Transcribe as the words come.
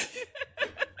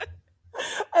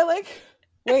I like,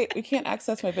 wait, we can't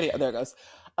access my video. There it goes.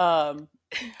 I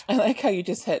like how you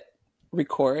just hit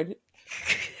record.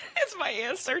 It's my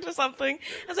answer to something.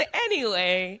 I was like,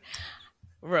 anyway,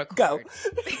 record. Go.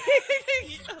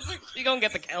 She's gonna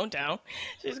get the countdown.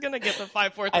 She's gonna get the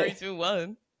 5, 4, 3, 2,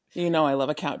 1. You know I love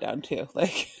a countdown too.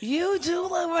 Like, you do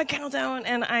love a countdown,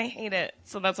 and I hate it.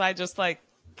 So that's why I just like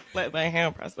let my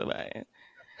hand press the button.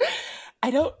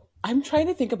 I'm trying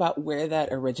to think about where that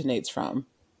originates from.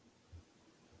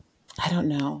 I don't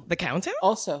know. The countdown?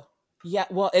 Also, yeah,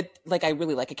 well, I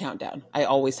really like a countdown. I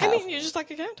always have. I mean, you just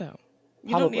like a countdown.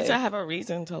 You don't need to have a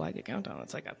reason to like a countdown.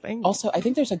 It's like a thing. Also, I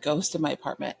think there's a ghost in my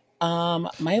apartment.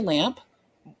 My lamp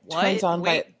turns on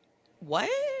by... What?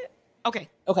 Okay.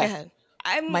 Go ahead.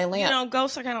 My lamp.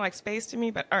 Ghosts are kind of like space to me,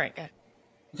 but all right, go ahead.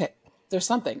 Okay. There's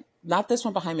something. Not this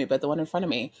one behind me, but the one in front of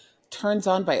me turns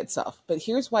on by itself. But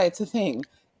here's why it's a thing.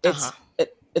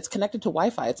 It's connected to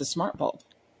Wi-Fi. It's a smart bulb.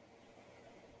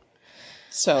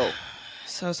 So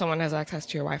someone has access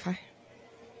to your Wi-Fi?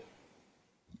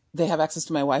 They have access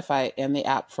to my Wi-Fi and the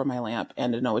app for my lamp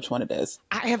and to know which one it is.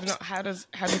 I have no... How do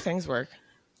things work?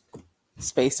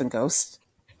 Space and ghosts.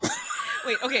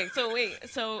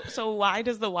 So why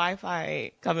does the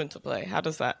Wi-Fi come into play? How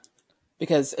does that?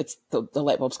 Because it's the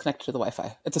light bulb's connected to the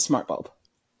Wi-Fi. It's a smart bulb.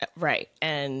 Right.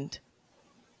 And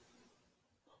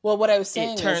well, what I was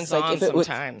saying it turns is, like, on if it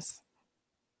sometimes.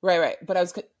 Right. But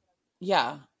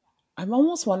I'm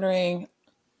almost wondering,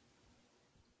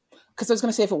 because I was going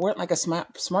to say, if it weren't like a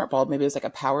smart bulb, maybe it was like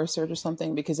a power surge or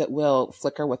something, because it will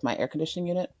flicker with my air conditioning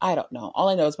unit. I don't know. All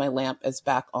I know is my lamp is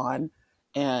back on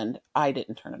and I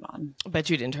didn't turn it on. But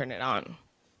you didn't turn it on.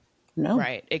 No.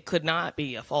 Right. It could not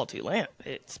be a faulty lamp.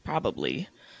 It's probably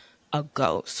a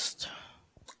ghost.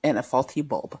 And a faulty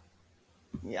bulb.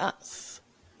 Yes.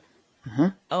 Mm-hmm.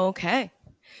 Okay.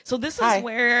 So this is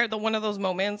where one of those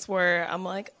moments where I'm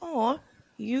like, oh,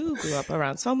 you grew up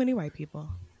around so many white people.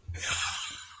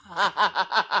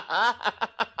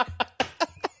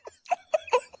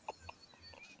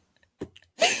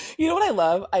 You know what I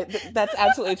love? That's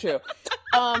absolutely true.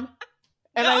 And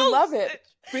I love it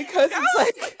because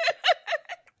it's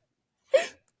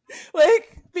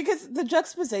because the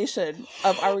juxtaposition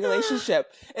of our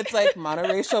relationship, it's like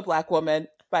monoracial Black woman,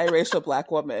 biracial Black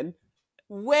woman,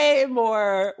 way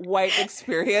more white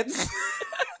experience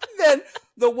than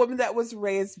the woman that was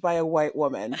raised by a white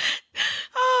woman.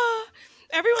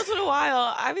 Every once in a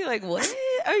while, I'd be like, what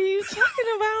are you talking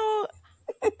about?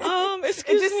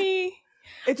 Excuse me.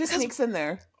 It just sneaks in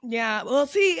there. Yeah. Well,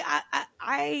 see,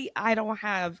 I don't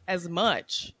have as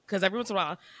much because every once in a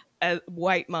while,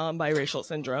 white mom biracial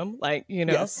syndrome, like,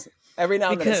 Yes. Every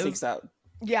now and then it sneaks out.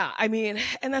 Yeah. I mean,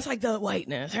 and that's like the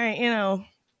whiteness, right?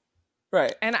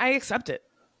 Right. And I accept it.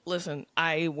 Listen,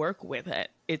 I work with it.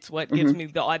 It's what gives me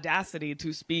the audacity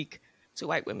to speak to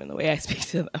white women the way I speak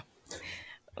to them.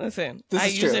 Listen, I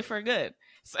use it for good.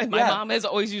 So my mom has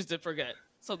always used it for good.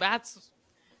 So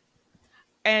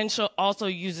and she'll also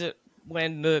use it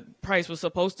when the price was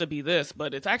supposed to be this,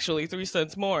 but it's actually 3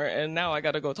 cents more. And now I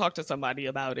got to go talk to somebody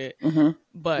about it. Mm-hmm.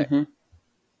 But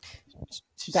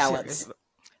balance.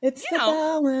 It's the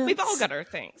balance. We've all got our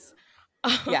things.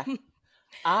 Yeah.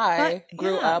 I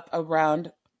grew up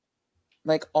around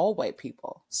like all white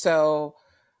people. So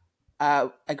I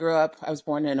was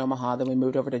born in Omaha, then we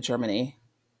moved over to Germany,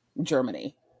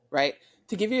 right?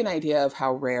 To give you an idea of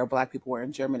how rare Black people were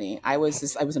in Germany, I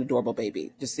was an adorable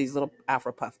baby, just these little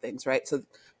Afro puff things, right? So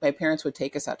my parents would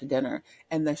take us out to dinner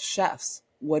and the chefs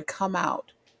would come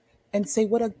out and say,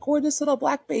 what a gorgeous little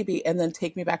Black baby. And then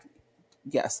take me back to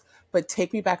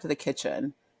the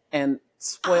kitchen and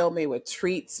spoil me with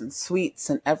treats and sweets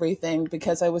and everything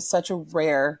because I was such a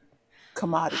rare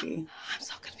commodity. I'm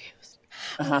so confused.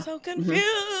 I'm so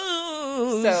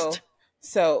confused.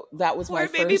 So that was my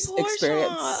first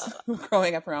experience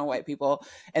growing up around white people.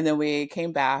 And then we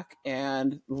came back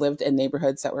and lived in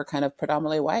neighborhoods that were kind of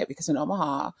predominantly white because in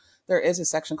Omaha, there is a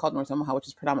section called North Omaha, which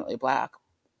is predominantly Black.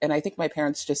 And I think my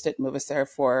parents just didn't move us there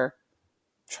for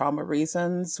trauma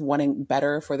reasons, wanting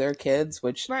better for their kids,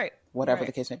 which whatever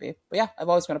the case may be. But yeah, I've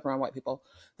always grown up around white people.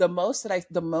 The most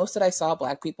that I saw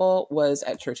Black people was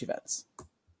at church events.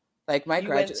 Like my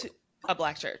graduate, went to a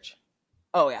Black church.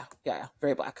 Oh yeah,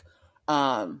 very Black.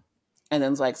 And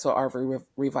then like so our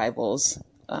revivals,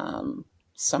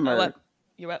 summer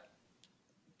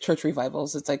church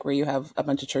revivals. It's like where you have a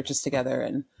bunch of churches together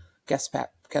and guest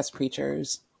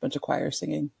preachers, a bunch of choir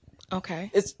singing.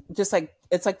 Okay. It's just like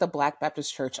the Black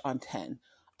Baptist Church on 10.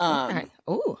 Okay.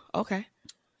 Oh, okay.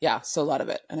 Yeah, so a lot of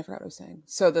it. And I forgot what I was saying.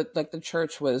 So the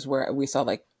church was where we saw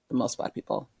like the most Black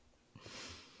people.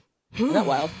 Isn't that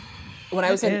wild? When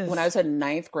I was in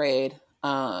ninth grade,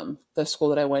 the school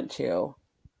that I went to.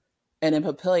 And in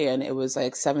Papillion, it was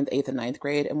like 7th, 8th, and 9th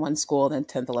grade in one school, and then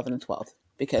 10th, 11th, and 12th.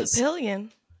 Because Papillion?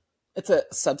 It's a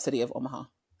subsidy of Omaha.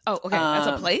 Oh, okay. That's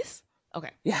a place? Okay.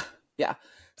 Yeah, yeah.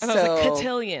 I thought it was like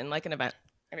cotillion, like an event.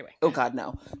 Anyway. Oh, God,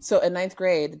 no. So in 9th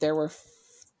grade, there were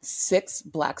 6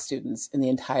 Black students in the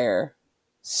entire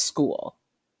school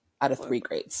out of 3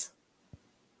 grades.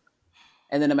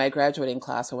 And then in my graduating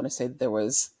class, I want to say that there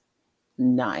was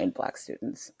 9 Black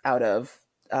students out of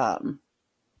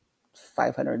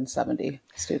 570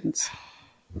 students.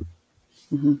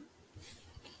 Mm-hmm.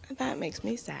 That makes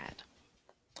me sad.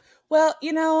 Well,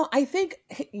 I think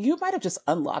you might have just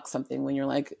unlocked something when you're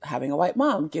like, having a white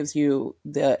mom gives you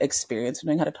the experience of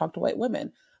knowing how to talk to white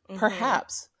women. Mm-hmm.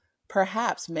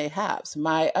 Perhaps, mayhaps,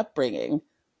 my upbringing.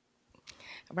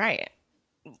 Right.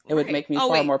 It would make me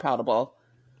far more palatable.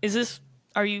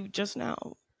 Are you just now?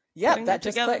 Yeah, that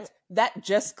just clicked. That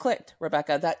just clicked,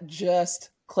 Rebecca. That just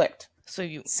clicked. So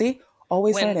you see,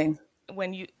 always learning.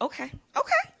 When you okay,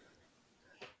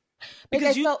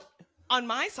 because you felt on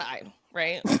my side,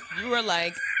 right? You were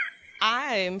like,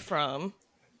 I'm from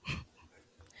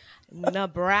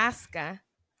Nebraska.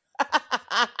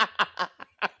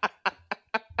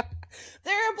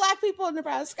 There are Black people in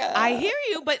Nebraska. I hear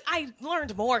you, but I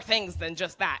learned more things than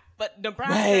just that. But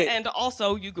Nebraska, and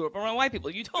also you grew up around white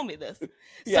people. You told me this.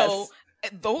 Yes. So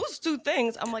those two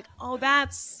things, I'm like, oh,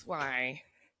 that's why.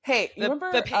 Hey, you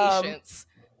remember the patience?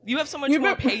 You have so much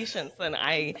more patience than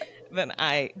I.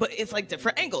 But it's like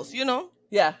different angles,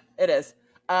 Yeah, it is.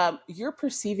 You're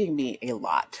perceiving me a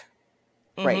lot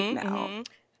right now. Mm-hmm.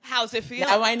 How's it feel?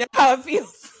 Now I know how it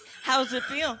feels. How's it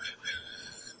feel?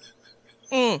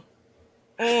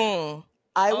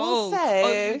 I will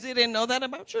say. You didn't know that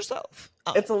about yourself.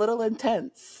 Oh. It's a little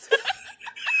intense.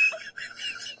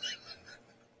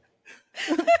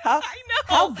 I know.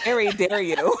 How very dare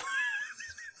you?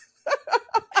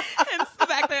 Hence the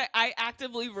fact that I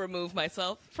actively remove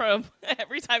myself from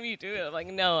every time you do it. I'm like,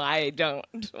 no, I don't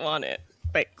want it.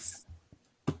 Thanks.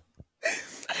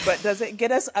 But does it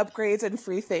get us upgrades and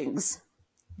free things?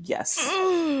 Yes.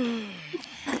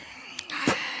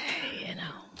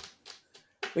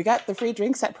 We got the free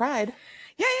drinks at Pride.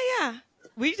 Yeah.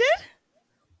 We did?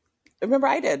 Remember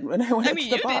I did when I went to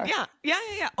the bar. Did,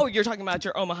 yeah. Oh, you're talking about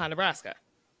your Omaha, Nebraska.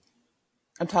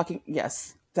 I'm talking,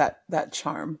 yes, that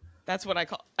charm. That's what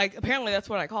apparently that's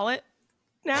what I call it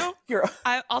now.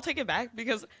 I'll take it back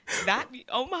because that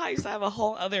Omaha used to have a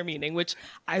whole other meaning, which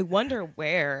I wonder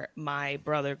where my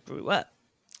brother grew up.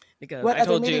 Because what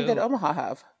other meaning did Omaha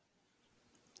have?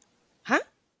 Huh?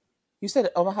 You said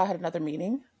Omaha had another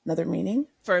meaning? Another meaning?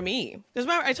 For me. Because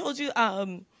remember, I told you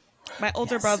my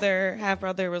older brother,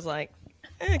 half-brother, was like,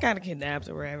 kind of kidnapped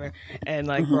or wherever, and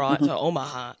like brought to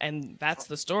Omaha. And that's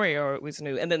the story, or it was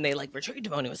new. And then they like retrieved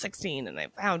him when he was 16 and they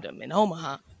found him in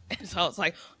Omaha. And so I was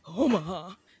like,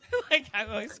 Omaha. Like I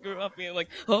always grew up being like,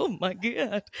 oh my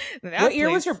God. What year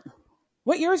was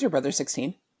your brother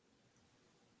 16?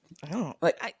 Oh,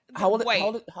 how old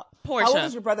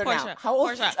is your brother now? How old?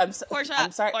 Portia, I'm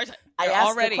sorry. Portia, I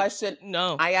asked the question.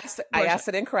 No, I asked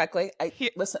it incorrectly.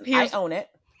 Listen, I own it.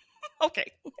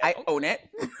 Okay, I own it.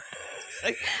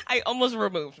 I almost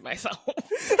removed myself.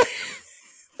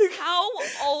 How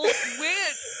old?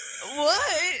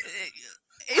 What?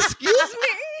 Excuse me.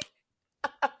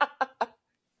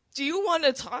 Do you want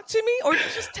to talk to me, or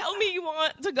just tell me you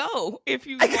want to go if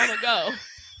you want to go?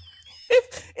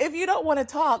 If you don't want to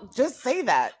talk, just say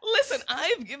that. Listen,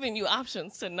 I've given you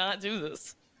options to not do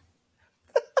this.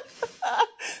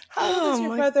 How old is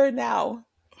your brother now?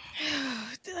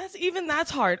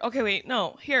 That's hard. Okay, wait.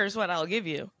 No, here's what I'll give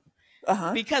you.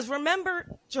 Because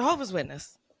remember Jehovah's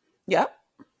Witness. Yeah.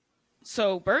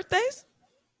 So birthdays?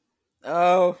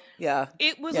 Oh, yeah.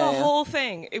 It was a whole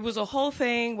thing. It was a whole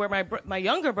thing where my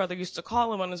younger brother used to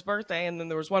call him on his birthday, and then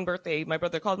there was one birthday my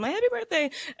brother called my happy birthday,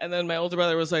 and then my older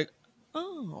brother was like,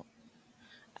 oh,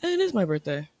 it is my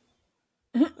birthday.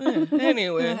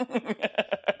 Anyway.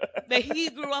 But he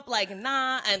grew up like,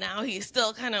 nah, and now he's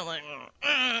still kind of like,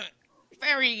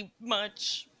 very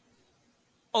much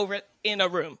over in a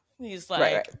room. He's like,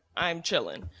 right. I'm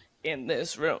chilling in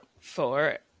this room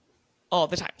for all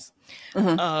the times.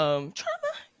 Mm-hmm. Trauma,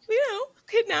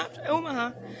 kidnapped,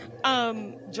 Omaha,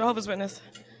 Jehovah's Witness.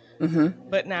 Mm-hmm.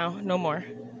 But now, no more.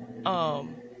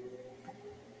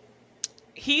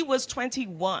 He was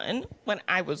 21 when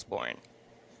I was born.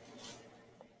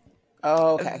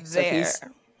 Oh, okay.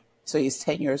 So he's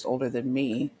 10 years older than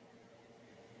me.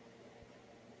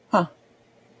 Huh.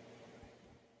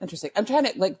 Interesting. I'm trying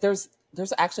to,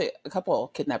 there's actually a couple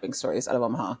kidnapping stories out of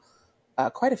Omaha.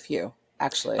 Quite a few,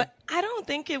 actually. But I don't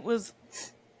think it was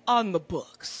on the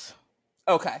books.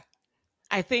 Okay.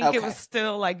 I think it was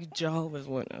still like Jehovah's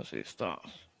Witnesses stuff.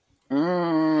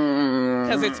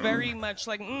 Because it's very much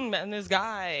like, and this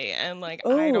guy, and like,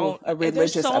 I don't, a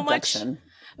religious there's so abduction.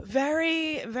 Much,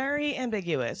 very, very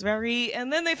ambiguous,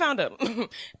 and then they found him.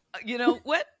 You know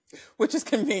what? Which is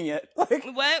convenient. Like,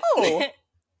 what? Oh.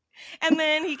 And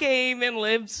then he came and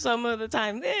lived some of the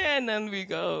time there, and then we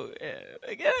go,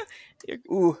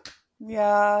 ooh,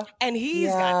 yeah. And he's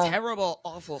got terrible,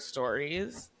 awful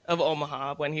stories of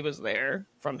Omaha when he was there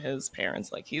from his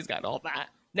parents. Like, he's got all that.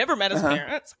 Never met his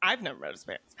parents. I've never met his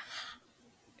parents.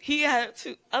 He had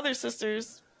 2 other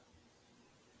sisters.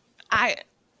 I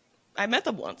met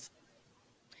them once.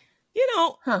 You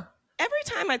know, every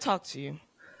time I talk to you,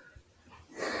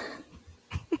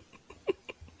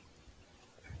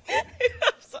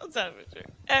 sometimes it's true.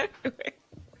 Anyway,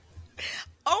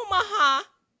 Omaha.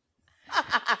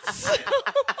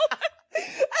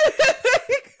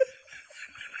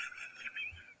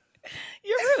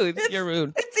 You're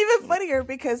rude. It's even funnier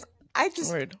because I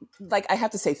just like I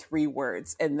have to say 3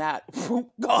 words and that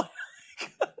gone.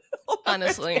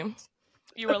 Honestly,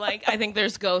 you were like, I think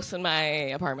there's ghosts in my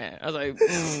apartment. I was like,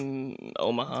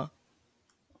 Omaha.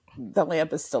 The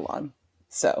lamp is still on,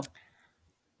 so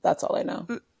that's all I know.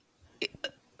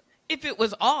 If it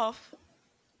was off,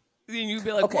 then you'd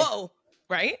be like, whoa,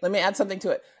 right? Let me add something to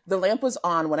it. The lamp was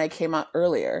on when I came out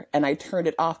earlier, and I turned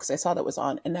it off because I saw that it was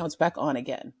on, and now it's back on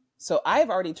again. So I've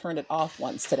already turned it off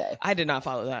once today. I did not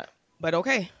follow that, but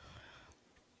okay.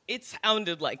 It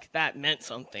sounded like that meant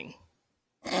something.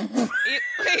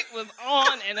 it was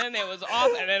on, and then it was off,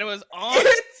 and then it was on.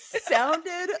 It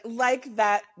sounded like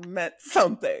that meant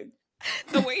something.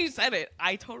 The way you said it,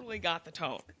 I totally got the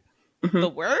tone. The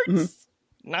words,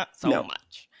 not so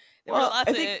much. There were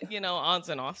lots of, ons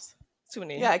and offs. Too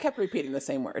many. Yeah, I kept repeating the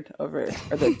same word over.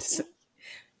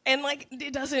 And like,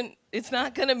 it's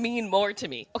not going to mean more to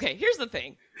me. Okay, here's the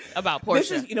thing about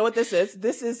Portia. You know what this is?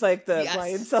 This is like the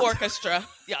Brian Seltzer orchestra.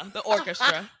 Yeah, the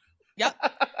orchestra. Yep.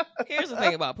 Here's the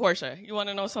thing about Portia. You want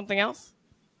to know something else?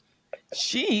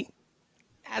 She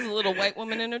has a little white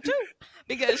woman in her too.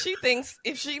 Because she thinks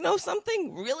if she knows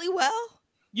something really well,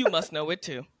 you must know it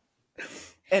too.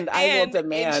 And I will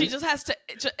demand. And she just has to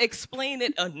explain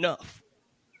it enough.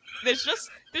 There's just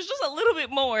a little bit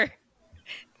more.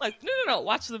 Like, no,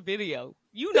 watch the video.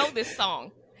 You know this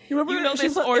song. You remember? You know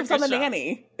this orchestra. It was on The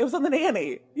Nanny. It was on The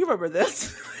Nanny. You remember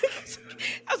this?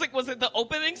 I was like, was it the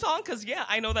opening song? Because, yeah,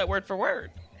 I know that word for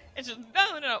word. It's just,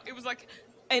 no. It was like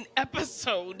an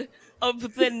episode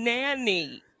of The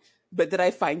Nanny. But did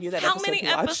I find you that episode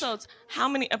to watch? How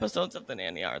many episodes of The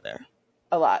Nanny are there?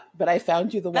 A lot. But I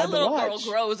found you the one to watch. That little girl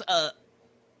grows up.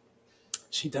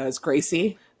 She does.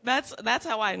 Gracie. That's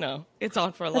how I know. It's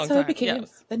on for a long time. That's how it became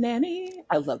The Nanny.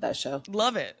 I love that show.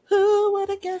 Love it. Who would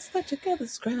have guessed that you could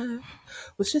describe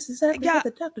was just exactly what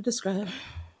the doctor described.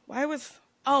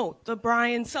 The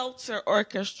Brian Seltzer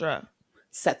Orchestra.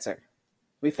 Setzer.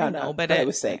 We found out, but I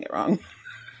was saying it wrong.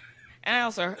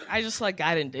 And I just like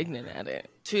got indignant at it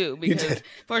too because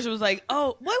Portia was like,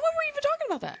 "Oh, why were we even talking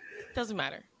about that? Doesn't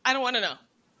matter. I don't want to know."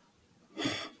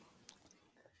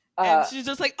 And she's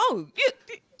just like, "Oh,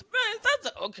 that's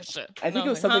an orchestra." I think it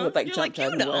was something with like Jump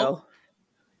Jive and Will.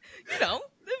 The Brian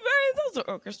Seltzer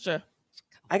Orchestra.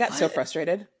 I got so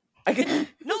frustrated. No,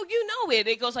 you know it.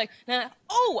 It goes like,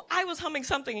 I was humming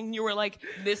something, and you were like,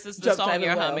 "This is the Jump, song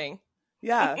you're humming."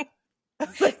 Yeah.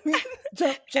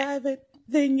 Jump, jive it,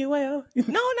 then you will. No,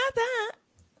 not that.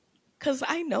 Because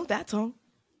I know that song.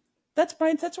 That's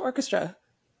Brian Setzer Orchestra.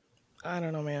 I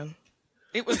don't know, man.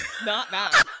 It was not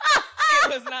that. It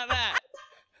was not that.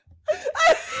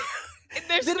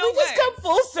 There's Did no we just come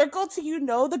full circle to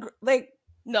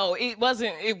No, it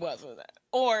wasn't that.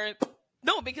 Or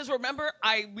no, because remember,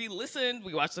 we listened,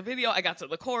 we watched the video, I got to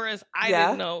the chorus, I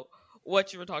didn't know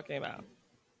what you were talking about.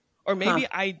 Or maybe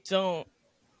I don't.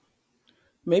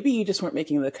 Maybe you just weren't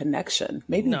making the connection.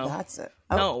 Maybe that's it.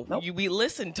 Oh, no, we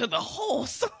listened to the whole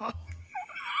song.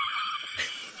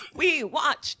 We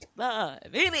watched the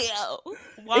video.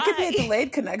 Why? It could be a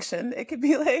delayed connection. It could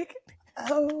be like,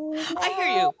 no. I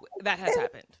hear you. That has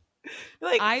happened.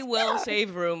 I will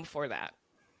save room for that.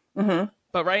 Mm-hmm.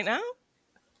 But right now,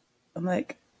 I'm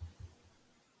like,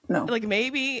 no. Like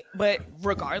maybe, but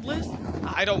regardless,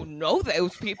 I don't know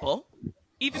those people.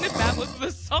 Even if that was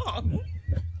the song.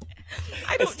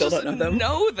 I still don't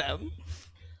know them.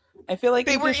 I feel like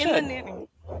they were in the Nanny.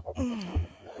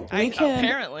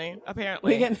 Apparently.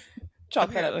 We can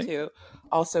chalk that up to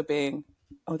also being,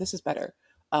 this is better.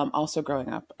 Also growing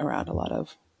up around a lot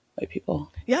of white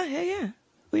people. Yeah.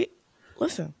 We've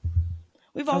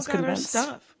all got our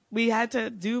stuff. We had to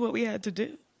do what we had to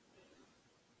do.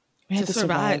 We had to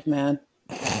survive, man.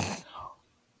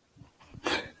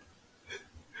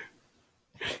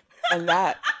 And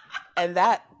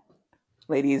that,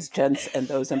 ladies, gents, and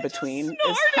those in between,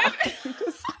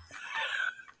 is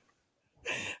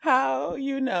how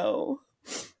you know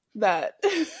that.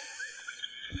 Does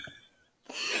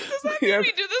that mean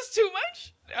we do this too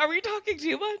much? Are we talking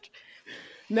too much?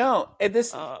 No, it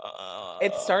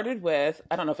started with,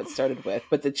 I don't know if it started with,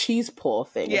 but the cheese pull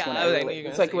thing. Yeah,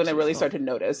 it's like when I really started to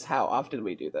notice how often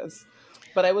we do this.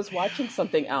 But I was watching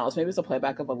something else. Maybe it was a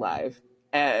playback of a live,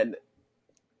 and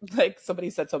like somebody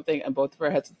said something, and both of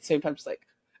our heads at the same time, just like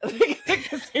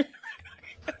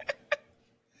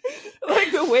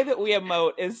the way that we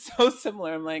emote is so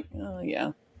similar. I'm like, oh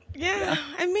yeah. Yeah.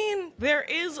 I mean, there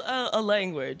is a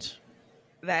language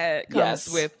that comes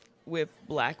with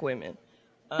Black women.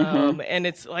 And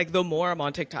it's like the more I'm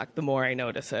on TikTok, the more I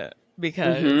notice it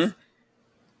because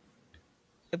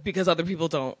other people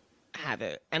don't have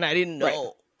it. And I didn't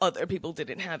know other people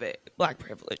didn't have it. Black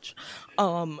privilege.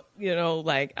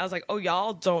 Like I was like, oh,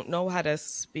 y'all don't know how to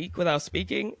speak without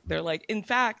speaking. They're like, in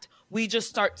fact, we just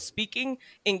start speaking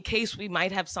in case we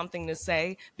might have something to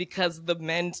say because the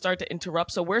men start to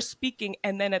interrupt. So we're speaking.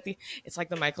 And then it's like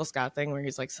the Michael Scott thing where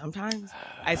he's like, sometimes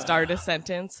I start a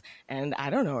sentence and I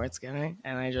don't know where it's going.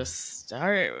 And I just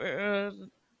start.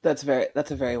 That's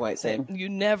a very white thing. You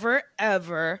never,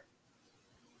 ever,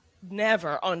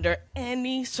 never under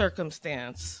any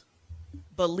circumstance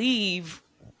believe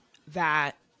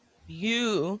that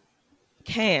you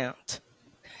can't.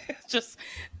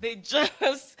 They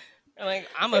just are like,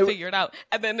 I'm gonna figure it out.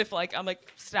 And then if like I'm like,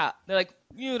 stop, they're like,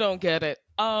 you don't get it.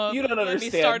 You don't understand. Let me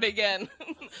start again.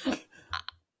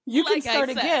 You can start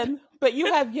again, but you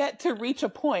have yet to reach a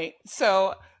point.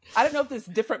 So I don't know if this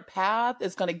different path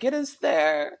is gonna get us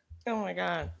there. Oh my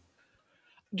God.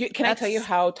 Can I tell you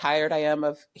how tired I am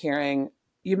of hearing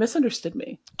you misunderstood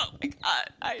me? Oh my God.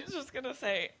 I was just gonna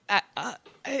say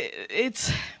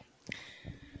it's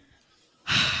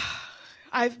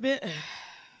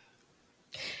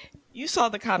you saw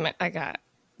the comment I got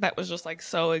that was just like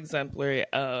so exemplary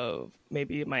of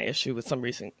maybe my issue with some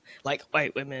recent like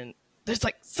white women. There's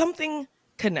like something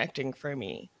connecting for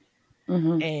me.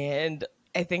 And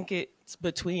I think it's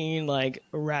between like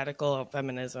radical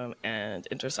feminism and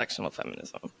intersectional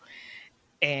feminism.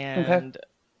 And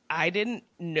I didn't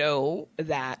know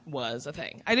that was a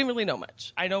thing. I didn't really know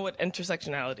much. I know what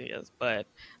intersectionality is, but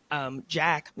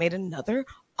Jack made another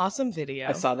awesome video.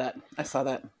 I saw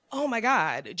that. Oh my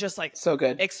God. Just like so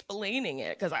good explaining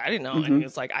it because I didn't know. And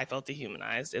it's like I felt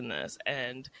dehumanized in this.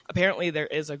 And apparently there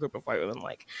is a group of white women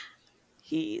like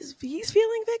he's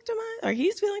feeling victimized or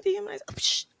he's feeling dehumanized.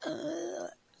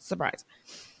 Surprise.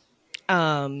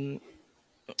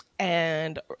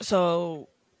 And so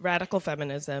radical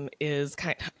feminism is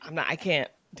I can't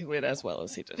do it as well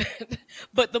as he did it.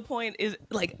 But the point is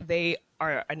like they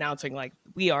are announcing like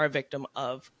we are a victim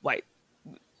of white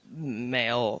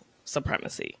male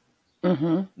supremacy.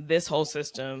 This whole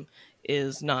system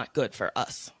is not good for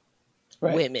us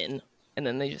women. And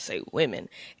then they just say women.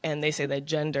 And they say that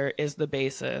gender is the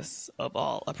basis of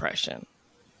all oppression.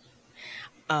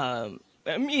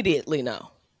 Immediately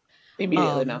no.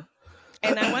 No.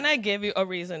 And then when I give you a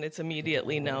reason, it's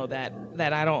immediately no that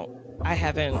I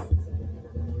haven't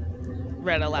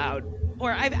read aloud.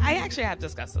 Or I actually have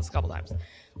discussed this a couple times.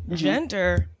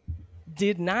 Gender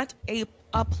did not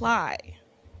apply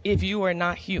if you were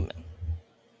not human.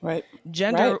 Right.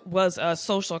 Gender was a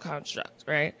social construct,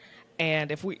 right?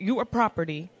 And if you were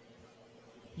property,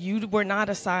 you were not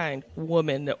assigned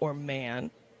woman or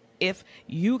man. If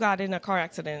you got in a car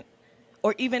accident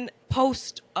or even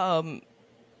post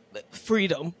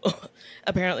freedom,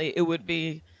 apparently it would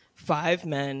be 5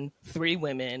 men, 3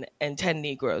 women, and 10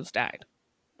 Negroes died.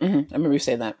 I remember you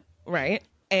saying that. Right?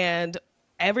 And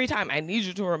every time I need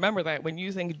you to remember that when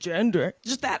you think gender,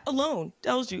 just that alone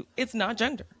tells you it's not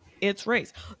gender. It's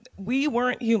race. We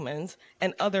weren't humans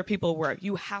and other people were.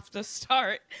 You have to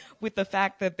start with the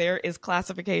fact that there is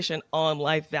classification on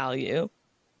life value,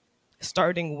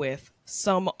 starting with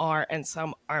some are and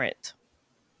some aren't.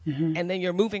 And then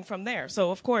you're moving from there. So,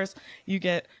 of course,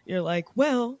 you're like,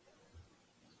 well,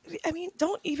 I mean,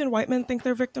 don't even white men think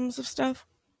they're victims of stuff?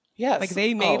 Yes. Like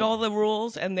they made all the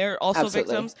rules and they're also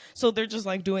victims. So they're just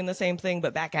like doing the same thing,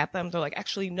 but back at them. They're like,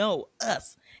 actually, no,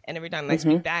 us. And every time they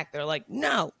speak back, they're like,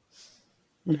 no.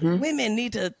 Women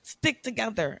need to stick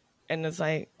together. And it's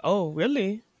like, oh,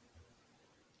 really?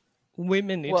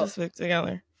 Women need to stick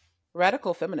together.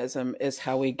 Radical feminism is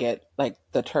how we get like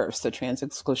the TERFs, the trans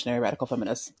exclusionary radical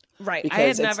feminists. Right.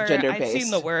 I'd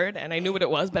seen the word and I knew what it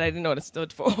was, but I didn't know what it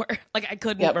stood for. Like I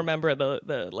couldn't remember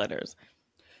the letters.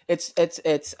 It's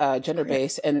gender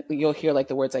based, and you'll hear like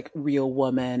the words like real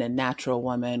woman and natural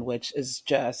woman, which is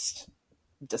just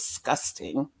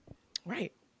disgusting.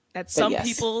 Right. That some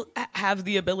people have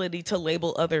the ability to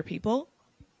label other people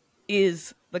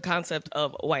is the concept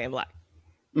of white and black.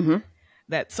 Mm-hmm.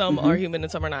 That some are human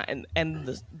and some are not.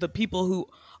 And the people who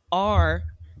are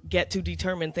get to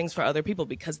determine things for other people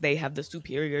because they have the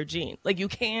superior gene. Like you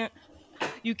can't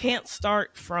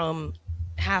start from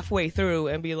halfway through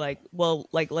and be like, well,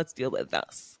 like, let's deal with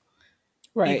this.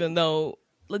 Right. Even though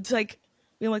it's like,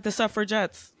 you know, like the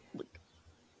suffragettes,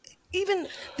 even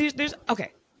there's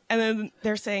okay. And then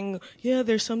they're saying, yeah,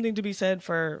 there's something to be said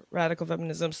for radical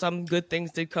feminism. Some good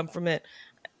things did come from it.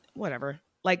 Whatever.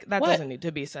 Like, that doesn't need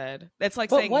to be said. It's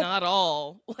like saying not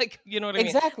all. Like, you know what I mean?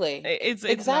 Exactly. It's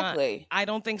exactly. Not, I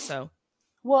don't think so.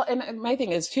 Well, and my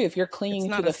thing is, too, if you're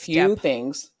clinging to the few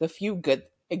things, the few good...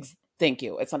 thank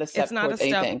you. It's not a step towards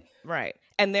anything. Right.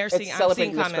 And they're seeing... I'm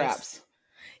seeing comments. Scraps.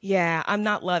 Yeah, I'm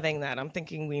not loving that. I'm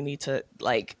thinking we need to,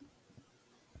 like...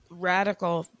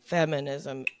 Radical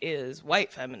feminism is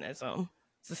white feminism.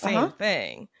 It's the same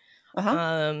thing.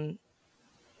 And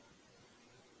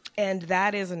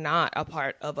that is not a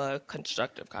part of a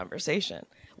constructive conversation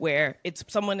where it's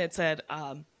someone that said,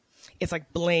 it's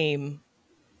like blame.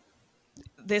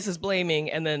 This is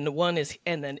blaming. And then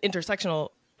intersectional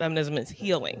feminism is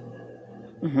healing.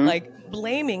 Like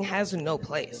blaming has no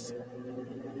place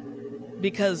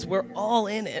because we're all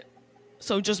in it.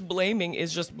 So just blaming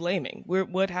is just blaming.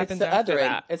 What happens after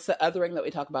that? It's the othering that we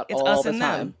talk about all the time.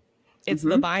 Them. It's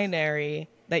the binary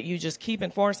that you just keep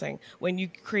enforcing. When you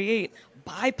create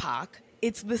BIPOC,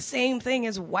 it's the same thing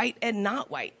as white and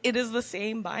not white. It is the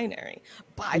same binary.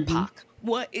 BIPOC.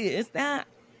 What is that?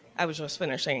 I was just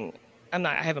finishing.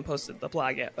 I haven't posted the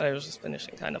blog yet, but I was just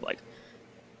finishing kind of like,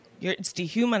 it's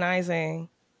dehumanizing.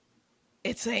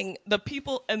 It's saying the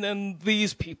people and then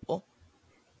these people.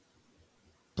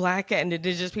 Black and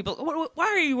indigenous people. Why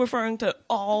are you referring to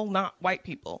all not white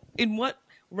people? In what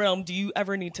realm do you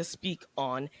ever need to speak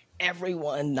on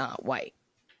everyone not white?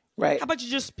 Right. How about you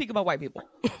just speak about white people?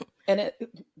 And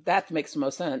that makes the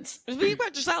most sense. Speak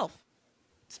about yourself.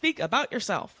 Speak about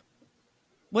yourself.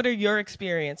 What are your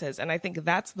experiences? And I think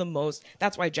that's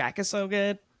why Jack is so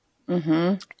good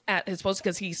at his post,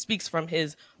 because he speaks from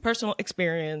his personal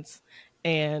experience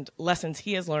and lessons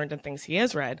he has learned and things he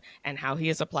has read and how he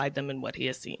has applied them and what he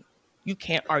has seen. You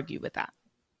can't argue with that.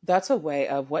 That's a way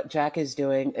of what Jack is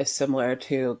doing is similar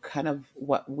to kind of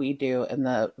what we do in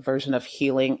the version of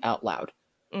healing out loud,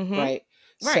 right?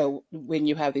 So when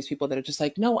you have these people that are just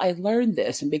like, no, I learned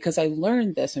this. And because I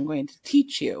learned this, I'm going to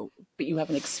teach you, but you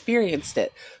haven't experienced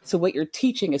it. So what you're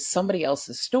teaching is somebody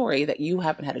else's story that you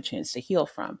haven't had a chance to heal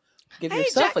from. Give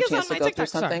yourself a chance to go through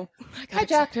something. Hi,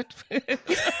 Jack.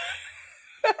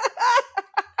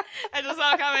 I just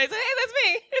saw a comment. Hey, that's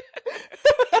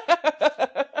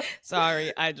me.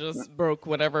 Sorry, I just broke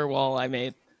whatever wall I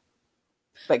made.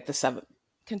 Like the 7th.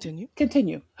 Continue. Did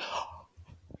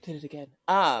it again.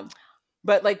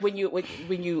 But like when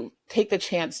you take the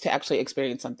chance to actually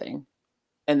experience something,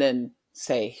 and then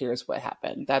say, "Here's what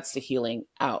happened." That's the healing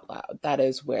out loud. That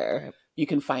is where you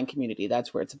can find community.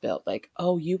 That's where it's built. Like,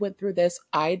 oh, you went through this.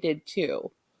 I did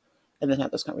too. And then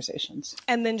have those conversations.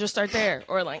 And then just start there.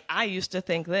 Or like, I used to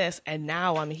think this, and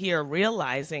now I'm here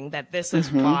realizing that this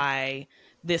is why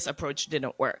this approach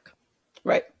didn't work.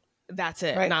 Right. That's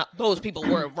it. Right. Not those people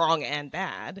were wrong and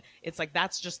bad. It's like,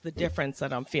 that's just the difference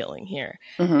that I'm feeling here.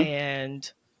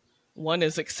 And one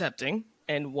is accepting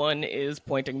and one is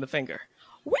pointing the finger.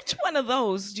 Which one of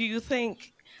those do you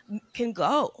think can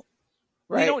go?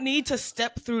 Right. We don't need to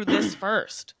step through this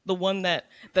first. The one that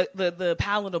the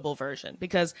palatable version,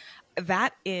 because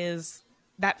that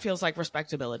feels like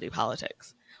respectability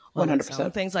politics. 100%.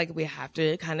 Some things like we have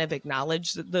to kind of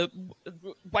acknowledge the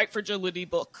white fragility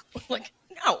book. Like,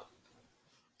 no.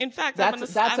 In fact, I'm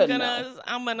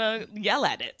gonna yell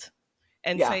at it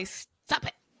and say, stop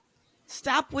it.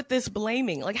 Stop with this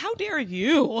blaming. Like, how dare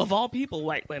you, of all people,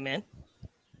 white women,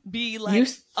 be like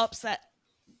upset?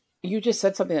 You just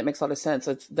said something that makes a lot of sense.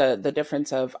 It's the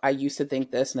difference of I used to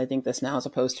think this and I think this now, as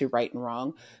opposed to right and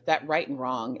wrong. That right and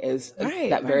wrong is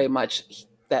very much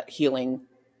that healing.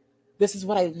 This is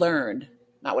what I learned,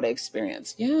 not what I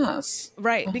experienced. Yes.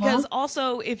 Right. Because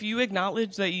also, if you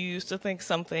acknowledge that you used to think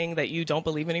something that you don't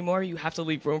believe anymore, you have to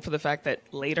leave room for the fact that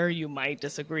later you might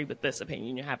disagree with this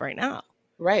opinion you have right now.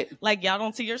 Right. Like, y'all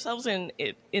don't see yourselves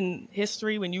in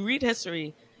history. When you read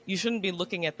history, you shouldn't be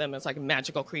looking at them as like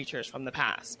magical creatures from the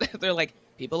past. They're like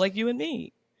people like you and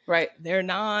me. Right.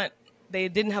 They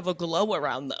didn't have a glow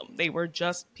around them. They were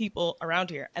just people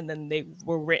around here, and then they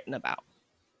were written about.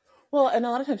 Well, and a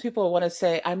lot of times people want to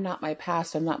say, I'm not my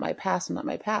past, I'm not my past, I'm not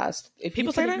my past. If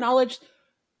people you can acknowledge,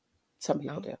 some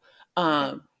people do.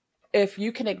 if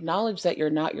you can acknowledge that you're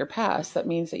not your past, that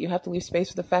means that you have to leave space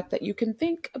for the fact that you can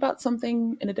think about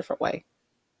something in a different way.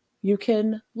 You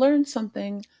can learn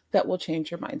something that will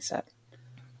change your mindset.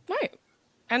 Right.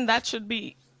 And that should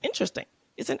be interesting.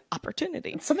 It's an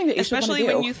opportunity. It's something that you especially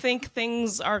when you think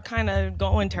things are kind of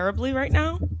going terribly right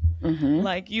now. Mm-hmm.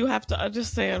 Like, you have to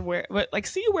understand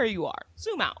see where you are.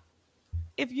 Zoom out.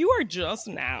 If you are just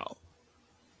now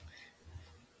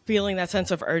feeling that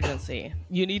sense of urgency,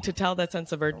 you need to tell that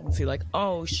sense of urgency, like,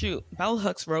 oh shoot, Bell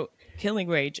Hooks wrote Killing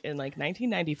Rage in like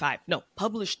 1995. No,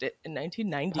 published it in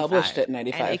 1995. Published it in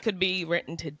 95. And it could be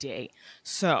written today.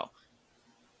 So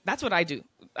that's what I do.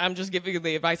 I'm just giving you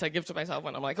the advice I give to myself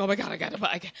when I'm like, oh my God, I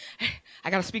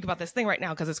gotta speak about this thing right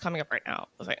now because it's coming up right now.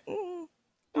 I was like, no,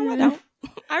 I don't.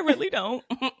 I really don't.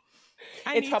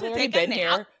 It's probably already been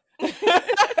here.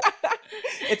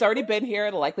 It's already been here.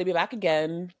 It'll likely be back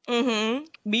again. Mm-hmm.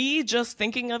 Me just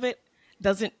thinking of it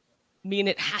doesn't mean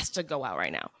it has to go out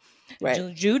right now.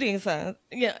 Right. Judy says,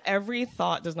 every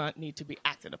thought does not need to be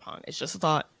acted upon. It's just a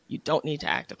thought. You don't need to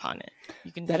act upon it.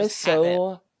 You can. That is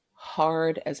so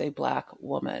hard as a Black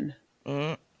woman.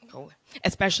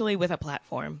 Especially with a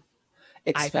platform.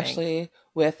 Especially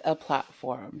with a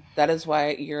platform. That is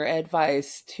why your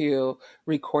advice to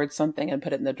record something and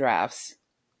put it in the drafts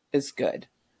is good.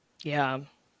 Yeah.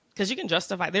 Because you can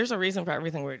justify, there's a reason for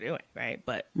everything we're doing, right?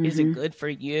 But is it good for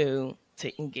you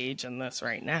to engage in this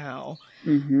right now?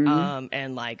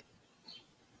 And like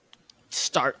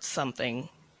start something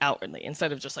outwardly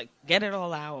instead of just like get it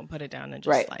all out and put it down and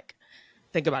just like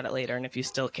think about it later. And if you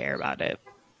still care about it,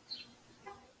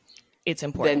 it's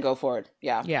important. Then go forward.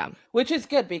 Yeah. Yeah. Which is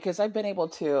good because I've been able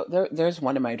to, there's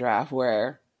one in my draft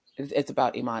where it's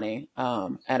about Imani.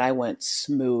 And I went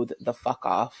smooth the fuck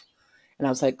off. And I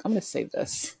was like, I'm going to save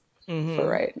this for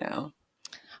right now.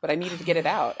 But I needed to get it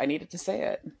out. I needed to say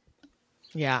it.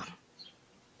 Yeah.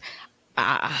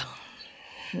 That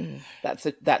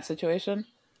situation?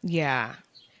 Yeah.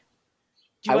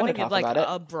 Do you want to give like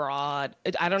a broad,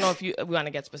 I don't know if you want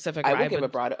to get specific. I'll give a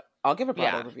broad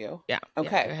overview. Yeah.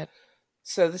 Okay. Yeah, go ahead.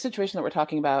 So the situation that we're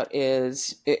talking about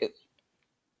is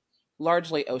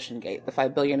largely OceanGate, the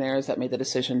 5 billionaires that made the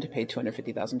decision to pay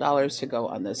 $250,000 to go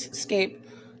on this escape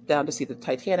down to see the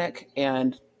Titanic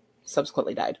and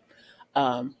subsequently died.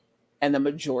 And the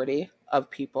majority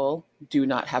of people do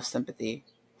not have sympathy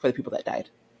for the people that died.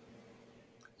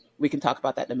 We can talk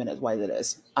about that in a minute, why that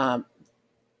is.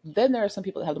 Then there are some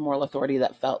people that have the moral authority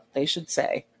that felt they should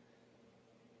say,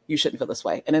 you shouldn't feel this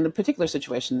way. And in a particular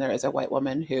situation, there is a white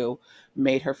woman who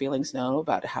made her feelings known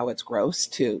about how it's gross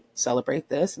to celebrate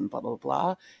this and blah, blah,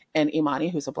 blah. And Imani,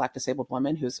 who's a Black disabled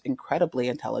woman who's incredibly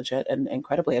intelligent and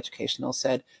incredibly educational,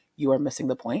 said, you are missing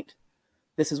the point.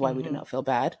 This is why we do not feel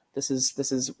bad. This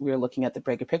is we're looking at the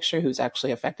bigger picture, who's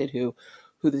actually affected, who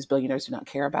these billionaires do not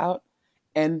care about.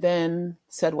 And then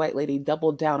said white lady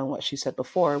doubled down on what she said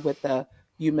before with the,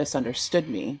 you misunderstood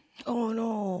me. Oh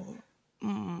no.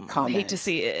 Comment. Hate to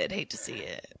see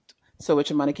it. So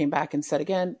which Imani came back and said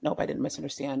again, nope, I didn't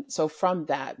misunderstand. So from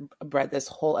that bred this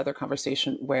whole other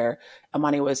conversation where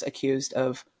Imani was accused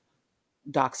of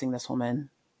doxing this woman,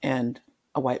 and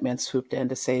a white man swooped in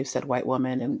to save said white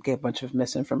woman and gave a bunch of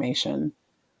misinformation.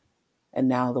 And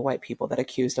now the white people that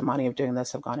accused Imani of doing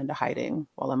this have gone into hiding,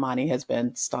 while Imani has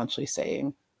been staunchly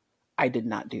saying, I did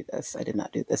not do this. I did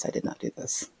not do this. I did not do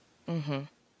this.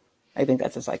 I think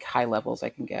that's as like high levels I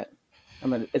can get.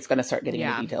 It's going to start getting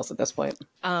into details at this point.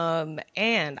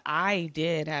 And I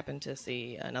did happen to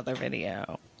see another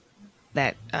video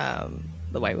that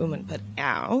the white woman put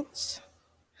out.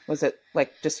 Was it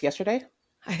like just yesterday?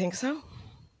 I think so.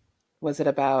 Was it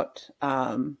about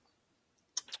the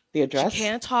address? She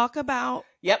can't talk about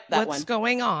what's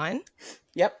going on.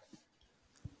 Yep.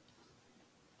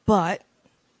 But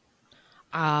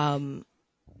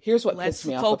here's what pissed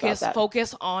me off about that.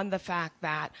 Focus on the fact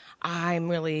that I'm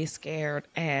really scared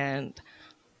and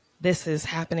this is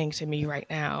happening to me right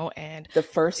now. And the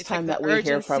first time that we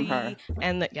hear from her,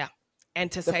 and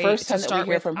to say the first time that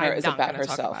we hear from her is about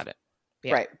herself. About it.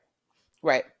 Yeah.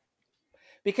 Right.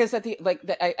 Because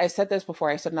I said this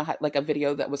before. I said like a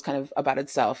video that was kind of about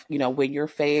itself. You know, when your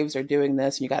faves are doing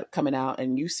this, and you got it coming out,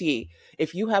 and you see,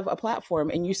 if you have a platform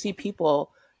and you see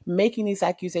people making these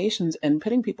accusations and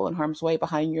putting people in harm's way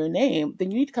behind your name,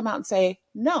 then you need to come out and say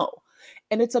no.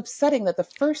 And it's upsetting that the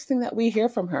first thing that we hear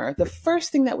from her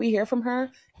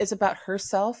is about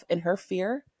herself and her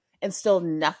fear, and still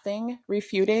nothing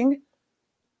refuting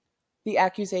the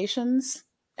accusations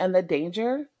and the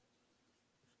danger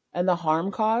and the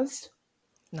harm caused.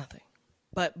 Nothing.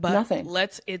 But nothing.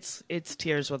 It's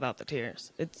tears without the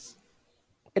tears. It's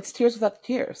tears without the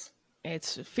tears.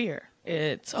 It's fear.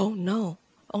 It's oh no,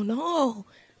 Oh no.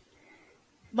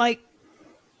 Like,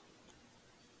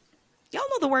 y'all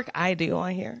know the work I do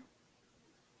on here.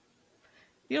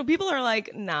 You know, people are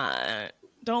like, nah,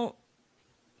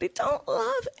 they don't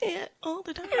love it all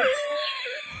the time.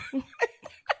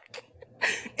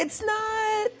 It's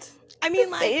not. I mean,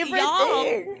 like, y'all,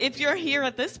 thing. If you're here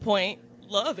at this point,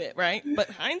 love it, right? But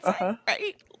hindsight,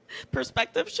 right?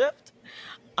 Perspective shift.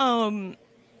 I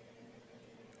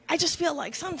just feel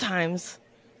like sometimes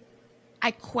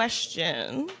I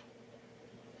question.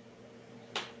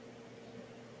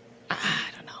 I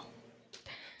don't know.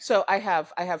 So I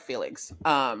have feelings.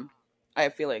 I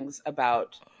have feelings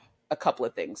about a couple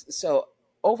of things. So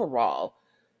overall,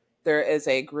 there's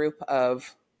a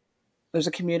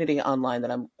community online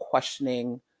that I'm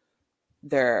questioning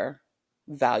their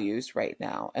values right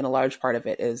now. And a large part of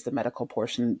it is the medical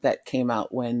portion that came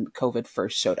out when COVID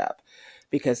first showed up.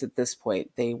 Because at this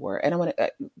point they were, and I'm going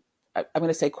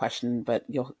to say question, but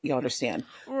you'll understand.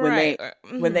 Right.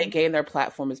 When they gained their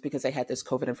platform is because they had this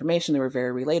COVID information. They were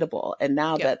very relatable. And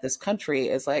now that this country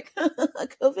is like,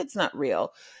 COVID's not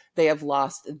real, they have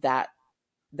lost that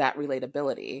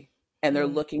relatability. And they're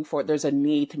looking for, there's a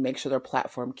need to make sure their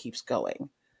platform keeps going.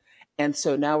 And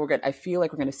so now I feel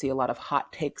like we're going to see a lot of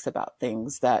hot takes about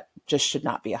things that just should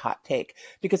not be a hot take.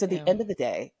 Because at the end of the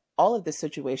day, all of this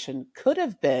situation could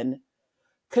have been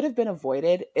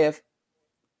avoided if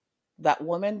that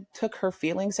woman took her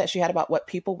feelings that she had about what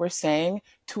people were saying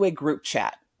to a group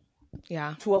chat.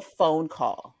 Yeah. To a phone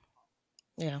call.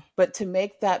 Yeah. But to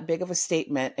make that big of a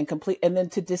statement and then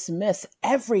to dismiss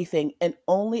everything and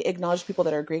only acknowledge people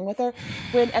that are agreeing with her,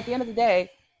 when at the end of the day,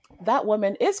 that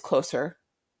woman is closer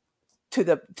to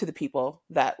the people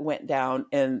that went down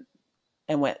and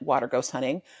went water ghost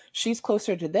hunting. She's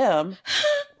closer to them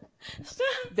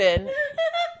than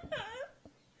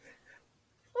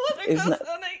water ghost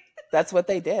hunting. That's what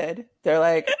they did. They're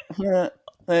like, you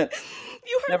heard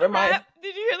never mind. Rap?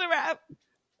 Did you hear the rap?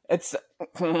 It's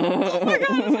oh my god!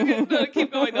 It's no,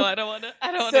 keep going though. I don't want to.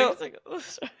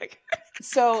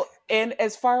 So, and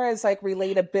as far as like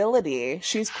relatability,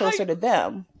 she's closer to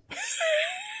them.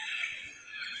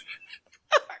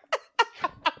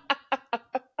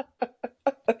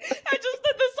 I just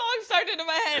did the song started in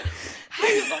my head.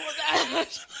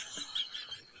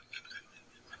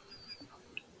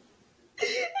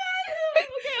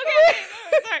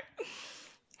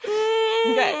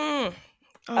 Okay.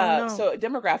 No. So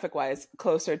demographic wise,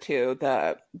 closer to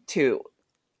the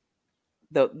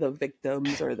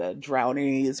victims or the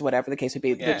drownees, whatever the case would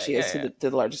be, than she is to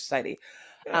the larger society.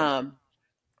 Yeah.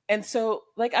 And so,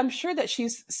 like, I'm sure that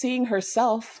she's seeing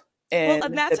herself and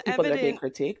the people that are being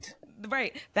critiqued.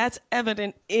 Right. That's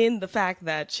evident in the fact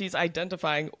that she's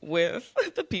identifying with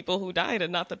the people who died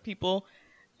and not the people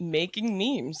making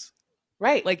memes.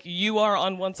 Right. Like, you are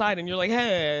on one side and you're like,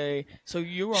 hey, so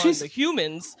you're on the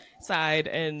humans side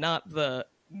and not the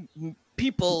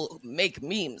people make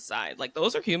memes side. Like,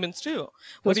 those are humans too.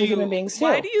 Those are human beings too.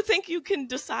 Why do you think you can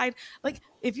decide? Like,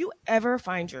 if you ever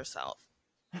find yourself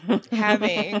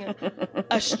having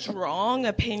a strong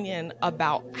opinion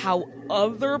about how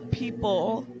other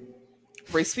people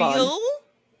feel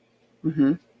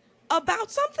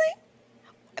about something,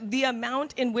 the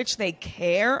amount in which they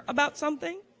care about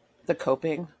something, the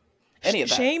coping, any of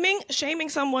that. Shaming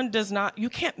someone does not, you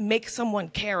can't make someone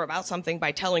care about something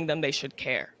by telling them they should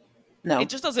care. No. It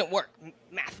just doesn't work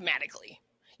mathematically.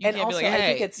 You can't be like,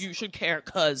 hey, you should care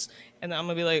because, and I'm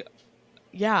going to be like,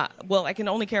 yeah, well, I can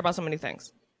only care about so many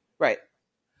things. Right.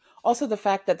 Also, the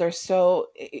fact that they're so,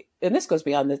 and this goes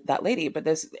beyond that lady, but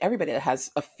there's everybody that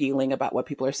has a feeling about what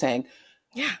people are saying.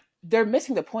 Yeah. They're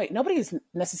missing the point. Nobody is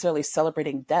necessarily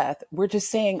celebrating death. We're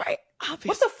just saying, right, obviously,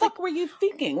 what the fuck were you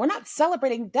thinking? We're not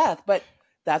celebrating death, but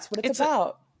that's what it's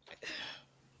about.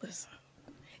 Listen,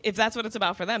 if that's what it's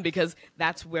about for them, because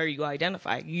that's where you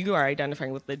identify. You are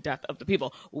identifying with the death of the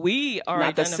people. We are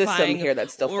not identifying the system here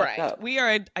that's still fucked up. We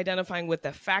are identifying with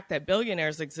the fact that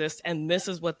billionaires exist, and this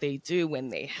is what they do when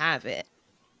they have it.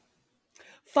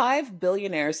 5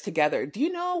 billionaires together. Do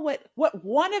you know what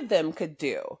one of them could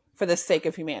do for the sake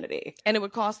of humanity? And it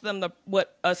would cost them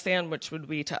what a sandwich would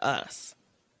be to us.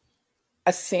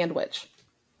 A sandwich.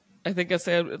 I think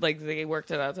like they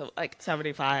worked it out to like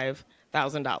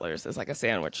 $75,000 is like a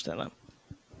sandwich to them.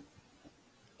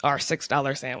 Or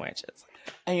 $6 sandwiches.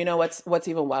 And you know what's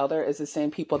even wilder is the same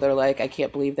people that are like, I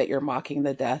can't believe that you're mocking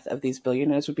the death of these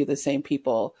billionaires would be the same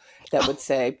people that would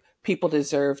say people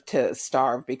deserve to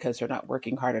starve because they're not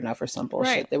working hard enough or some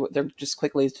bullshit. Right. They're just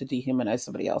quick ways to dehumanize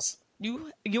somebody else.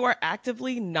 You are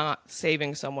actively not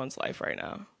saving someone's life right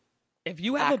now. If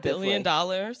you have $1 billion,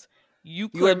 you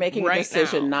are making a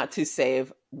decision not to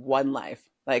save one life.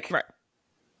 Like, right.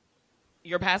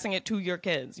 You're passing it to your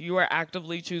kids. You are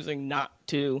actively choosing not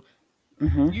to.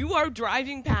 Mm-hmm. You are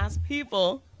driving past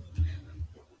people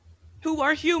who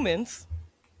are humans,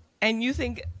 and you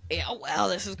think, yeah, well,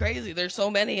 this is crazy. There's so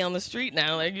many on the street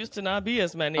now. There used to not be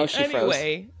as many. Oh, she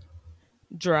anyway, froze.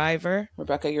 Driver.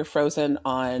 Rebecca, you're frozen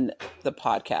on the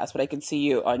podcast, but I can see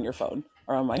you on your phone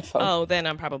or on my phone. Oh, then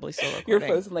I'm probably still recording. You're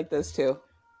frozen like this too.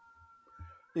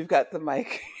 You've got the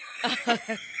mic.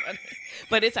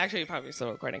 But it's actually probably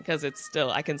still recording because it's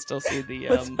still, I can still see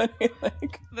the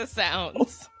the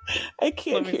sounds. I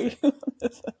can't hear you on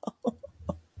this.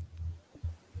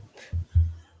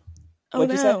 Oh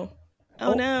no.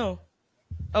 Oh no.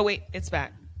 Oh wait, it's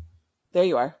back. There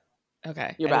you are.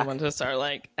 Okay. You're back. I want to start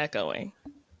like echoing.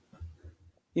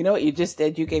 You know what you just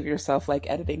did? You gave yourself like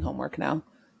editing homework now.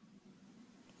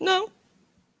 No.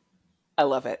 I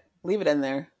love it. Leave it in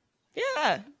there.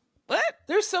 Yeah. What?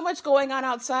 There's so much going on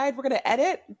outside. We're going to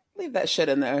edit. Leave that shit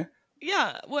in there.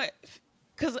 Yeah. What?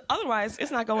 Because otherwise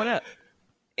it's not going up.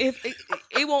 If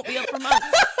it won't be up for months.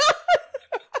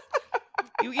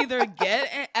 You either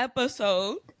get an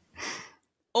episode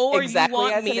or exactly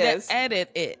you want me to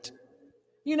edit it.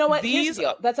 You know what? Here's the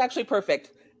deal. That's actually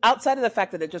perfect. Outside of the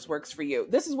fact that it just works for you.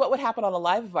 This is what would happen on a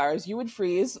live of ours. You would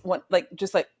freeze, and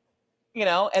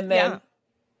then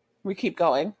we keep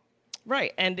going.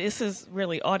 Right. And this is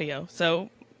really audio. So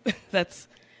that's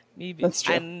me. That's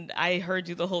true. And I heard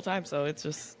you the whole time. So it's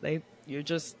just, you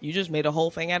just made a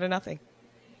whole thing out of nothing.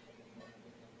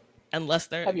 Unless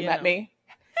they're, Have you met me?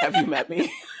 Have you met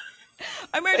me?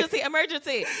 Emergency.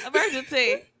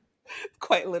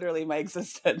 Quite literally my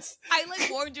existence. I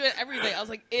warned you at everything. I was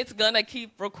like, it's gonna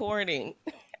keep recording.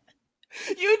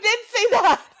 You did say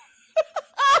that.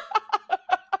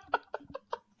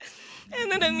 And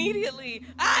then immediately,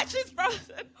 she's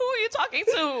frozen. Who are you talking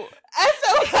to?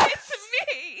 SOS. It's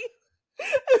me.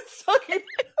 It's talking.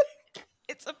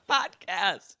 It's a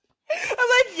podcast. I'm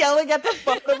like yelling at the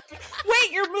phone.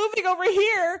 Wait, you're moving over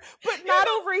here, but not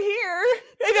over here.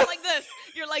 You're like this.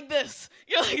 You're like this.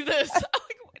 You're like this. I'm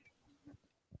like, what?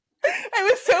 I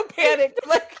was so panicked. I'm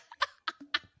like,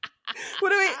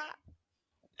 what are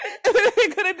we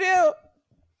gonna do?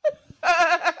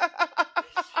 I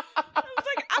was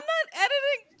like, I'm not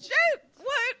editing shit.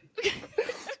 What?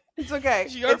 It's okay.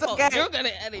 It's your fault. Okay. You're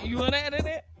gonna edit. You wanna edit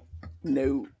it?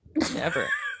 No. Never.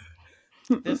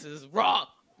 This is raw.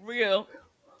 Real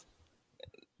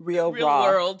raw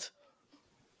world.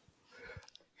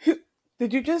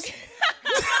 Did you just?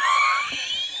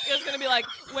 It's gonna be like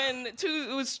when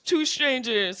two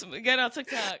strangers get on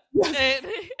TikTok. Yes.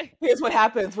 Here's what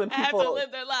happens when people have to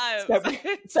live their lives.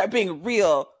 Start being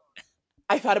real.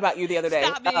 I thought about you the other day.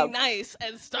 Stop being nice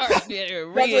and start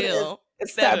being real.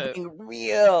 Stop being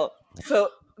real. So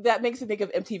that makes me think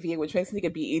of MTV, which makes me think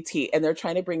of BET, and they're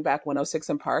trying to bring back 106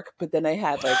 in Park, but then I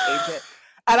had like Agent.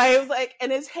 And I was like,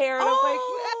 and his hair, and I was like,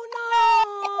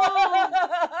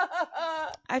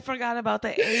 no. I forgot about the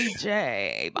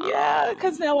AJ. Bomb. Yeah,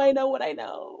 because now I know what I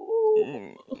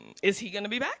know. Is he going to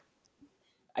be back?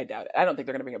 I doubt it. I don't think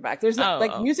they're going to bring it back. There's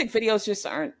not music videos just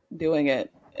aren't doing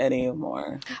it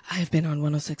anymore. I've been on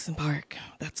 106 in Park.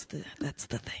 That's the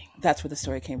thing. That's where the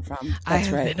story came from. That's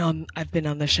right. I've been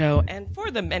on the show, and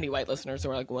for the many white listeners who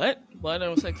are like, what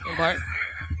 106 in Park?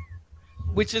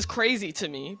 Which is crazy to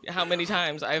me, how many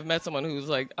times I've met someone who's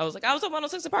like, I was on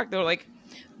 106 in Park. They were like,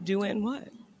 doing what?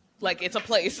 Like, it's a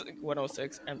place,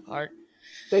 106 and Park.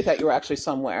 They thought you were actually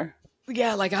somewhere.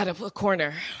 Yeah, like out of a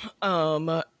corner.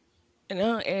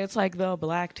 It's like the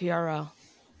Black TRL.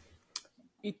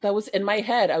 That was in my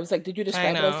head. I was like, did you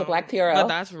describe it as the Black TRL? But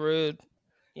that's rude.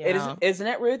 Isn't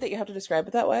it rude that you have to describe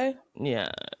it that way?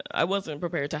 Yeah, I wasn't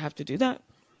prepared to have to do that.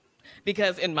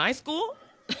 Because in my school...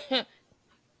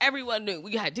 Everyone knew.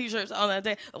 We had T-shirts on that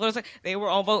day. They were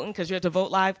all voting because you had to vote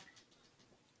live.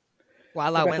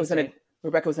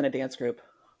 Rebecca was in a dance group.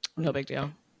 No big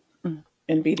deal.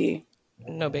 In BD.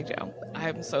 No big deal.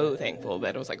 I'm so thankful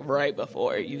that it was like right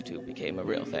before YouTube became a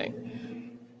real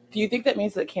thing. Do you think that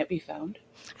means that it can't be found?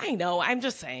 I know. I'm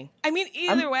just saying. I mean,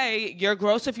 either way, you're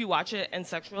gross if you watch it and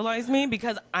sexualize me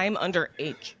because I'm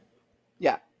underage.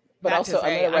 Yeah. But also,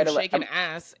 I'm shaking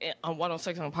ass on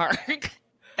 106 in Park.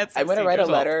 I'm going to write a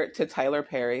letter to Tyler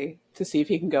Perry to see if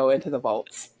he can go into the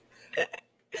vaults.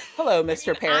 Hello,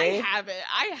 Mr. Perry. I have it.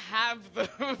 I have the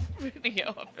video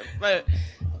of it, but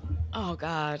oh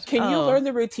God. Can you learn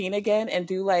the routine again and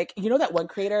do like, you know that one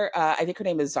creator, I think her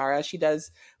name is Zara. She does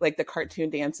like the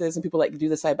cartoon dances and people like do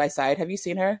the side by side. Have you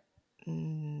seen her?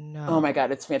 No. Oh my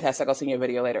God, it's fantastic. I'll send you a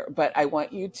video later. But I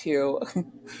want you to.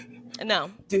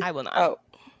 No, I will not. Oh.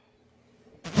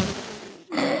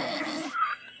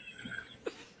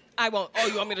 I won't. Oh,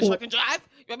 you want me to truck and drive?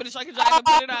 You want me to truck and drive and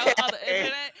put it out on the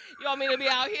internet? You want me to be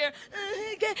out here?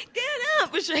 Get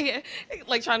up.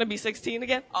 Like trying to be 16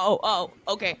 again? Oh,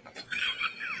 okay.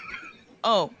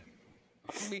 Oh.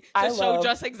 To show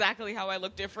just exactly how I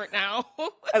look different now.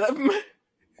 I love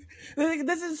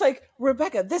this is like,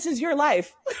 Rebecca, this is your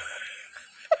life.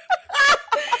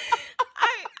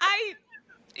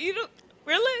 You know,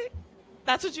 really?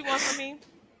 That's what you want from me?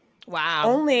 Wow.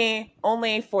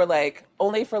 Only for like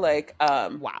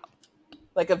wow.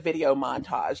 Like a video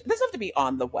montage. It doesn't have to be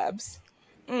on the webs.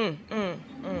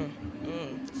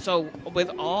 So with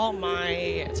all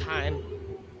my time,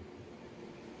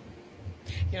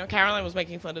 you know, Caroline was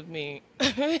making fun of me.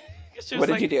 What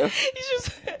did you do?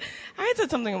 I had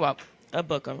said something about a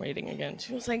book I'm reading again.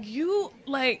 She was like, you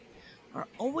like are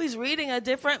always reading a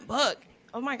different book.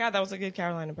 Oh my God, that was a good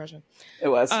Caroline impression. It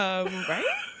was. Right?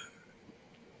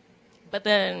 But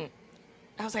then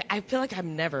I was like, I feel like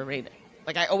I'm never reading.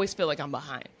 Like, I always feel like I'm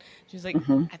behind. She's like,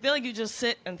 I feel like you just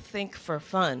sit and think for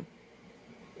fun.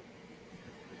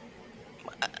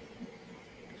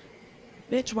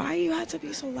 Bitch, why you have to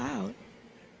be so loud?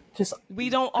 Just we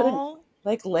don't all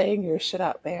like laying your shit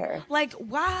out there. Like,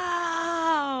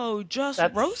 wow,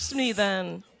 roast me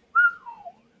then.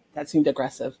 That seemed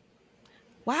aggressive.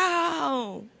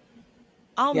 Wow.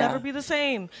 I'll never be the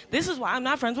same. This is why I'm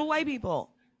not friends with white people.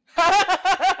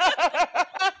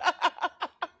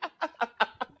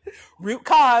 Root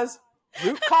cause.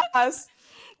 Listen,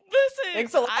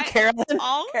 thanks a lot, Carolyn.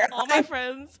 All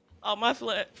my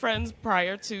friends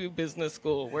prior to business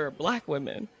school were black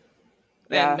women.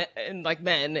 And like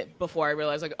men, before I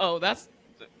realized, like, oh, that's,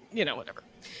 you know, whatever.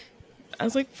 I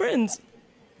was like, friends.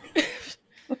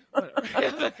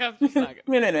 Whatever.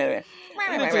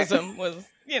 Nepotism was,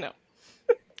 you know.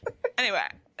 Anyway,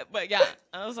 but yeah,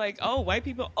 I was like, oh, white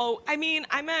people. Oh, I mean,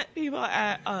 I met people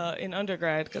at in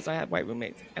undergrad because I had white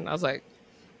roommates, and I was like,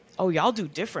 oh, y'all do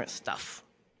different stuff.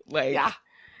 Like,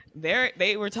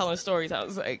 they were telling stories. I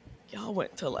was like, y'all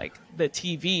went to like the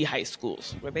TV high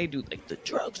schools where they do like the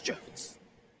drugs.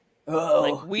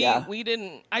 Oh, like we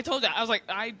didn't. I told you, I was like,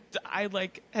 I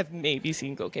like have maybe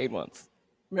seen cocaine once.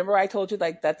 Remember, I told you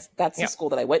like that's the school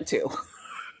that I went to.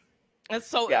 And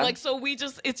so like, so we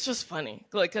just, it's just funny,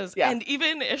 like, cause and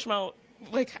even Ishmael,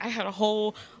 like, I had a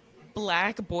whole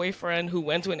black boyfriend who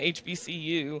went to an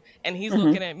HBCU, and he's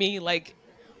looking at me like,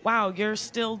 wow, you're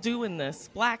still doing this,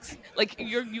 blacks, like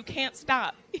you can't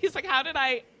stop. He's like, how did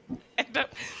I end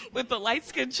up with the light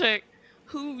skinned chick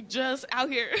who just out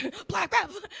here black?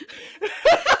 That's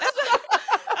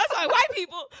why white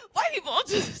people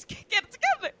just can't get it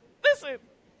together. Listen,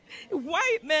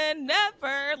 white men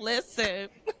never listen.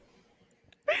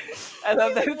 I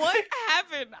love that. What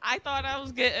happened? I thought I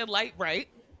was getting light right?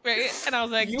 And I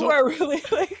was like, you are really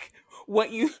like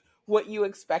what you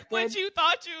expected, what you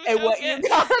thought you and what you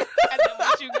got, and then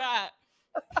what you got.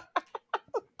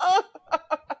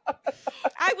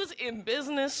 I was in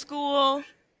business school,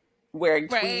 wearing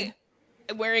tweed.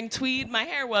 Wearing tweed. My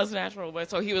hair was natural, but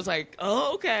so he was like,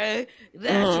 "Oh, okay,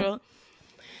 natural."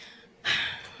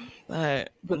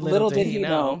 But little did he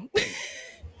know.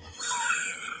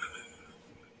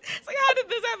 It's like, how did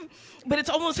this happen? But it's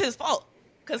almost his fault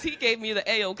because he gave me the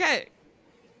A-OK.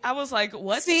 I was like,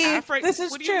 what's this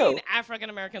is what do true. you mean African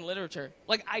American literature?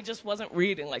 Like, I just wasn't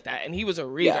reading like that, and he was a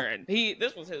reader, and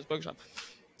this was his bookshop,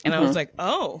 and I was like,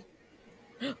 oh,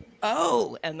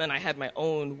 and then I had my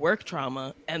own work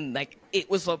trauma, and like it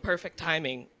was the perfect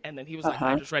timing, and then he was like,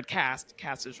 I just read Caste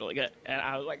is really good, and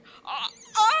I was like,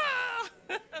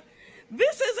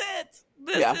 this is it.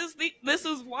 This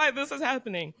is why this is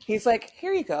happening. He's like,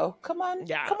 here you go, come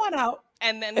on out,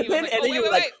 and then he was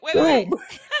like, wait.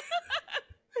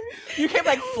 You came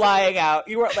like flying out.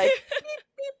 You weren't like beep,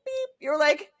 beep, beep. You were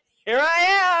like, here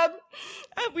I am.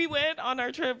 And we went on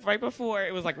our trip right before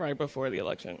the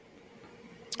election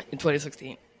in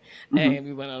 2016. And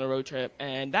we went on a road trip,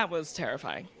 and that was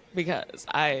terrifying because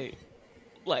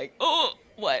we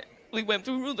went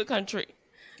through the country.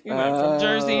 We went from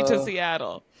Jersey to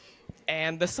Seattle,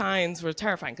 and the signs were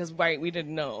terrifying because we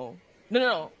didn't know.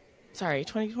 No, sorry,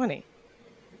 2020. It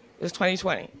was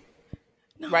 2020.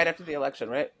 No. Right after the election,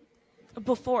 right?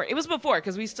 It was before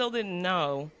because we still didn't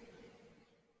know.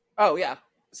 Oh yeah,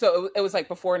 so it was like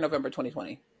before November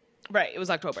 2020. Right, it was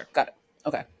October. Got it.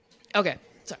 Okay.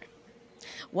 Sorry.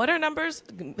 What are numbers?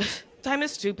 Time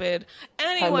is stupid.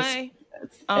 Anyway,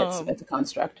 it's a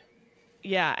construct.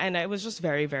 Yeah, and it was just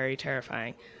very, very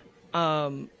terrifying.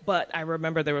 But I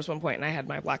remember there was one point, and I had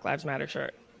my Black Lives Matter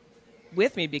shirt.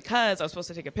 with me because I was supposed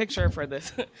to take a picture for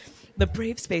this, the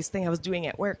Brave Space thing I was doing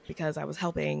at work because I was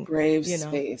helping. Brave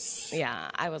Space. Yeah,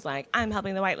 I was like, I'm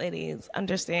helping the white ladies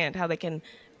understand how they can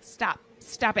stop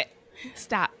it,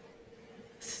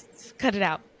 cut it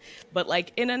out. But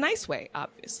like in a nice way,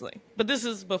 obviously. But this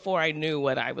is before I knew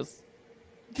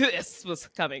this was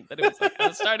coming, that it was like I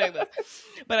was starting this.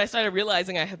 But I started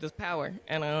realizing I had this power,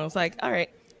 and I was like, all right.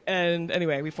 And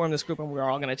anyway, we formed this group, and we were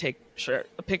all going to take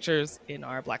pictures in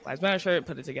our Black Lives Matter shirt,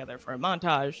 put it together for a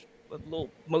montage with a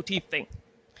little motif thing.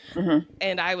 Mm-hmm.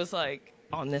 And I was like,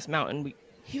 on this mountain,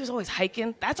 he was always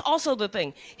hiking. That's also the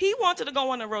thing. He wanted to go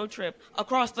on a road trip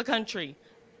across the country.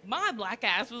 My black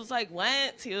ass was like,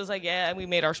 what? He was like, yeah, and we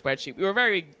made our spreadsheet. We were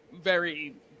very,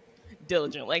 very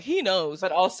diligent. Like, he knows.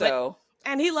 But also...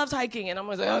 and he loves hiking, and I'm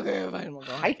like, okay, fine, we'll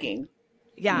go hiking.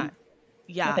 Yeah. Mm-hmm.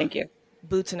 Yeah. Oh, thank you.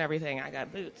 Boots and everything. I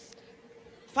got boots.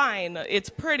 Fine. It's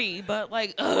pretty, but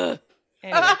like, ugh.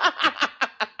 Anyway.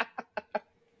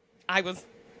 I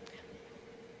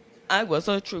was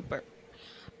a trooper.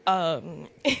 And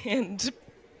he's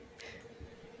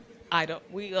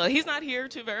not here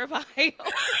to verify.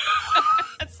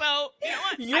 So, you know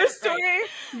what? Your story,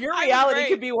 your reality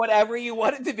could be whatever you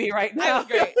want it to be right now. I was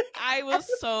great. I was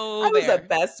so I was the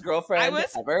best girlfriend ever. I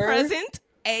was present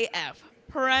AF.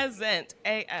 Present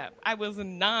AF. I was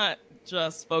not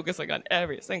just focusing on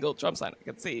every single Trump sign I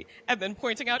could see and then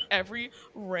pointing out every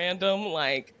random,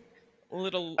 like,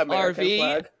 little American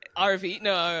flag. RV.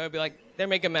 No, I'd be like, they're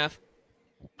making meth.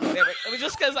 It was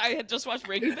just because I had just watched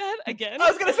Breaking Bad again. I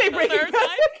was going to say Breaking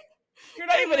Bad. You're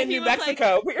not even in New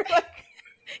Mexico. But you're like...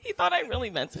 He thought I really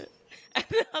meant it. And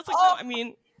I was like, oh, I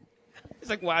mean, he's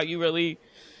like, wow, you really...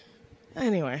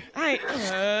 Anyway,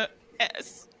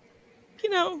 you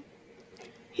know,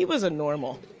 he was a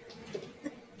normal.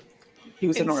 He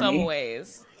was a normie. In some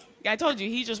ways. Yeah, I told you,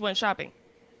 he just went shopping.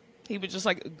 He would just,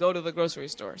 like, go to the grocery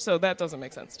store. So that doesn't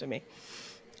make sense to me.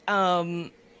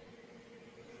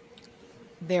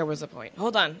 There was a point.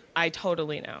 Hold on. I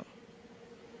totally know.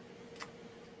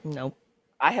 Nope.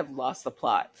 I have lost the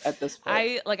plot at this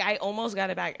point. I almost got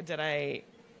it back. Did I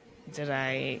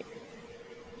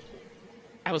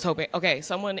was hoping. Okay,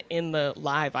 someone in the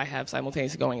live I have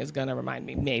simultaneously going is gonna remind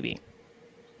me. Maybe.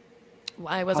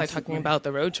 Why was I talking about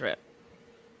the road trip?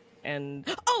 And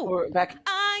back.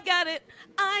 I got it.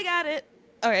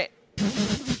 All right.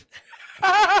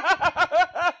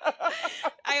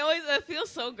 I feel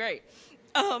so great.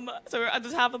 So we're at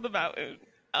the top of the mountain,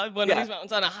 one of these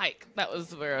mountains on a hike. That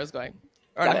was where I was going.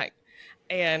 Or on a hike.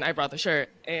 And I brought the shirt,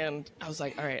 and I was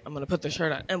like, all right, I'm going to put the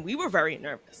shirt on. And we were very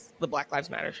nervous, the Black Lives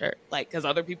Matter shirt, like, because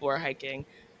other people are hiking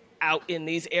out in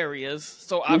these areas.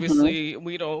 So obviously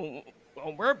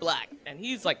we're black, and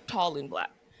he's like tall and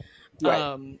black.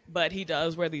 Right. But he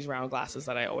does wear these round glasses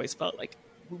that I always felt like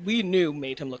we knew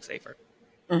made him look safer.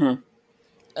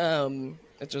 Mm-hmm.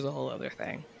 Which was a whole other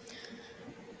thing.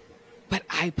 But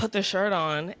I put the shirt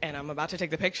on, and I'm about to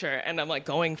take the picture, and I'm like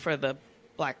going for the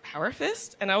Black Power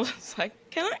Fist, and I was like,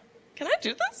 can I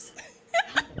do this?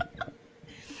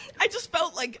 I just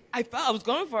felt like I was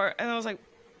going for it, and I was like,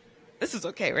 this is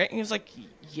okay, right? And he was like,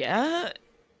 yeah,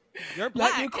 you're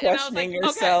black. Not you questioning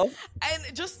yourself. Okay.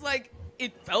 And just like,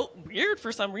 it felt weird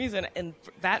for some reason, and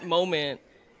that moment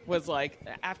was like,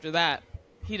 after that,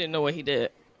 he didn't know what he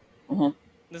did. Mm-hmm.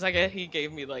 It's like he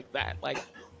gave me like that, like,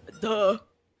 duh.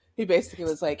 He basically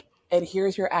was like, and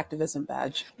here's your activism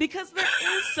badge. Because there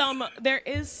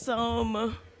is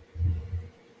some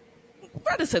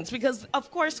reticence, because of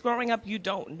course growing up you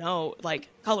don't know, like,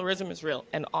 colorism is real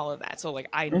and all of that. So like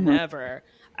I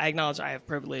acknowledge I have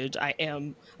privilege. I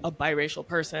am a biracial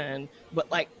person,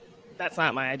 but like that's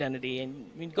not my identity.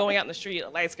 And going out in the street, a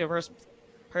light-skinned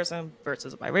person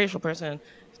versus a biracial person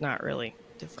is not really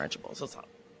differentiable. So it's not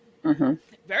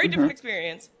very different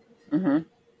experience.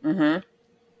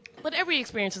 But every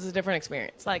experience is a different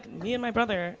experience. Like, me and my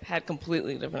brother had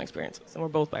completely different experiences, and we're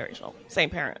both biracial,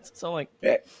 same parents. So, like,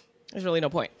 there's really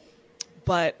no point.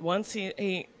 But once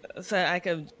he said I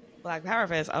could Black Power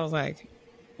Fist, I was like,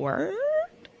 word?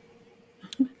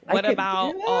 What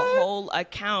about a whole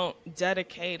account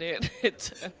dedicated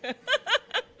to...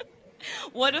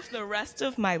 What if the rest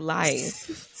of my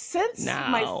life... Since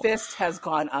my fist has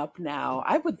gone up now,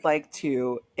 I would like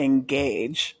to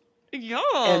engage... Yeah,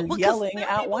 and yelling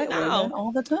at white women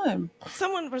all the time.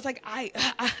 Someone was like,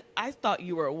 I thought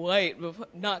you were white,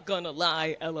 but not gonna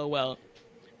lie, LOL.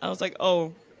 I was like,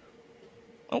 oh,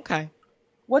 okay.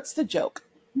 What's the joke?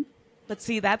 But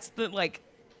see, that's the, like,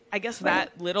 I guess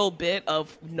that little bit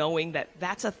of knowing that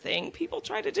that's a thing people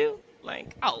try to do.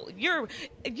 Like, oh, you're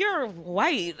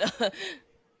white.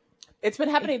 It's been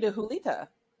happening to Julita.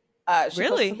 She posted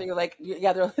Really? something like,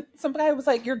 yeah, some guy was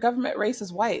like, your government race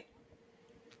is white.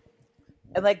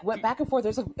 And like went back and forth.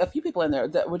 There's a few people in there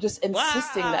that were just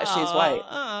insisting that she's white.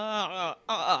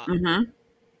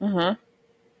 Mm-hmm. Mm-hmm.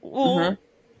 Well, Mm-hmm.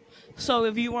 so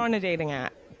if you were on a dating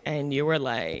app and you were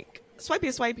like,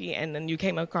 swipey, and then you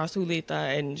came across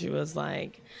Julita and she was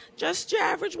like, just your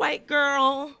average white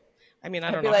girl. I mean, I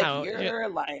I'd don't be know like, how. you're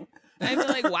lying. I'd be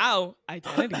like, wow,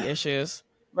 identity issues.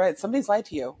 Right. Somebody's lied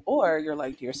to you, or you're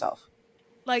lying to yourself.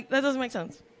 Like, that doesn't make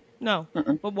sense. No.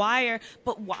 Mm-mm. But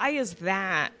why is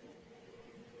that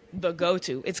the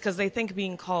go-to? It's because they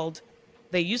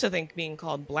used to think being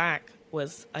called black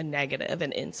was a negative,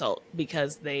 an insult,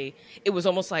 because it was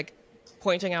almost like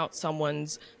pointing out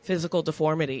someone's physical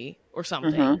deformity or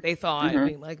something. Mm-hmm. They thought Mm-hmm.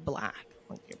 being like black.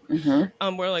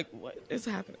 Mm-hmm. We're like, what is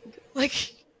happening?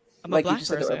 Like, I'm a Like black you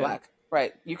just person. said they were black.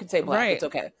 Right. You can say black. Right. It's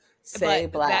okay. Say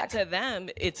but black. that to them,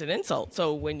 it's an insult.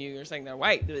 So when you're saying they're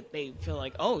white, they feel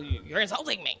like, oh, you're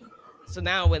insulting me. So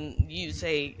now when you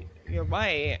say you're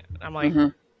white, I'm like,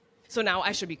 so now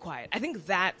I should be quiet. I think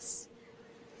that's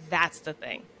the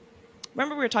thing.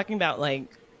 Remember we were talking about like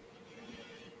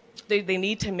they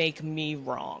need to make me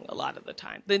wrong a lot of the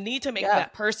time. They need to make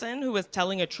that person who is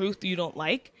telling a truth you don't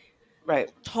like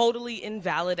totally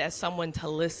invalid as someone to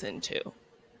listen to.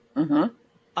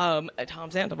 Tom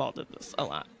Sandoval did this a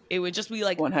lot. It would just be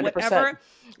like 100%.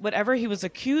 whatever he was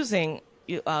accusing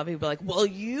you of, he'd be like, well,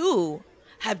 you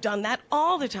have done that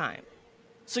all the time.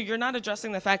 So you're not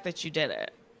addressing the fact that you did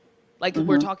it. Like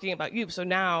we're talking about you. So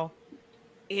now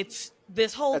it's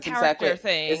this whole character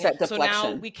thing. It's that deflection. So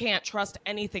now we can't trust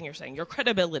anything you're saying. Your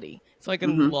credibility. It's like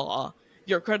in law,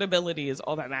 your credibility is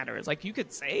all that matters. Like you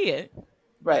could say it.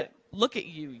 Right. Look at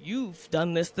you. You've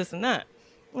done this, and that.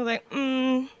 I was like,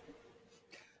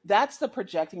 That's the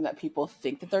projecting that people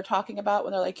think that they're talking about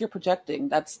when they're like, you're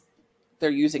projecting.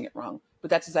 They're using it wrong. But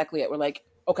that's exactly it. We're like,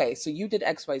 okay, so you did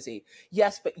XYZ.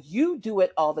 Yes, but you do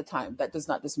it all the time. That does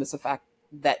not dismiss the fact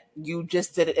that you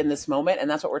just did it in this moment. And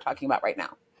that's what we're talking about right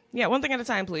now. Yeah, one thing at a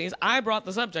time, please. I brought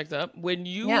the subject up. When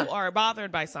you are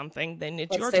bothered by something, then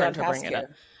it's your turn to bring it up.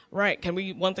 Right. Can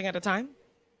we one thing at a time?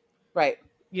 Right.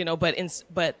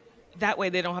 But that way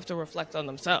they don't have to reflect on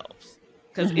themselves.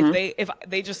 Because if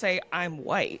they just say I'm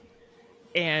white,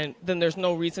 and then there's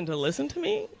no reason to listen to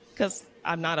me because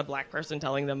I'm not a black person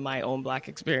telling them my own black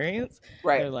experience.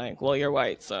 Right. They're like, well, you're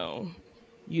white, so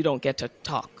you don't get to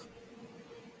talk,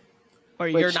 or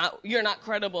you're not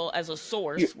credible as a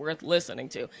source worth listening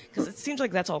to. Because it seems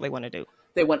like that's all they want to do.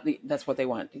 That's what they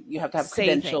want. You have to have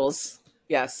credentials.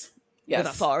 Yes. With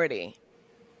authority.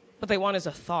 What they want is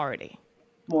authority.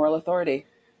 Moral authority.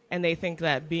 And they think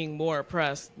that being more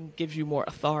oppressed gives you more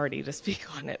authority to speak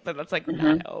on it. But that's like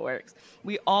not how it works.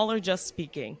 We all are just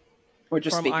speaking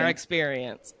from our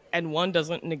experience. And one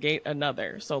doesn't negate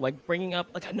another. So like bringing up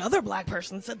like another black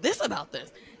person said this about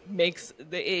this makes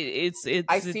it's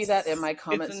I see that in my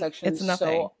comment section. It's nothing.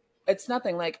 So it's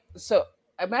nothing. Like, so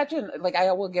imagine like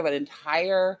I will give an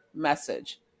entire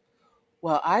message.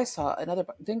 Well, I saw another,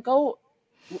 then go.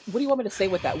 What do you want me to say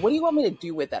with that? What do you want me to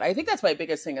do with that? I think that's my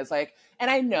biggest thing is like, and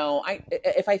I know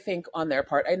if I think on their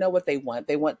part, I know what they want.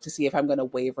 They want to see if I'm going to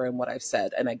waver in what I've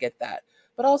said. And I get that.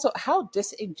 But also how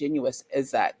disingenuous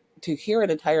is that to hear an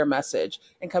entire message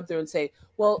and come through and say,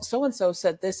 well, so-and-so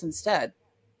said this instead.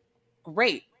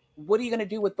 Great. What are you going to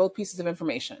do with both pieces of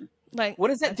information? Like, what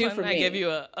does that do for me? I give you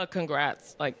a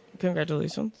congrats, like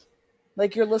congratulations.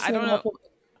 Like you're listening. I don't know.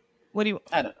 What do you?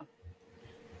 I don't know.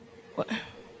 What?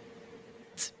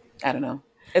 I don't know.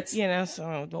 It's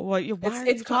so why are you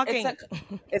talking?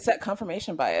 It's that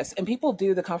confirmation bias, and people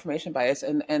do the confirmation bias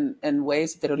in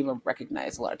ways that they don't even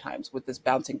recognize a lot of times with this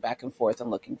bouncing back and forth and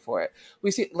looking for it.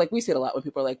 We see it a lot when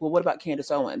people are like, "Well, what about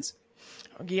Candace Owens?"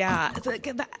 Yeah,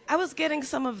 I was getting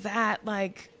some of that.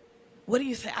 Like, what do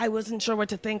you say? I wasn't sure what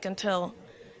to think until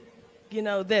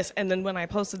this, and then when I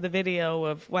posted the video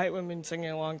of white women singing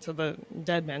along to the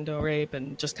Dead Mendo rape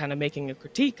and just kind of making a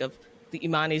critique of the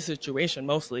Imani situation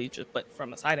mostly, but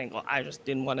from a side angle, I just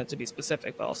didn't want it to be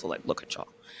specific, but also like, look at y'all.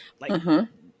 Like,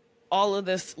 all of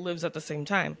this lives at the same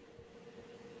time.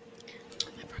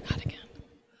 I forgot again.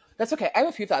 That's okay. I have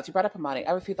a few thoughts. You brought up Imani. I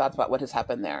have a few thoughts about what has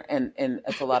happened there, and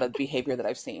it's a lot of behavior that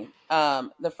I've seen.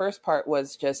 The first part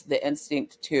was just the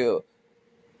instinct to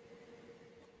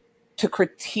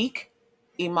critique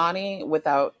Imani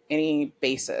without any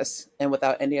basis and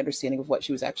without any understanding of what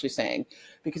she was actually saying,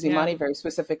 because Imani very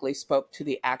specifically spoke to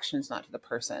the actions, not to the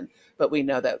person. But we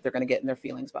know that they're going to get in their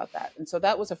feelings about that. And so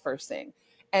that was the first thing.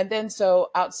 And then so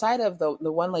outside of the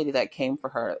one lady that came for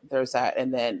her, there's that.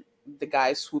 And then the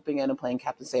guys swooping in and playing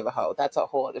Captain Save a Ho. That's a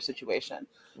whole other situation.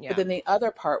 Yeah. But then the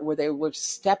other part where they were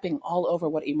stepping all over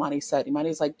what Imani said.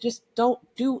 Imani's like, just don't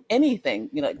do anything.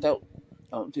 You know, like,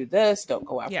 don't do this. Don't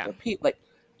go after people. Like,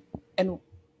 and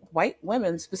white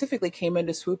women specifically came in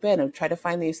to swoop in and try to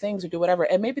find these things or do whatever.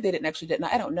 And maybe they didn't.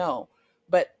 I don't know.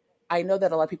 But I know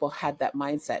that a lot of people had that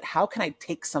mindset. How can I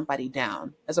take somebody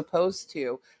down? As opposed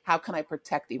to, how can I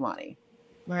protect Imani?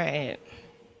 Right.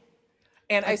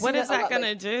 And like, what is that going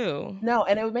to do? No,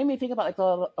 and it made me think about like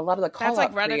a lot of the call-out That's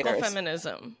like radical creators.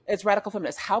 Feminism. It's radical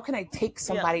feminism. How can I take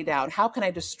somebody down? How can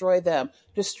I destroy them?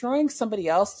 Destroying somebody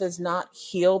else does not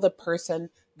heal the person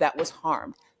that was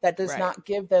harmed. That does not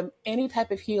give them any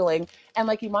type of healing. And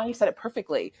like Imani said it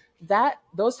perfectly, that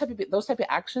those type of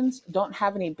actions don't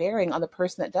have any bearing on the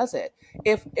person that does it.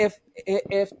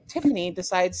 If Tiffany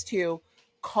decides to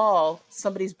call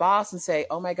somebody's boss and say,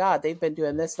 oh my God, they've been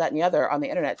doing this, that, and the other on the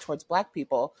internet towards Black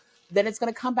people, then it's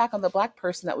going to come back on the Black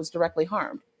person that was directly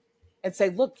harmed and say,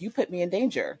 look, you put me in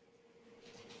danger.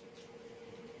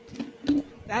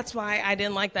 That's why I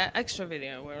didn't like that extra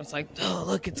video where it's like, oh,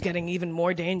 look, it's getting even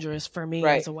more dangerous for me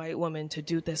as a white woman to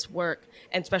do this work.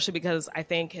 And especially because I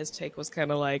think his take was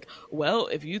kind of like, well,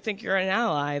 if you think you're an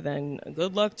ally, then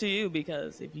good luck to you,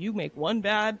 because if you make one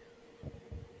bad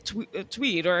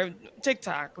tweet or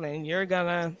TikTok, then you're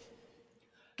gonna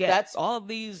get all of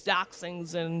these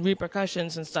doxings and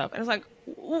repercussions and stuff. And it's like,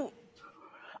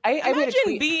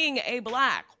 imagine being a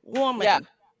Black woman. Yeah,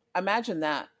 imagine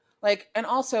that. Like, and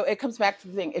also it comes back to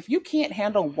the thing: if you can't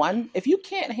handle one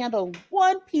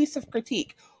piece of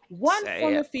critique, one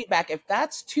form of feedback, if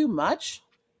that's too much,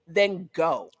 then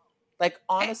go. Like,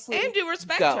 honestly, and do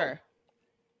respect her.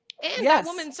 And that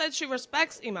woman said she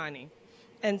respects Imani,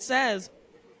 and says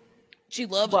she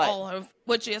loves all of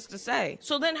what she has to say.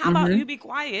 So then how about you be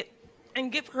quiet and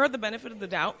give her the benefit of the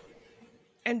doubt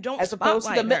and don't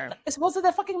spotlight her. As opposed to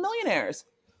the fucking millionaires.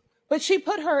 But she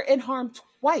put her in harm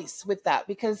twice with that,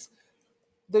 because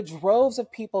the droves of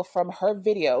people from her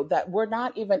video that were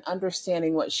not even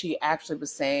understanding what she actually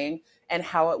was saying and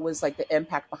how it was like the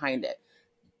impact behind it.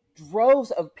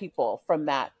 Droves of people from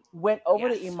that went over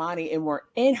to Imani and were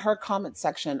in her comment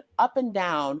section up and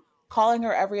down, calling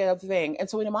her every other thing. And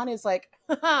so when Imani is like,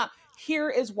 haha, here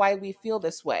is why we feel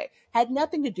this way, had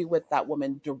nothing to do with that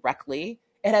woman directly.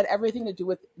 It had everything to do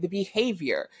with the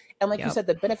behavior. And like you said,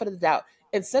 the benefit of the doubt.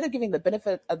 Instead of giving the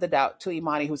benefit of the doubt to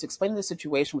Imani, who's explaining the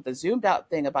situation with a zoomed out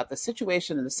thing about the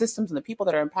situation and the systems and the people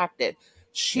that are impacted,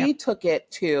 she took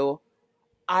it to,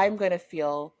 I'm going to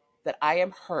feel that I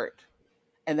am hurt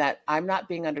and that I'm not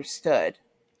being understood.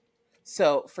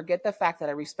 So forget the fact that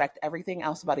I respect everything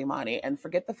else about Imani, and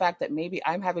forget the fact that maybe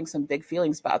I'm having some big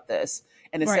feelings about this.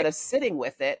 And instead of sitting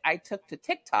with it, I took to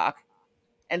TikTok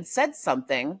and said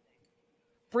something.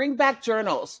 Bring back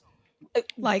journals.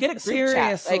 Like, get a group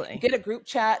seriously. chat. Like, get a group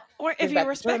chat. Or if you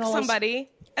respect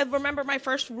somebody, and remember my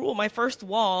first rule, my first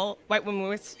wall, White Women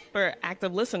Whisper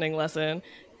active listening lesson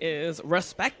is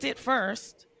respect it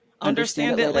first,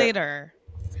 understand it later.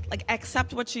 Like,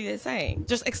 accept what she is saying.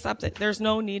 Just accept it. There's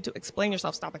no need to explain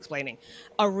yourself. Stop explaining.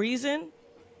 A reason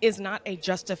is not a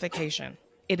justification.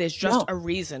 It is just a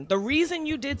reason. The reason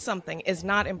you did something is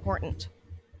not important.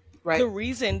 Right. The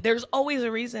reason, there's always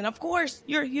a reason. Of course,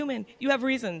 you're human. You have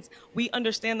reasons. We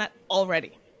understand that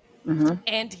already. Mm-hmm.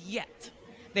 And yet,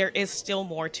 there is still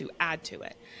more to add to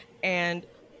it. And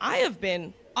I have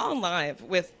been on live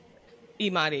with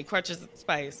Imani, Crutches and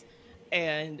Spice,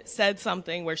 and said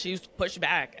something where she's pushed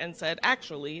back and said,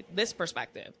 actually, this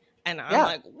perspective. And I'm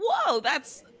like, whoa,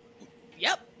 that's,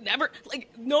 never,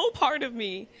 like, no part of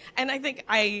me. And I think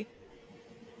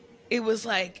it was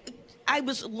like, I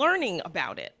was learning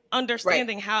about it,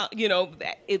 understanding how,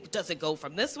 that it doesn't go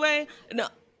from this way. No,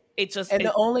 it just, and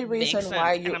the only reason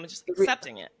why and I'm just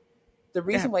accepting it. The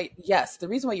reason why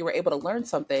you were able to learn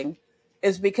something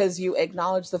is because you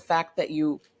acknowledged the fact that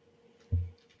you,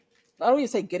 I don't even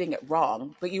say getting it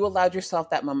wrong, but you allowed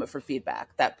yourself that moment for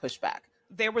feedback, that pushback.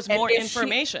 There was more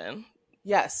information.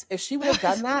 If she would have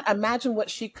done that, imagine what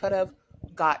she could have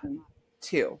gotten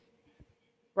to.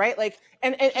 Right? Like,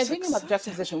 and thinking about the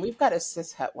juxtaposition, we've got a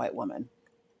cis-het white woman.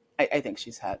 I think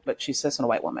she's het, but she's cis and a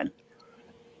white woman.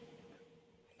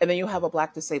 And then you have a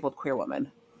Black disabled queer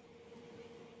woman.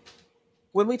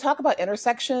 When we talk about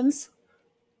intersections,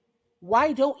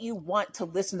 why don't you want to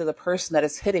listen to the person that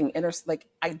is hitting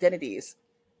identities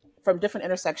from different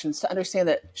intersections to understand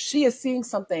that she is seeing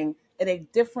something in a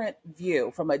different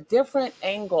view, from a different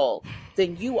angle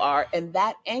than you are, and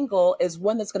that angle is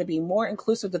one that's going to be more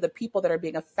inclusive to the people that are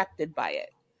being affected by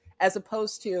it, as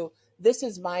opposed to, this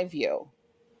is my view.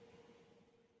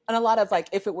 And a lot of like,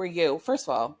 if it were you, first of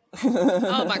all.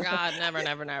 Oh my God, never,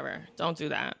 never, never. Don't do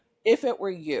that. If it were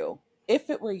you,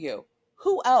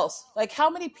 who else? Like, how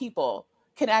many people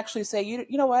can actually say, you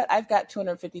know what? I've got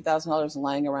 $250,000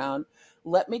 lying around.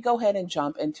 Let me go ahead and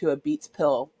jump into a Beats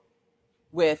pill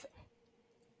with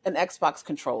an Xbox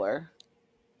controller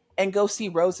and go see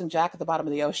Rose and Jack at the bottom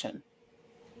of the ocean.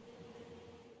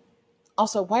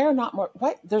 Also, why are not more?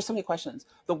 Why? There's so many questions.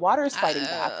 The water is fighting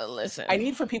back. Listen, I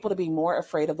need for people to be more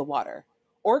afraid of the water.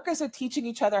 Orcas are teaching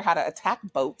each other how to attack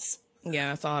boats.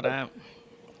 Yeah, I saw that.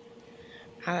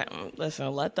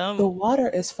 Listen, let them. The water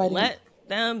is fighting. Let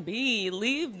them be.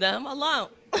 Leave them alone.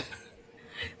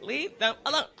 Leave them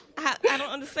alone. I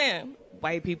don't understand.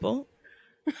 White people.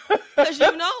 Because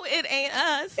you know it ain't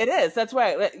us. It is. That's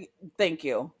right. Thank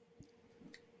you.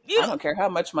 I don't care how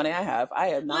much money I have. I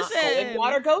am not going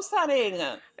water ghost hunting.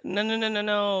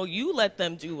 No. You let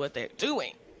them do what they're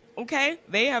doing. Okay?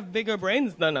 They have bigger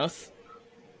brains than us.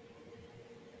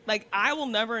 Like, I will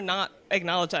never not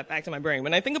acknowledge that fact in my brain.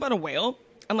 When I think about a whale,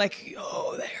 I'm like,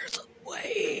 yo, there's a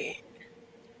way.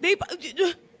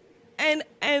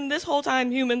 And this whole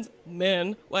time, humans,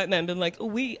 white men, been like,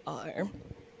 we are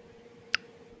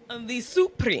the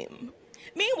supreme.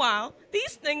 Meanwhile,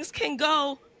 these things can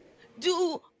go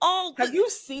do all. Have you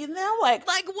seen them? Like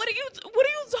what are you?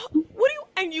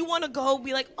 And you want to go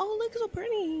be like, oh, look, so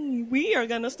pretty. We are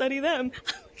gonna study them.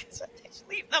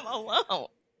 Leave them alone.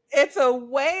 It's a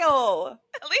whale.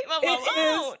 Leave them alone. It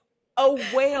is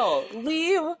a whale.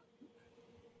 Leave.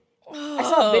 I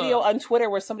saw a video on Twitter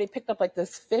where somebody picked up like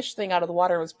this fish thing out of the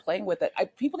water and was playing with it.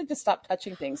 People need to stop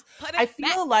touching things. I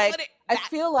feel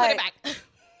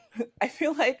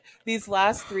like these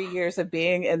last 3 years of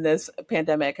being in this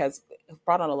pandemic has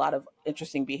brought on a lot of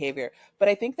interesting behavior. But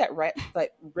I think that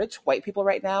rich white people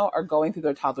right now are going through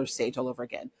their toddler stage all over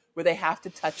again, where they have to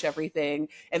touch everything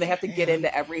and they have to get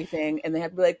into everything and they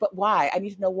have to be like, but why? I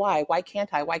need to know why. Why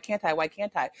can't I? Why can't I? Why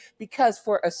can't I? Because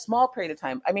for a small period of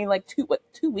time, I mean, like 2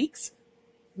 weeks,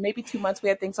 maybe 2 months, we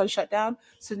had things on shutdown.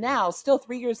 So now, still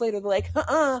 3 years later, they're like,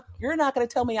 you're not going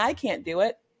to tell me I can't do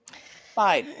it.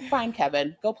 Fine,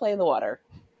 Kevin. Go play in the water.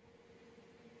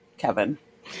 Kevin.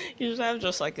 You should have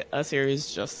just like a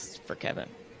series just for Kevin.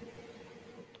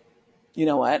 You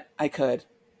know what? I could.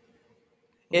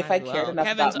 If I cared enough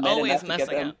Kevin's about men always enough to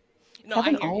give them. No,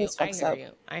 Kevin I hear always you. fucks up.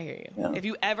 I hear you. Yeah. If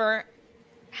you ever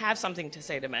have something to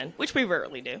say to men, which we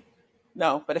rarely do.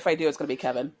 No, but if I do, it's going to be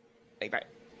Kevin. Right.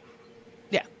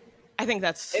 Yeah. I think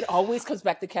that's... It always comes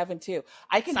back to Kevin, too.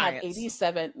 I can science. have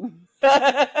 87...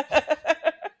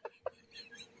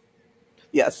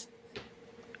 Yes.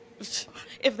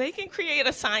 If they can create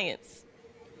a science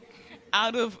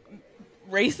out of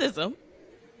racism,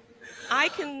 I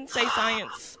can say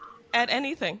science at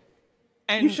anything.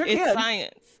 And you sure it's can.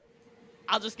 Science.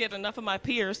 I'll just get enough of my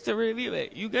peers to review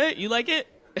it. You good? You like it?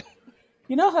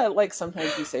 You know how like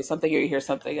sometimes you say something or you hear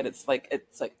something and it's like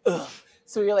ugh.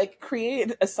 So you're like,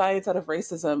 create a science out of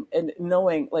racism, and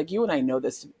knowing, like, you and I know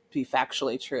this to be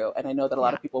factually true, and I know that a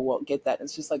lot of people won't get that.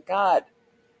 It's just like, God,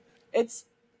 it's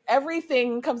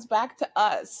everything comes back to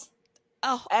us.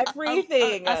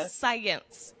 Everything. A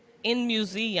science in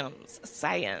museums.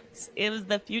 Science is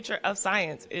the future of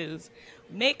science. Is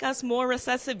make us more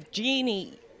recessive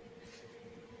genie.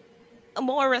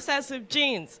 More recessive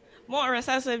genes. More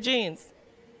recessive genes.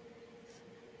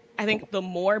 I think the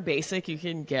more basic you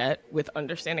can get with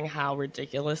understanding how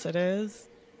ridiculous it is,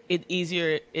 the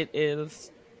easier it is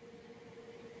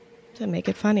to make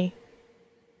it funny.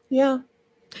 Yeah.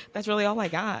 That's really all I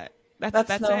got. That's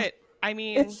it. I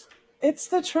mean, it's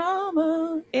the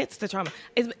trauma. It's the trauma.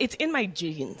 It's in my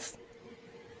genes.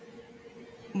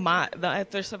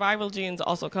 The survival genes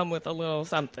also come with a little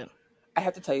something. I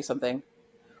have to tell you something.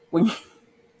 When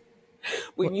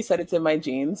you said it's in my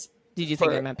genes, did you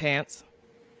think I meant pants?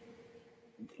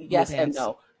 Yes and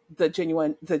no. The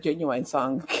genuine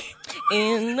song.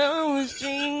 In those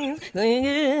jeans,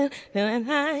 any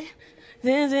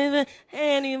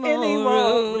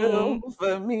more room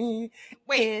for me.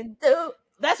 Wait,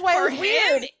 that's why it's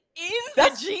weird.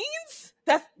 The jeans?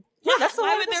 That's the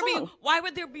song. Why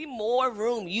would there be more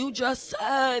room? You just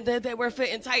said that they were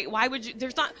fitting tight. Why would you?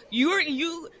 There's not.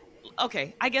 You.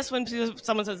 Okay, I guess when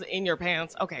someone says in your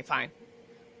pants, okay, fine.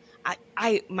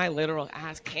 My literal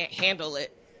ass can't handle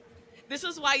it. This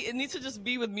is why it needs to just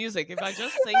be with music. If I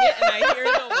just sing it and I hear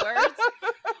the words,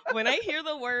 when I hear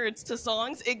the words to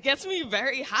songs, it gets me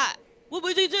very hot. What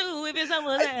would you do if your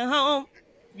someone at home?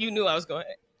 You knew I was going.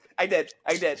 I did.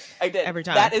 Every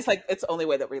time. That is like, it's the only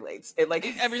way that relates. It like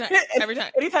every time.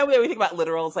 Anytime we think about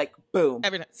literal, it's like boom.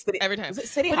 Every time. Every time. Is it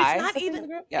City but High? It's not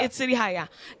even. Yeah. It's City High. Yeah.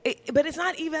 But it's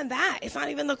not even that. It's not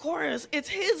even the chorus. It's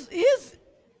his.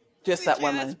 Just that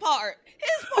one line. Part.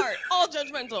 His part. All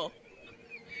judgmental.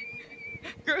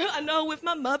 Girl, I know if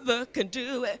my mother can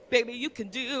do it, baby, you can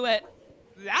do it.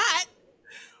 That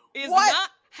is not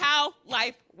how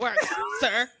life works,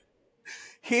 sir.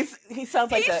 He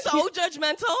sounds like he's so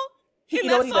judgmental. You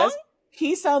know what he does?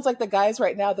 He sounds like the guys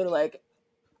right now that are like,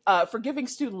 forgiving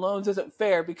student loans isn't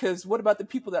fair because what about the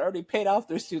people that already paid off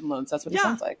their student loans? That's what he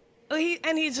sounds like.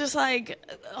 He's just like,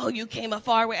 oh, you came a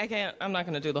far way. I'm not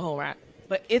going to do the whole rap,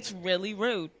 but it's really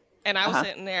rude. And I was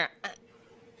sitting there.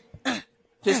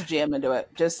 Just jam into it.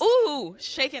 Just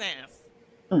shaking ass.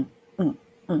 I'm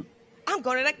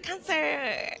going to the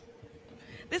concert.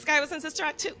 This guy was in Sister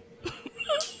Act 2.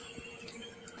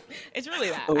 It's really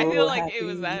that. I feel like it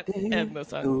was that and the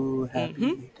song.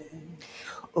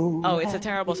 It's a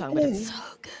terrible song, but it's so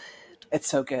good. It's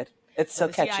so good. It's so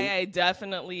catchy. The CIA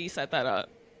definitely set that up.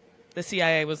 The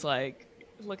CIA was like,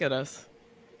 look at us.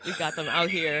 We got them out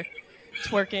here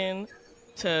twerking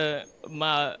to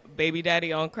my baby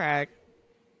daddy on crack.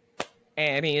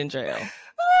 And he in jail.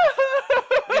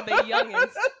 And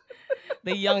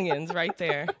the youngins right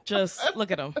there. Just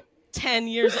look at them. 10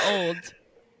 years old.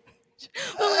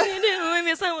 What would you do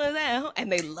if someone's at home?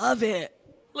 And they love it.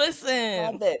 Listen.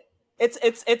 Love it.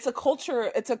 It's a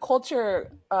culture. It's a culture.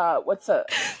 Milestone?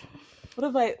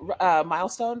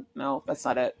 No, that's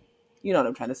not it. You know what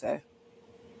I'm trying to say.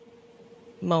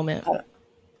 Moment.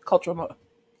 Cultural moment.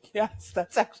 Yes,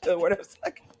 that's actually the word I was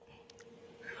like.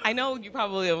 I know you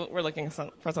probably were looking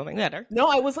for something better. No,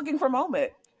 I was looking for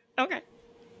moment. Okay.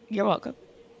 You're welcome.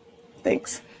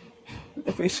 Thanks. I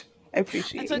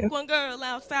appreciate you. I took one girl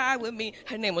outside with me.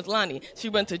 Her name was Lonnie. She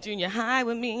went to junior high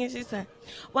with me, and she said,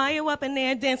 why you up in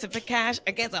there dancing for cash?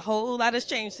 I guess a whole lot has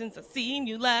changed since I seen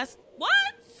you last.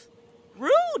 What?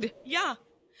 Rude. Yeah.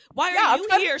 Why are you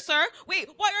here, sir? Wait,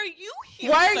 why are you here,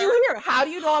 Why are you here? How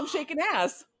do you know I'm shaking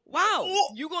ass? Wow.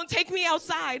 You gonna take me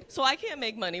outside so I can't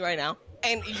make money right now?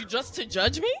 And you just to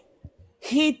judge me?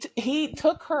 He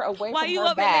took her away from her bag. Why you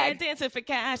up in there dancing for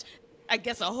cash? I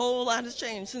guess a whole lot has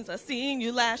changed since I seen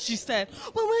you last. She said,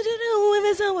 what would you do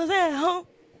if someone was at home?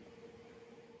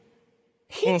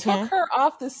 He took her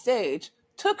off the stage,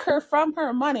 took her from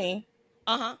her money.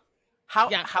 How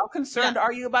concerned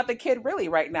are you about the kid really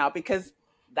right now? Because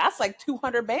that's like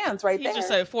 200 bands right there. He just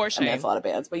said for shame. That's a lot of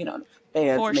bands, but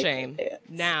bands. For shame.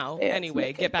 Now,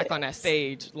 anyway, get back on that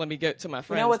stage. Let me get to my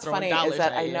friends. You know what's funny is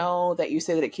that I know that you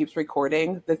say that it keeps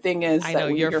recording. The thing is that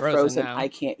when you're frozen I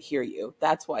can't hear you.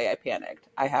 That's why I panicked.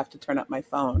 I have to turn up my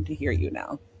phone to hear you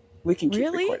now. We can keep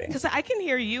recording. Because I can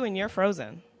hear you and you're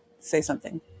frozen. Say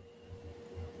something.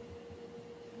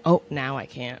 Oh, now I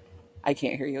can't. I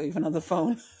can't hear you even on the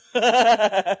phone.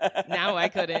 Now I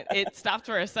couldn't. It stopped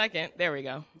for a second. There we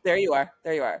go. There you are.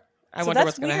 I wonder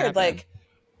what's going to happen. Like,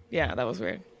 yeah, that was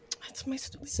weird. That's my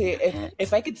stupid. See,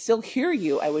 if I could still hear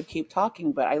you, I would keep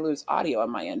talking, but I lose audio on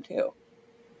my end too.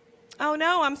 Oh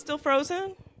no, I'm still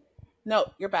frozen.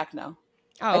 No, you're back now.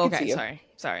 Oh, okay.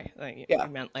 Sorry. I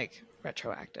meant like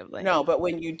retroactively. No, but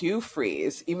when you do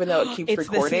freeze, even though it keeps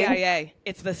recording,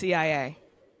 it's the CIA.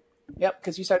 Yep,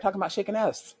 because you started talking about shaking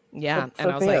ass. Yeah,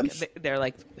 and I was like, they're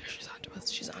like,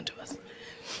 she's onto us.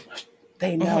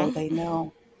 They know, they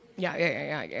know. Yeah.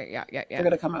 They're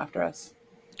gonna come after us.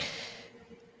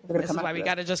 This is why we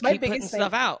gotta just keep putting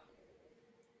stuff out.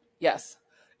 Yes.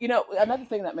 Another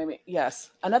thing that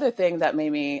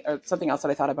made me, or something else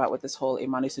that I thought about with this whole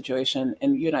Imani situation,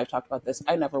 and you and I have talked about this,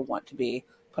 I never want to be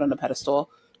put on a pedestal,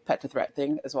 pet to threat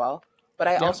thing as well. But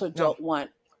I also don't want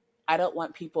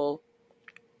people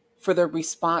for their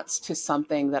response to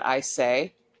something that I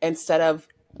say, instead of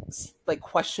like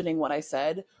questioning what I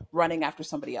said, running after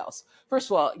somebody else.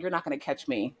 First of all, you're not going to catch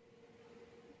me.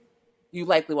 You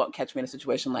likely won't catch me in a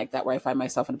situation like that where I find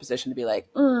myself in a position to be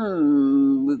like,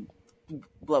 blah,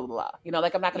 blah, blah.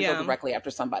 Like I'm not going to go directly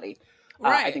after somebody.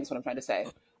 Right. I think is what I'm trying to say.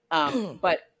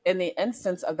 But in the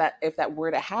instance of that, if that were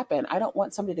to happen, I don't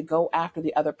want somebody to go after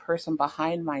the other person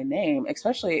behind my name,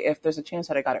 especially if there's a chance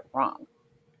that I got it wrong.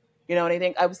 You know what I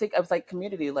think? I was like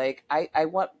community. Like I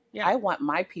want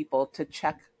my people to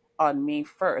check on me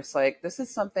first. Like this is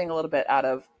something a little bit out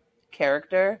of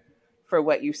character for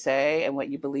what you say and what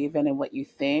you believe in and what you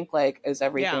think. Like, is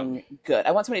everything good?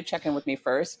 I want somebody to check in with me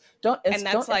first. Don't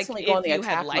instantly go in the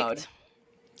attack mode.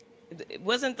 It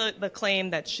wasn't the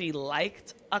claim that she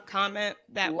liked a comment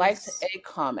that liked a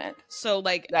comment. So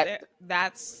like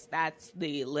that's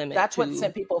the limit. That's what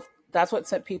sent people. That's what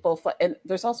sent people. And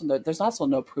there's also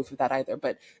no proof of that either.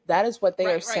 But that is what they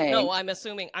are saying. No, I'm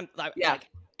assuming. I'm like,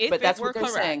 if but that's it were what they're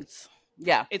correct, saying.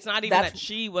 Yeah, it's not even that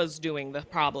she was doing the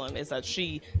problem. Is that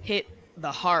she hit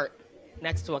the heart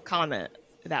next to a comment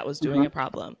that was doing a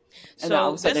problem. And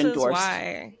so this is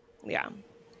why. Yeah,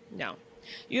 no,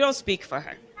 you don't speak for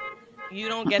her. You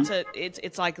don't get to.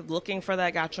 It's like looking for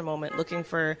that gotcha moment, looking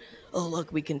for, oh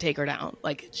look, we can take her down.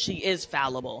 Like, she is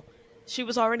fallible. She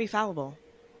was already fallible.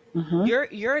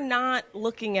 You're not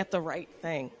looking at the right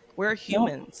thing. We're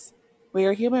humans. No. We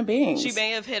are human beings. She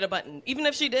may have hit a button, even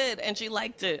if she did and she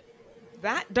liked it.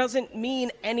 That doesn't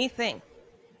mean anything.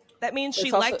 That means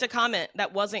she liked a comment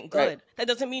that wasn't good. Right. That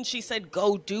doesn't mean she said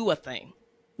go do a thing.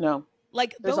 No.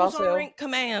 Like, those aren't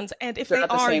commands, and if they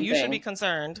are, you should be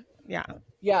concerned. Yeah.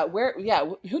 Yeah,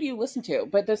 who do you listen to?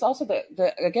 But there's also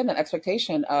the again, that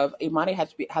expectation of Imani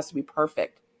has to be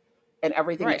perfect in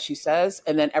everything that she says,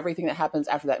 and then everything that happens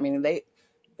after that. Meaning they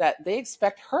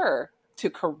expect her to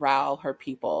corral her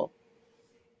people,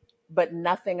 but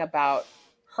nothing about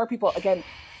her people. Again,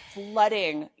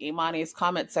 flooding Imani's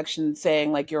comment section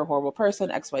saying like, you're a horrible person,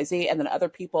 XYZ, and then other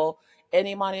people in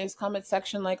Imani's comment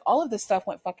section, like, all of this stuff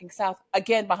went fucking south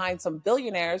again behind some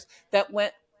billionaires that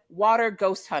went water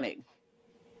ghost hunting.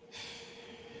 I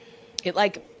get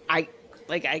like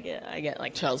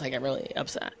chills. I get really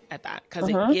upset at that because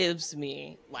it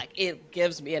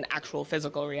gives me an actual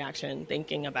physical reaction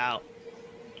thinking about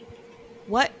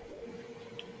what,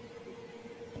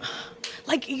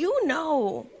 like,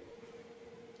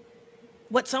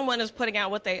 what someone is putting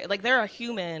out, what they're a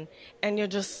human, and you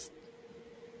just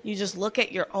look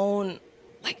at your own,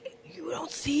 like, you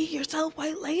don't see yourself,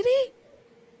 white lady,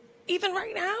 even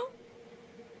right now.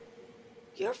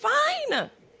 You're fine.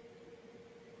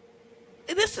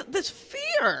 This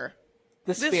fear.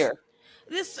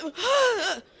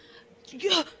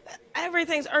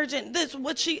 Everything's urgent.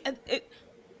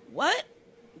 What?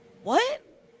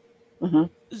 Mm-hmm.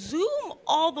 Zoom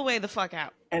all the way the fuck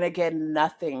out. And again,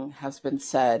 nothing has been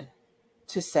said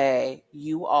to say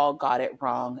you all got it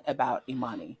wrong about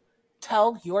Imani.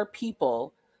 Tell your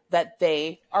people that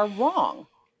they are wrong.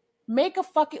 Make a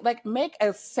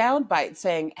soundbite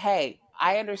saying, hey,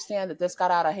 I understand that this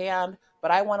got out of hand, but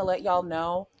I want to let y'all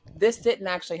know this didn't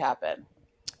actually happen.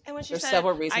 And when she said,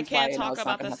 several reasons I can't talk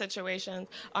about the situation,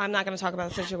 I'm not going to talk about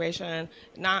the situation.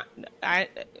 I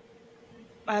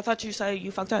thought you said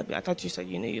you fucked up. I thought you said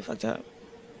you knew you fucked up.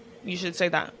 You should say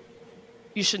that.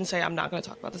 You shouldn't say, I'm not going to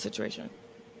talk about the situation.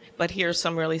 But here's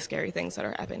some really scary things that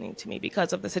are happening to me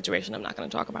because of the situation I'm not going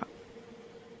to talk about.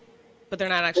 But they're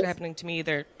not actually happening to me.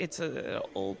 It's an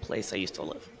old place I used to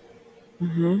live.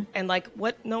 Mm-hmm. And like,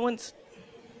 what? No one's.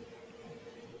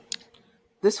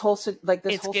 It's whole giving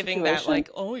situation. That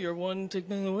like, oh, you're one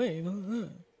TikTok away.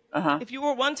 If you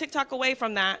were one TikTok away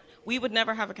from that, we would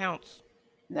never have accounts.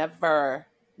 Never.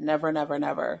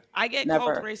 I get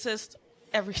called racist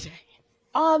every day.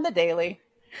 On the daily.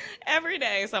 Every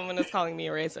day someone is calling me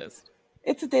a racist.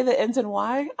 It's a day that ends in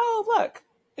Y. Oh, look.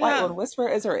 White one whisper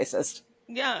is a racist.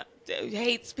 Yeah.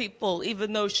 Hates people,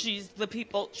 even though she's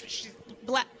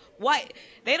black, white.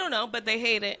 They don't know, but they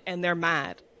hate it, and they're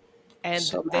mad. And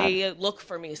they look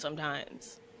for me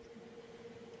sometimes.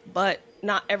 But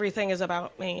not everything is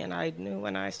about me, and I knew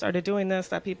when I started doing this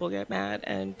that people get mad,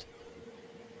 and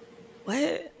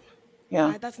what?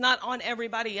 Yeah. That's not on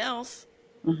everybody else.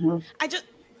 Mm-hmm.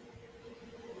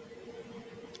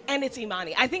 And it's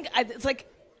Imani. I think it's like...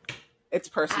 It's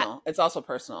personal. It's also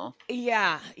personal.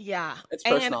 Yeah. It's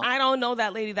personal. And I don't know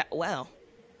that lady that well.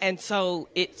 And so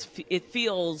it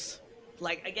feels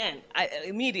like, again, I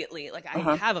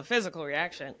have a physical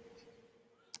reaction.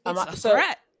 It's a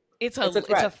threat. It's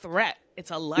a threat.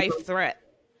 It's a life threat.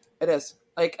 It is.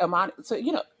 Like, Imani, so,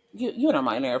 you and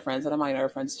Imani are friends, and Imani are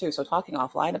friends too. So talking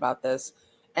offline about this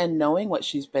and knowing what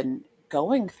she's been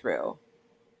going through.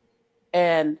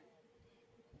 And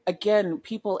again,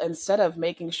 people, instead of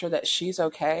making sure that she's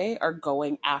okay, are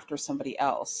going after somebody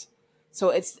else. So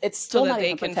it's still not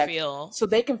even protected. So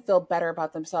they can feel better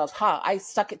about themselves. I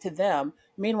stuck it to them.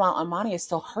 Meanwhile, Imani is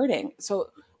still hurting. So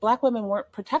Black women weren't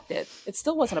protected. It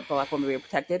still wasn't a Black woman being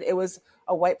protected. It was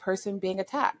a white person being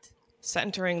attacked.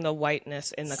 Centering the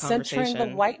whiteness in the conversation. Centering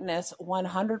the whiteness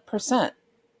 100%.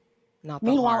 Not the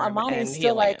Meanwhile, harm Imani is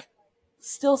still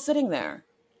still sitting there.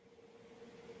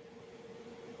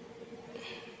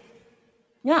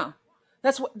 Yeah.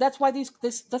 That's why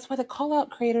the call out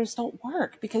creators don't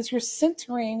work, because you're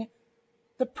centering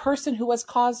the person who has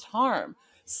caused harm.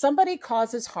 Somebody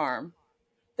causes harm.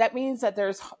 That means that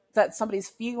there's that somebody's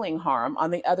feeling harm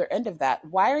on the other end of that,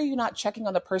 why are you not checking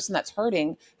on the person that's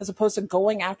hurting as opposed to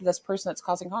going after this person that's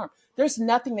causing harm? There's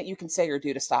nothing that you can say or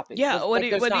do to stop it. Yeah, what do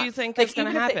you think is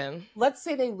going to happen? Let's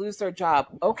say they lose their job.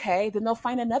 Okay, then they'll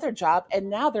find another job, and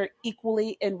now they're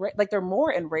equally enraged. Like, they're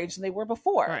more enraged than they were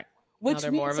before. Right. Which now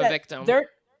they're means more of a victim.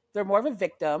 They're more of a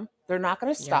victim. They're not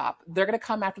going to stop. Yeah. They're going to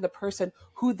come after the person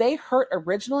who they hurt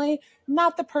originally,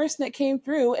 not the person that came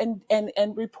through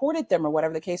and reported them or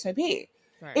whatever the case may be.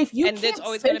 Right. If you and it's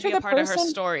always going to be a part of her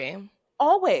story.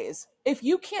 Always. If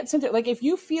you can't center, like if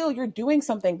you feel you're doing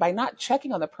something by not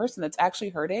checking on the person that's actually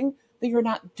hurting, then you're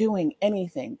not doing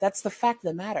anything. That's the fact of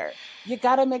the matter. You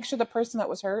got to make sure the person that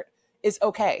was hurt is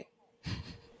okay.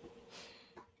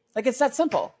 Like, it's that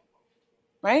simple,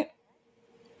 right?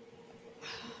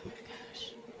 Oh my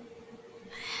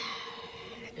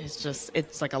gosh.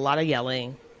 It's like a lot of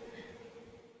yelling.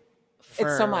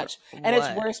 It's so much. And it's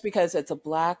worse because it's a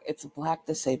black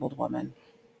disabled woman.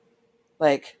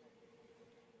 Like,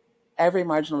 every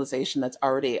marginalization that's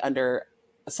already under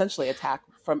essentially attack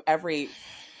from every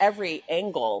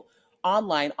angle,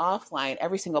 online, offline,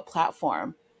 every single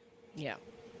platform. Yeah.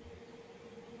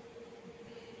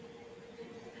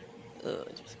 Ugh,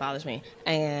 it just bothers me.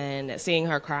 And seeing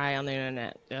her cry on the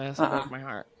internet just broke my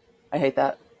heart. I hate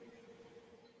that.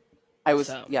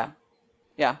 Yeah.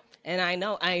 And I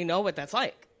know what that's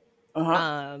like.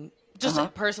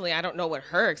 Personally, I don't know what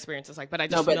her experience is like, but I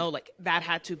just know like that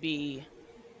had to be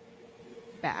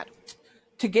bad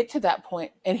to get to that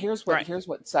point. And here's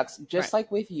what sucks. Just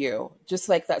like with you, just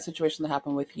like that situation that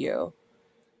happened with you,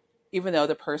 even though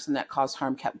the person that caused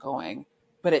harm kept going,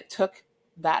 but it took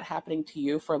that happening to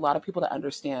you for a lot of people to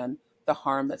understand the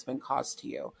harm that's been caused to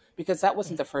you, because that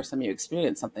wasn't the first time you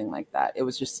experienced something like that. It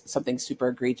was just something super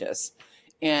egregious.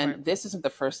 And this isn't the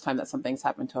first time that something's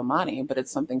happened to Imani, but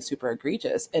it's something super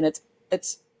egregious. And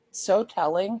it's so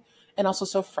telling and also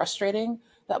so frustrating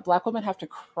that Black women have to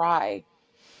cry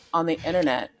on the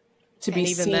internet to be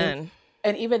seen.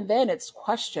 And even then it's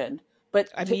questioned. But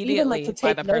immediately to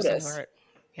take notice.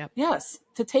 Yep. Yes,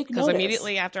 to take notice. Because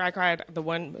immediately after I cried, the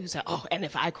one who said, "Oh, and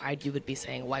if I cried, you would be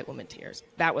saying white woman tears."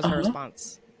 That was her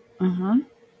response. Mm-hmm.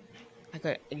 I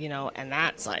could, and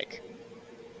that's like...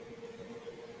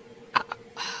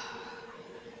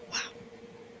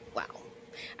 Wow.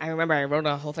 I remember I wrote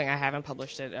a whole thing. I haven't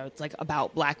published it. It's like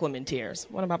about Black women tears.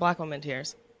 What about Black women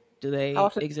tears? Do they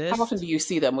exist? How often do you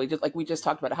see them? We just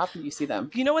talked about it. How often do you see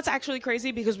them? You know what's actually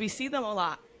crazy? Because we see them a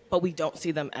lot, but we don't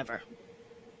see them ever.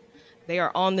 They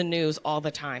are on the news all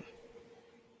the time.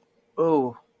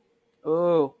 Oh,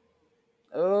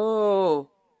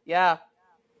 yeah.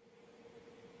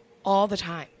 All the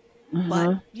time. Mm-hmm.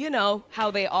 But you know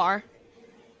how they are.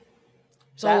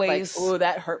 It's always...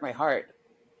 that hurt my heart.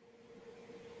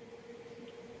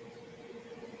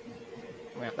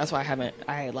 Yeah, that's why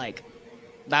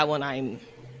that one I'm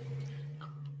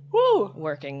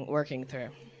working through.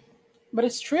 But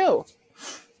it's true.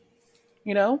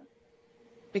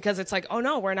 Because it's like, oh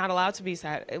no, we're not allowed to be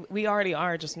sad. We already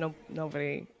are, just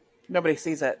nobody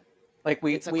sees it. Like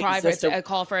it's a cry, it's a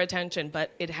call for attention,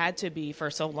 but it had to be for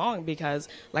so long because,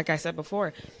 like I said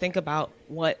before, think about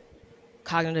what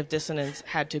cognitive dissonance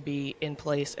had to be in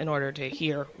place in order to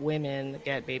hear women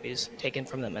get babies taken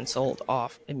from them and sold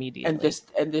off immediately,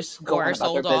 and just go on about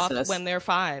sold their business. Off when they're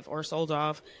 5, or sold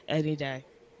off any day.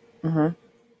 Mm-hmm.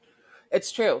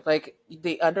 It's true. Like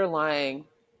the underlying,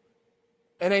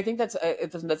 and I think that's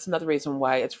another reason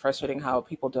why it's frustrating how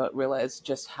people don't realize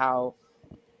just how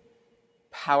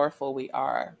powerful we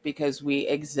are, because we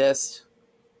exist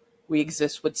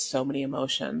with so many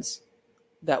emotions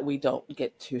that we don't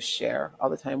get to share all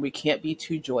the time. We can't be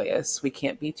too joyous. We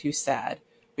can't be too sad.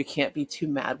 We can't be too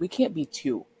mad. We can't be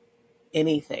too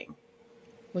anything.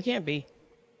 We can't be.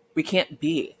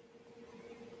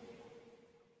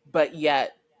 But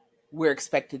yet we're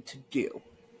expected to do.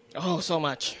 Oh, so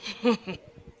much.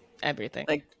 Everything.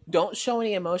 Like, don't show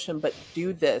any emotion, but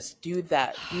do this, do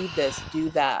that, do this, do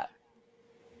that.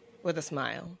 With a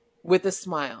smile.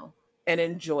 And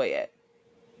enjoy it.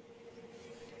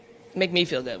 Make me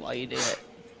feel good while you do it.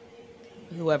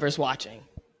 Whoever's watching.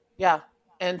 Yeah.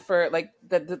 And for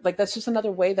that's just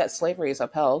another way that slavery is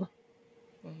upheld.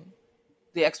 Mm-hmm.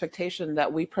 The expectation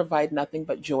that we provide nothing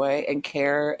but joy and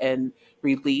care and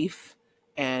relief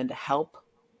and help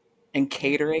and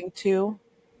catering to.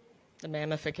 The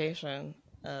mammification.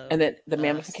 And then the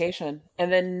mammification.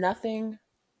 And then nothing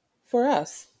for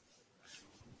us.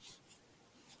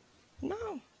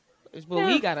 No. Well,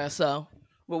 we got us, so.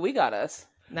 Well, we got us.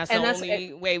 And that's the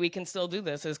only way we can still do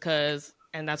this is because,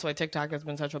 and that's why TikTok has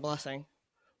been such a blessing.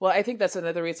 Well, I think that's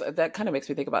another reason that kind of makes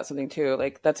me think about something too.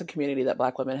 Like that's a community that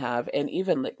Black women have, and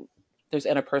even like there's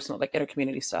interpersonal, like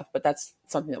intercommunity stuff, but that's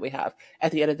something that we have.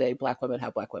 At the end of the day, Black women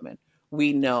have Black women.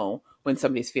 We know when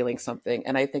somebody's feeling something,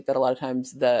 and I think that a lot of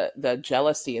times the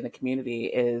jealousy in the community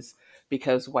is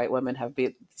because white women have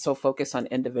been so focused on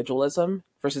individualism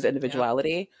versus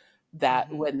individuality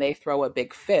that when they throw a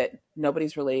big fit,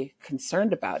 nobody's really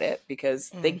concerned about it because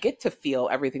they get to feel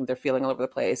everything they're feeling all over the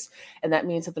place. And that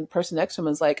means that the person next to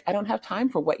them is like, I don't have time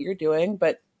for what you're doing,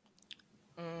 but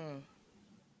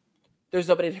there's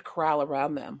nobody to corral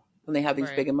around them when they have these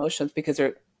big emotions because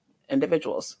they're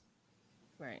individuals.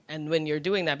 Right. And when you're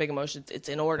doing that big emotion, it's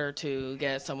in order to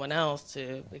get someone else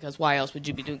to, because why else would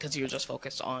you be doing? Because you're just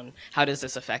focused on how does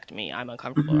this affect me? I'm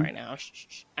uncomfortable right now.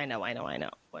 I know.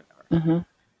 Whatever.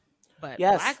 But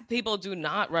Black people do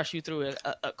not rush you through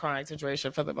a crying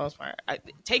situation for the most part.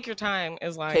 Take your time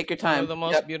is like take your time. One of the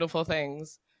most beautiful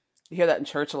things. You hear that in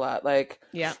church a lot, like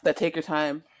that take your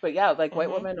time. But like white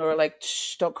women or like,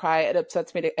 shh, don't cry. It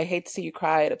upsets me. I hate to see you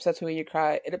cry. It upsets me when you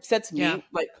cry. It upsets me.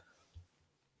 Like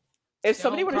if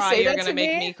somebody were to say that to me,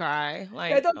 you're gonna make me cry.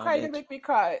 Like don't cry. You're gonna make me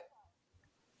cry.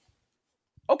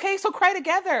 Okay, so cry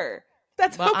together.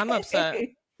 That's okay. I'm upset.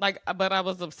 But I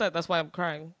was upset. That's why I'm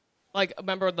crying. Like,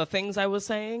 remember the things I was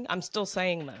saying? I'm still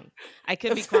saying them. I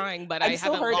could be crying, but I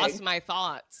haven't lost my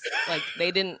thoughts. Like,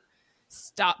 they didn't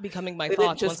stop becoming my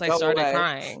thoughts once I started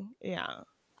crying. Yeah.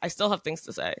 I still have things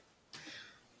to say.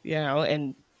 You know,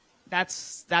 and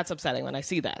that's upsetting when I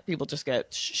see that. People just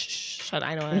get, shut.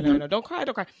 I know. Don't cry.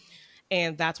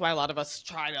 And that's why a lot of us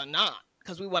try to not.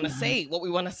 Because we want to say what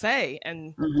we want to say.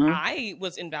 And I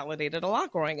was invalidated a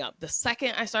lot growing up. The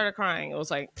second I started crying, it was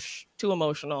like, too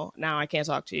emotional. Now I can't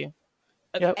talk to you.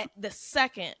 The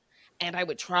second, and I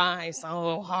would try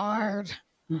so hard.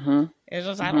 It's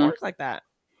just, I don't work like that.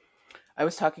 I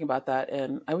was talking about that,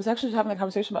 and I was actually having a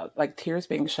conversation about like tears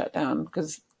being shut down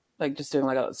because like just doing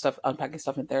like stuff, unpacking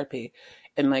stuff in therapy.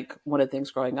 And like one of the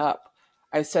things growing up,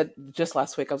 I said just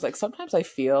last week, I was like, sometimes I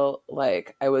feel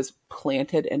like I was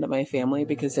planted into my family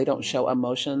because they don't show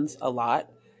emotions a lot.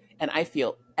 And I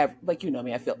feel, like, you know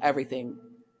me, I feel everything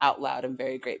out loud and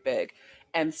very great big.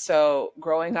 And so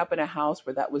growing up in a house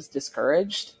where that was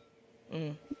discouraged.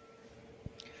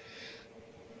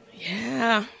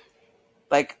 Yeah.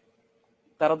 Like,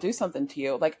 that'll do something to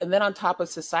you. Like, and then on top of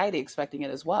society expecting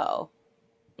it as well.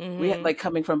 We had, like,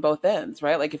 coming from both ends,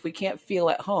 right? Like, if we can't feel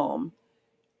at home,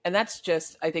 and that's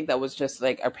just, I think that was just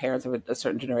like our parents of a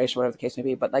certain generation, whatever the case may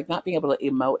be, but like not being able to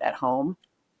emote at home.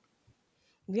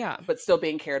 Yeah. But still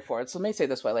being cared for. So let me say it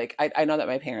this way. Like, I know that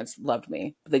my parents loved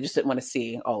me, but they just didn't want to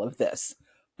see all of this.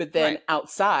 But then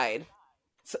outside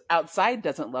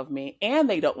doesn't love me and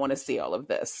they don't want to see all of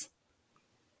this.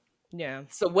 Yeah.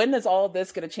 So when does all of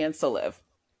this get a chance to live?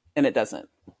 And it doesn't.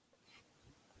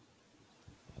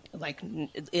 Like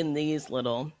in these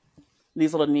little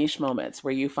niche moments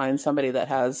where you find somebody that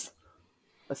has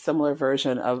a similar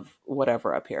version of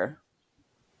whatever up here.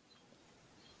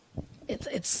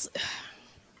 It's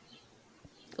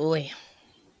I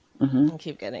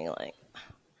keep getting like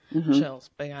chills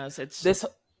because it's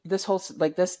this whole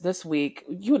like this week.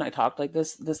 You and I talked like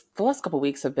this the last couple of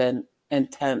weeks have been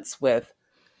intense with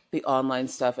the online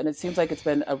stuff, and it seems like it's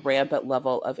been a rampant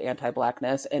level of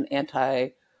anti-Blackness and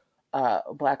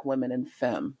anti-Black women and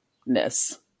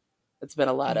femness. It's been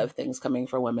a lot of things coming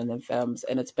for women and femmes,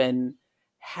 and it's been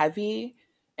heavy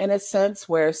in a sense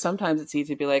where sometimes it's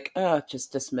easy to be like, oh,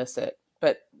 just dismiss it.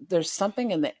 But there's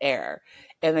something in the air.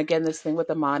 And again, this thing with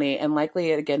Imani, and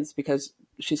likely again, it's because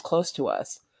she's close to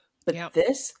us. But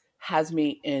this has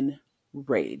me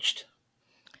enraged.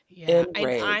 Yeah.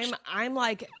 And I'm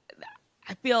like,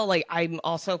 I feel like I'm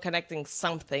also connecting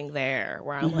something there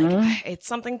where I'm like, it's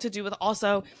something to do with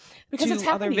also because it's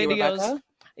other videos. Rebecca.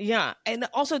 Yeah. And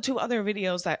also 2 other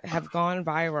videos that have gone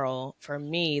viral for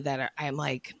me that I'm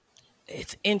like,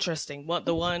 it's interesting.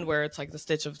 The one where it's like the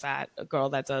stitch of that girl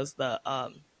that does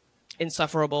the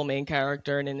insufferable main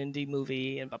character in an indie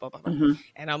movie and blah, blah, blah, blah.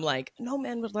 And I'm like, no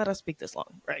man would let us speak this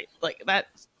long. Right. Like that,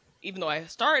 even though I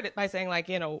started it by saying like,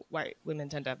 you know, white women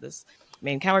tend to have this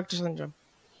main character syndrome.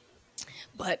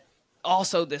 But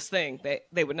also this thing that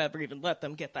they would never even let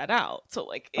them get that out. So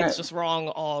like, it's just wrong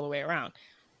all the way around.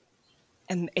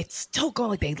 And it's still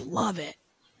going like they love it.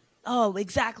 Oh,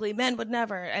 exactly. Men would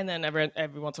never. And then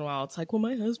every once in a while, it's like, well,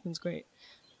 my husband's great.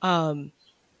 And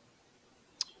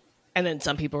then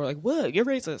some people are like, what? You're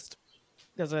racist.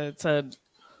 Because it's a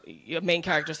main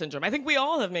character syndrome. I think we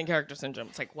all have main character syndrome.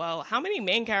 It's like, well, how many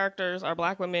main characters are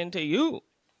Black women to you?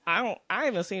 I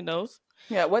haven't seen those.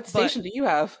 Yeah. What station do you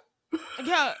have?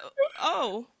 Yeah.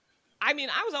 Oh. I mean,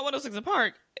 I was on 106 &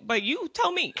 Park, but you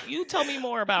tell me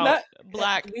more about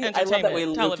Black entertainment. I love that we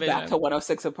looped back to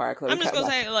 106 & Park. I'm just gonna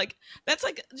say, like, that's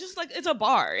like just like it's a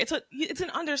bar. It's an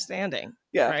understanding,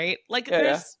 right? Like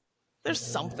there's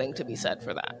something to be said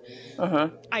for that.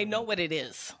 I know what it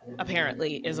is.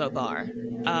 Apparently, is a bar,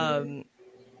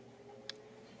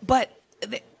 but.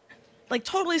 Like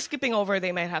totally skipping over,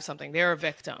 they might have something. They're a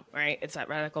victim, right? It's that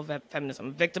radical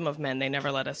feminism, victim of men. They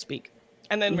never let us speak.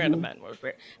 And then random men were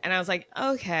weird. And I was like,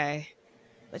 okay,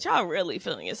 but y'all really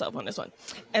feeling yourself on this one.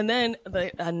 And then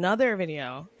another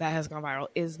video that has gone viral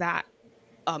is that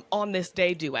On This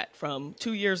Day duet from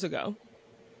 2 years ago,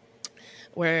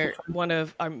 where one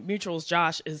of our mutuals,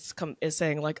 Josh, is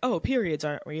saying like, "Oh, periods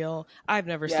aren't real. I've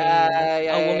never seen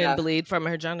a woman bleed from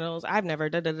her genitals. I've never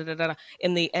da da da da da."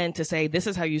 In the end, to say this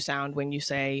is how you sound when you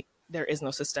say there is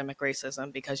no systemic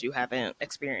racism because you haven't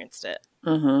experienced it.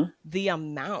 The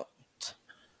amount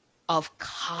of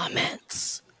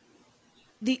comments,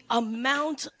 the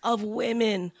amount of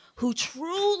women who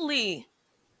truly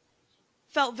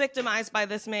felt victimized by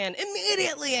this man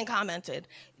immediately and commented,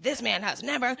 "This man has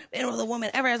never been with a woman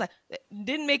ever." I was like,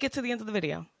 didn't make it to the end of the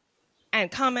video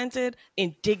and commented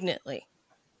indignantly.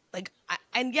 Like,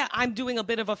 I'm doing a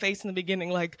bit of a face in the beginning,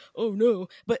 like, oh no,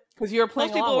 but because you're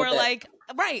playing most people were like,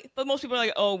 right, but most people are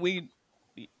like, oh,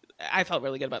 I felt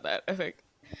really good about that. I think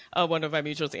one of my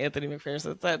mutuals, Anthony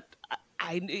McPherson, said,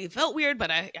 it felt weird,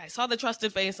 but I saw the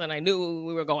trusted face and I knew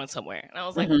we were going somewhere. And I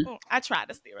was like, I tried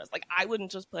to steer us. Like, I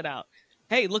wouldn't just put out,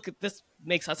 hey, look at this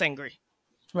makes us angry.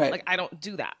 Right. Like, I don't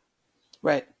do that.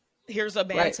 Right. Here's a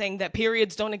man saying that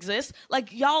periods don't exist.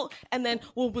 Like, y'all, and then,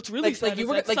 well, what's really sad is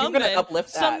that you're going to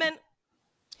uplift that. Some men,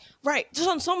 right, just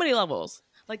on so many levels.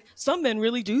 Like, some men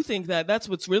really do think that that's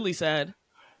what's really sad.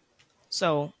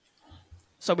 So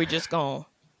we just go.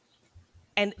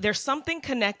 And there's something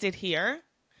connected here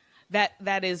that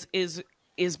is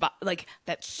like,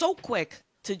 that's so quick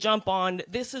to jump on.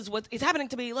 This is what is happening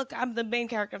to me. Look, I'm the main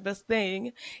character of this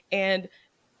thing. And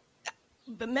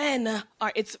the men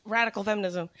are, it's radical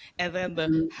feminism. And then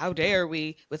the, how dare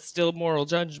we, with still moral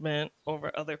judgment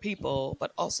over other people,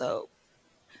 but also,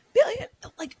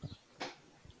 like,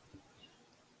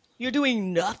 you're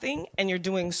doing nothing and you're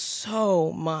doing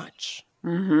so much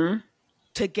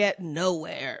to get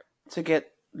nowhere.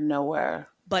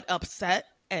 But upset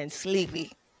and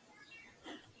sleepy.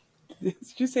 Did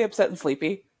you say upset and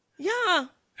sleepy? Yeah.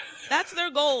 That's their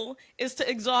goal, is to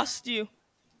exhaust you.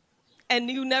 And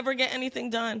you never get anything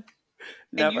done.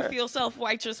 Never. And you feel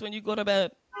self-righteous when you go to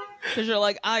bed. Because you're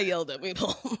like, I yelled at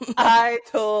people. I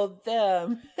told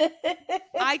them.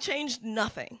 I changed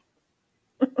nothing.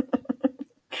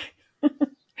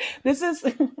 This is,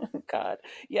 God,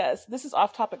 yes, this is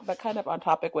off topic, but kind of on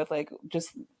topic with like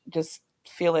just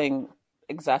feeling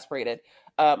exasperated.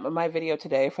 My video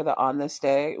today for the On This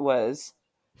Day was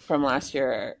from last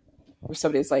year, where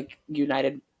somebody's like,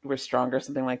 "United, we're stronger,"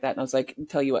 something like that. And I was like,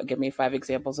 tell you what, give me 5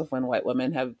 examples of when white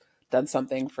women have done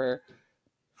something for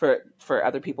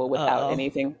other people without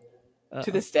anything.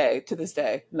 To this day,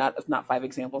 not 5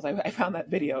 examples. I found that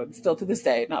video, and still to this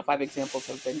day, not 5 examples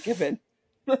have been given.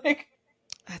 Like,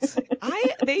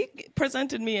 they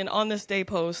presented me an On This Day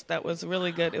post that was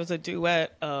really good. It was a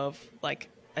duet of like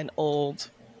an old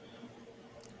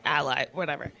ally,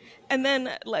 whatever. And then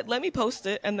let me post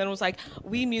it. And then it was like,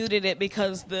 we muted it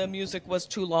because the music was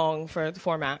too long for the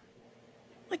format.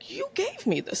 Like, you gave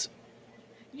me this.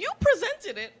 You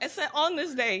presented it and said, "On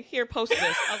this day, here, post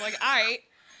this." I was like, all right.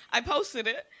 I posted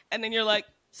it. And then you're like,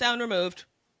 sound removed.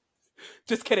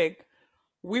 Just kidding.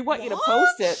 We want you to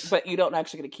post it, but you don't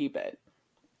actually get to keep it.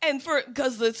 And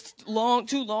because it's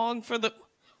too long for the...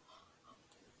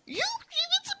 You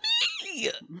gave it to me!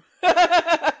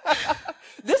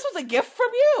 This was a gift from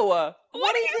you. What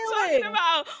are you talking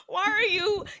about? Why are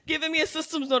you giving me a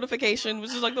systems notification,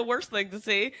 which is like the worst thing to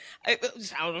see?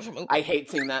 I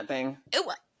hate seeing that thing.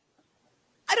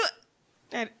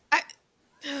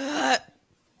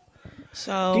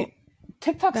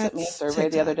 TikTok sent me a survey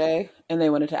the other day, and they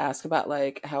wanted to ask about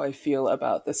like how I feel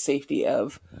about the safety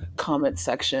of comment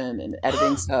section and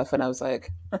editing stuff. And I was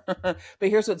like, but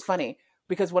here's what's funny.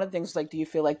 Because one of the things is like, do you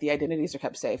feel like the identities are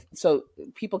kept safe? So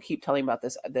people keep telling about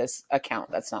this account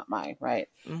that's not mine, right?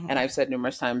 And I've said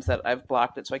numerous times that I've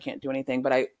blocked it, so I can't do anything.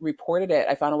 But I reported it.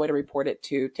 I found a way to report it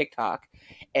to TikTok,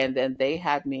 and then they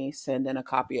had me send in a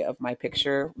copy of my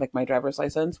picture, like my driver's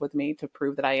license, with me to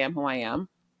prove that I am who I am.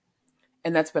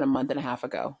 And that's been a month and a half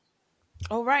ago.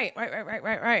 Oh, right.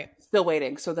 Still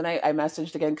waiting. So then I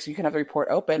messaged again because you can have the report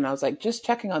open. And I was like, just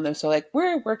checking on this. So like,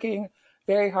 we're working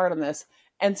very hard on this.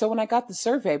 And so when I got the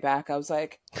survey back, I was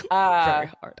like,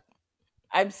 very hard.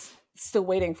 I'm still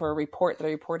waiting for a report that I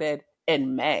reported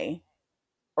in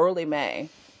early May.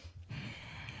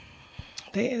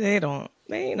 They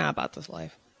ain't not about this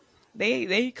life.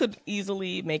 They could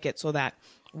easily make it so that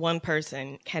one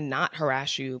person cannot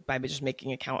harass you by just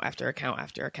making account after account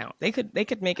after account. They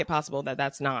could make it possible that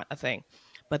that's not a thing,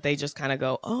 but they just kind of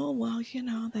go, oh well,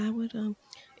 that would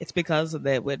it's because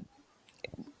it would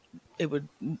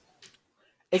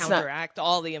counteract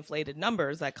all the inflated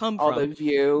numbers that come all from the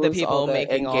views, the people all the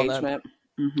making engagement,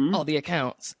 all the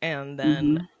accounts, and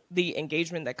then the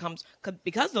engagement that comes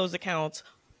because those accounts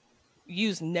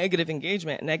use negative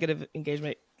engagement. Negative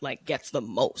engagement like gets the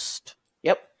most.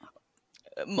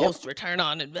 Most return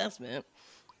on investment.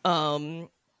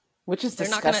 Which is they're disgusting.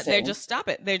 Not gonna. They just stop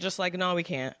it. They're just like, no, we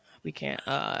can't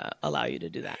allow you to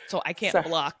do that. So I can't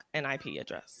block an IP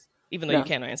address, even though you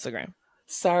can on Instagram.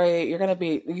 Sorry,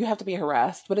 you have to be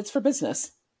harassed, but it's for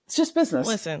business. It's just business.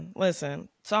 Listen.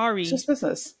 Sorry. It's just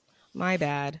business. My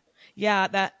bad. Yeah,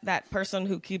 that person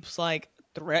who keeps like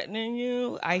threatening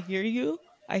you, I hear you.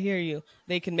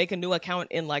 They can make a new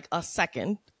account in like a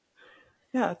second.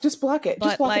 Yeah, just block it.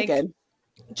 Just block it again.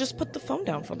 Just put the phone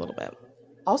down for a little bit.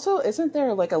 Also, isn't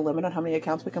there like a limit on how many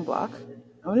accounts we can block?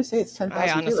 I want to say it's 10,000.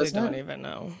 I honestly don't even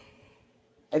know.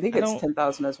 I think it's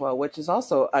 10,000 as well, which is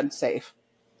also unsafe.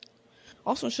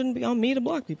 Also, it shouldn't be on me to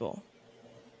block people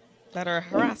that are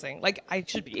harassing. Like, I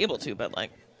should be able to, but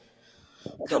like,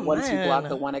 but once you block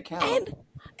the one account. And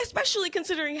especially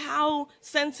considering how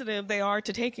sensitive they are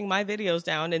to taking my videos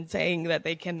down and saying that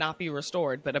they cannot be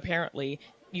restored, but apparently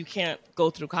you can't go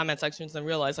through comment sections and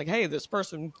realize like, hey, this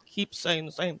person keeps saying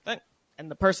the same thing.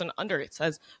 And the person under it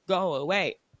says, go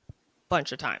away,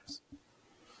 bunch of times.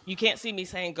 You can't see me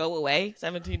saying go away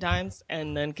 17 times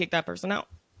and then kick that person out.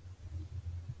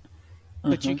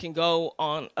 But you can go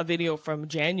on a video from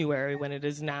January when it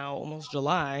is now almost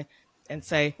July and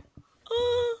say,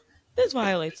 this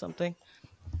violates something.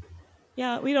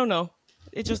 Yeah, we don't know.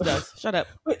 It just does. Shut up.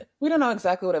 We don't know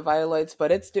exactly what it violates,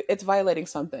 but it's violating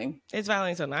something. It's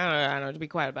violating something. I don't know. Just be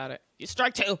quiet about it. You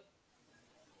strike 2.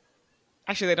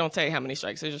 Actually, they don't say how many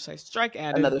strikes. They just say strike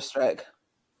added. Another strike.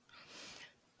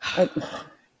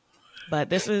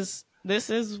 But this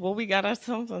is what we got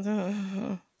ourselves.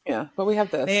 Yeah, but we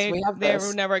have this.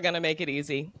 They're never going to make it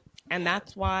easy. And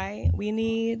that's why we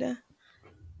need...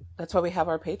 That's why we have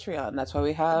our Patreon. That's why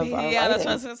we have our that's what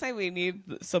I was going to say. We need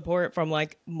support from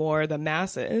like more the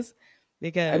masses.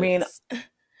 Because... I mean...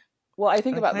 Well, I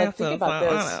think about this.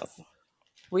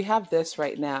 We have this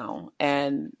right now.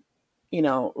 And,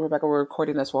 Rebecca, we're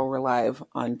recording this while we're live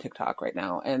on TikTok right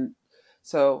now. And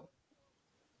so...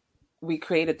 we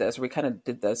created this, we kind of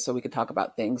did this so we could talk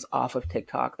about things off of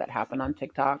TikTok that happen on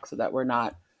TikTok so that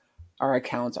our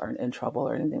accounts aren't in trouble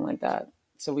or anything like that.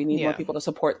 So we need more people to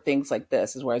support things like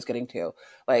this is where I was getting to.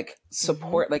 Like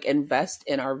support, like invest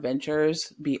in our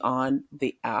ventures beyond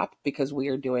the app because we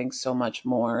are doing so much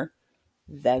more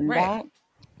than that.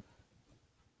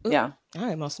 Ooh, yeah. I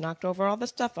almost knocked over all the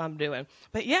stuff I'm doing.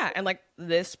 But yeah, and like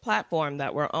this platform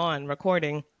that we're on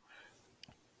recording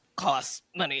costs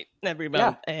money every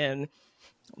month and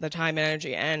the time and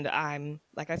energy. And I'm,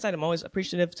 like I said, I'm always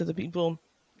appreciative to the people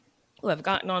who have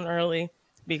gotten on early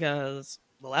because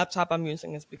the laptop I'm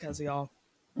using is because of y'all.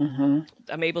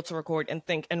 I'm able to record and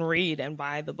think and read and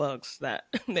buy the books that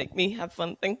make me have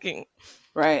fun thinking.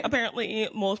 Right. Apparently,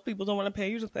 most people don't want to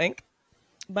pay you to think,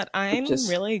 but I'm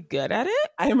really good at it.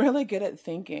 I'm really good at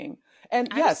thinking. And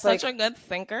I'm such a good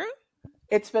thinker.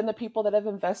 It's been the people that have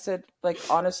invested, like,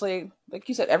 honestly, like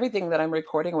you said, everything that I'm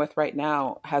recording with right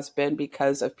now has been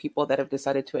because of people that have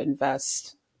decided to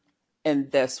invest in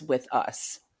this with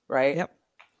us, right? Yep.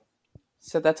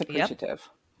 So that's appreciative.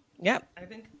 Yep. I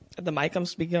think the mic I'm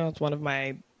speaking on is one of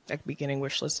my beginning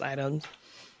wish list items.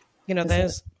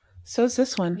 There's... So is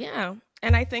this one. Yeah.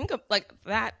 And I think like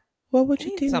that. What would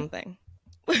you do? Something.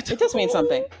 It does mean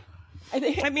something. I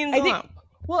think,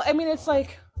 well, I mean, it's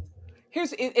like...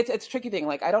 It's a tricky thing.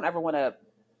 Like, I don't ever want to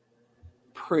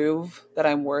prove that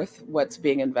I'm worth what's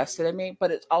being invested in me,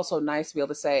 but it's also nice to be able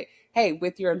to say, hey,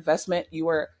 with your investment, you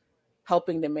are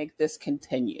helping to make this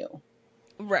continue.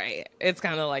 Right. It's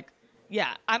kind of like,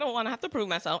 yeah, I don't want to have to prove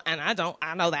myself, and I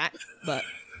know that,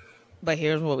 but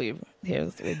here's we're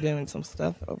doing some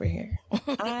stuff over here.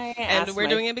 And we're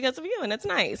doing it because of you, and it's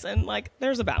nice, and like,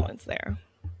 there's a balance there.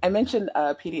 I mentioned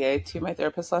PDA to my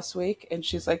therapist last week, and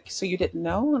she's like, so you didn't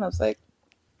know? And I was like...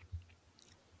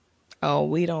 Oh,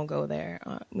 we don't go there.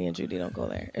 Me and Judy don't go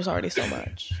there. There's already so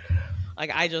much.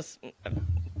 Like, I was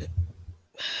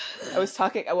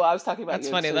talking about That's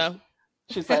you. Funny, so though.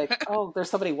 She's like, oh,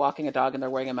 there's somebody walking a dog, and they're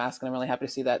wearing a mask, and I'm really happy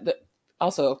to see that.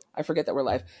 Also, I forget that we're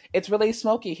live. It's really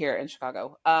smoky here in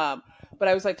Chicago. But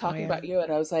I was like talking about you,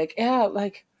 and I was like, yeah,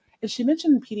 like... and she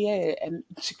mentioned PDA, and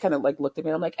she kind of like looked at me.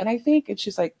 And I'm like, and I think, and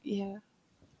she's like, yeah.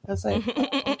 I was like,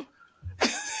 oh.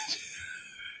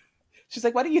 She's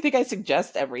like, why do you think I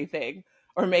suggest everything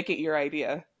or make it your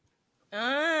idea?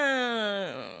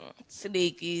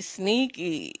 Sneaky,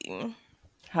 sneaky.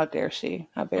 How dare she?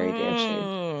 How very dare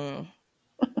she?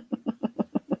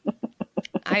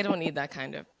 I don't need that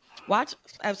kind of. Watch,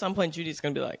 at some point, Judy's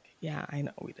going to be like, yeah, I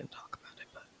know we didn't talk about it,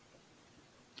 but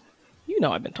you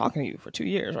know I've been talking to you for 2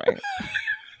 years, right?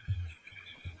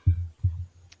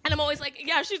 And I'm always like,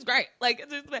 yeah, she's great. Like,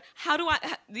 how do I,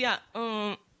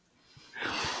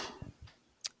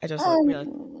 I just realized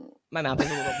my mouth is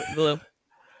a little bit blue.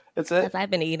 That's it? Because I've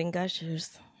been eating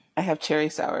Gushers. I have cherry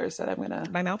sours that I'm going to.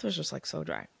 My mouth was just like so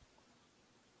dry.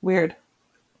 Weird.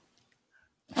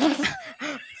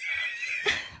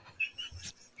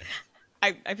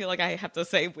 I feel like I have to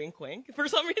say wink wink for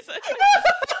some reason.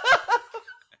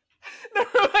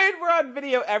 Never mind, we're on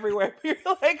video everywhere. You're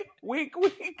like, wink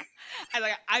wink.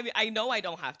 I know I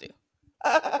don't have to.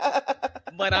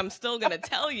 But I'm still going to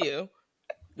tell you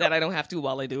that I don't have to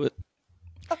while I do it.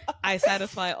 I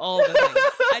satisfy all the things.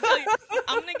 I tell you,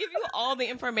 I'm going to give you all the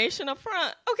information up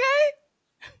front, okay?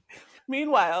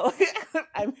 Meanwhile,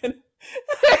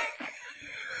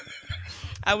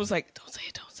 I was like, don't say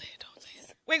it, don't say it, don't say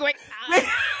it. Wait.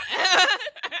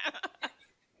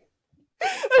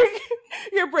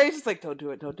 Your brain's just like, don't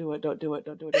do it. Yeah.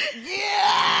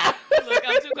 Look,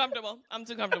 I'm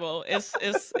too comfortable.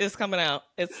 It's coming out.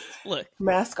 Look.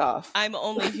 Mask off. I'm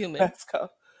only human. Mask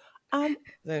off.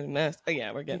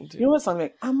 Yeah, we're getting to. You know what song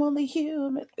like? I'm only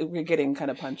human. We're getting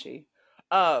kind of punchy.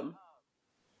 I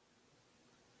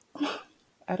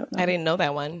don't know. I didn't know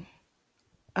that one.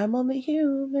 I'm only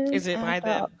human. Is it by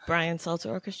the Brian Seltzer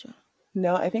Orchestra?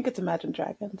 No, I think it's Imagine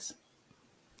Dragons.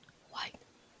 What?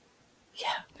 Yeah.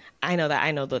 I know that.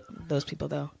 I know those people,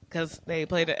 though, because they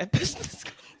played it at business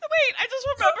school. Wait, I just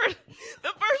remembered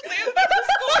the first day of business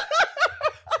school.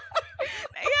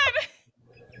 They had...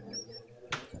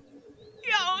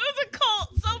 Yo, it was a cult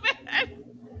so bad.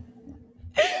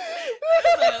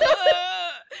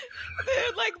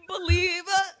 They're like, believe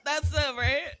it. That's them,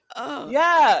 right? Oh.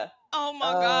 Yeah. Oh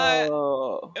my God.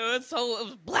 It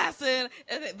was blasting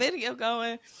and the video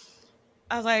going.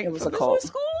 I was like, it was for a business cult.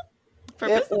 School? For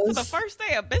the first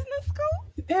day of business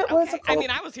school? It was a cult. I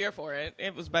mean, I was here for it.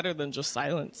 It was better than just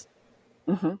silence.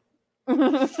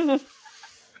 Mm-hmm.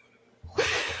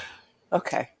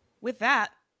 Okay. With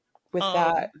that,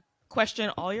 question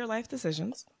all your life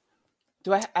decisions.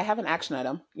 Do I have an action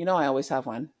item? You know I always have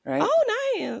one, right?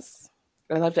 Oh, nice.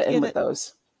 I love to end with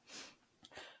those.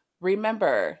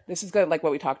 Remember, this is good, like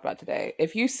what we talked about today.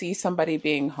 If you see somebody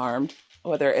being harmed,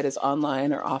 whether it is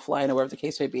online or offline or whatever the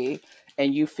case may be,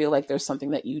 and you feel like there's something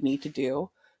that you need to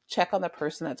do, check on the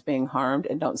person that's being harmed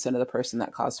and don't send to the person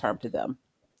that caused harm to them.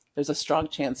 There's a strong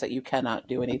chance that you cannot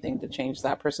do anything to change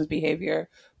that person's behavior,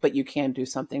 but you can do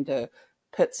something to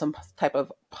put some type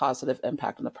of positive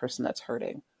impact on the person that's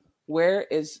hurting. Where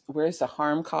is the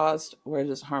harm caused? Where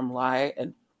does harm lie?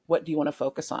 And what do you want to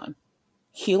focus on?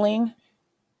 Healing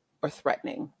or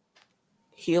threatening?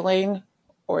 Healing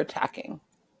or attacking?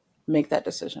 Make that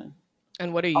decision.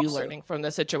 And what are you learning from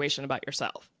the situation about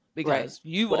yourself? Because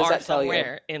you are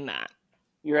somewhere in that.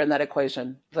 You're in that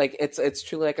equation. Like it's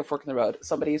truly like a fork in the road.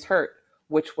 Somebody's hurt.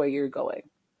 Which way you're going?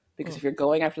 Because if you're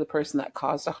going after the person that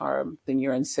caused the harm, then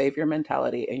you're in savior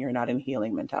mentality and you're not in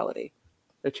healing mentality.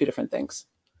 They're two different things.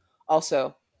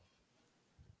 Also,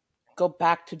 go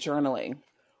back to journaling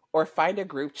or find a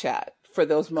group chat for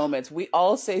those moments. We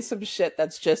all say some shit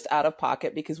that's just out of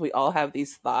pocket because we all have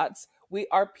these thoughts. We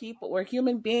are people. We're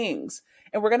human beings.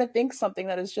 And we're going to think something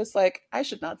that is just like, I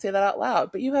should not say that out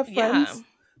loud. But you have friends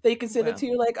that you can send it to.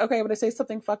 You're like, okay, I'm going to say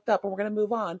something fucked up and we're going to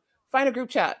move on. Find a group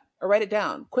chat or write it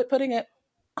down. Quit putting it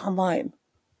online.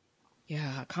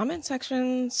 Yeah, comment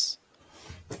sections.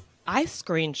 I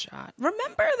screenshot.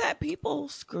 Remember that people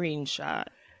screenshot.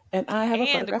 And I have a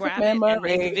photographic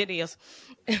memory. And make videos.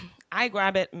 I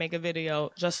grab it, make a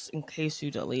video just in case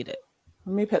you delete it.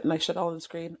 Let me put my shit all on the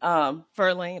screen.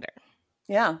 For later.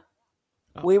 Yeah.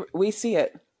 We see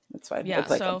it. It's fine. Yeah, it's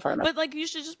like so, but like you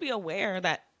should just be aware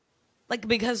that, like,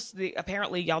 because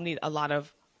apparently y'all need a lot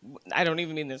of, I don't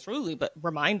even mean this rudely, but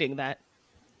reminding that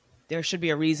there should be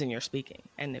a reason you're speaking.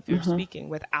 And if you're speaking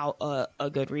without a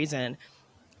good reason,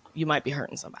 you might be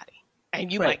hurting somebody.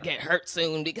 And you might get hurt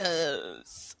soon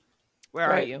because, where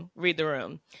are you? Read the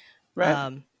room.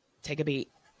 Right. Take a beat.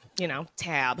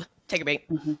 Tab. Take a beat.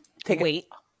 Wait.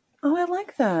 Oh, I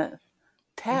like that.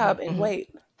 Tab and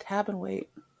wait. Tab and wait.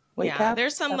 Wait, yeah, tab,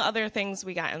 there's some other things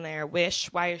we got in there.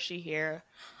 Wish, why is she here?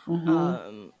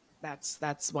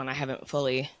 That's one I haven't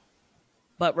fully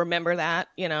But remember that,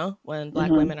 you know, when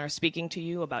Black women are speaking to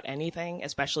you about anything,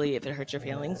 especially if it hurts your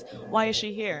feelings, why is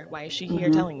she here? Why is she here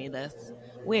telling me this?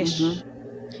 Wish.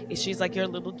 She's like your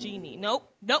little genie.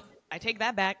 Nope. I take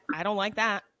that back. I don't like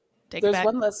that. Take it There's back.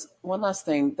 one last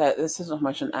thing that this isn't so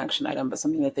much an action item, but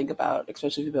something to think about,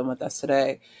 especially if you've been with us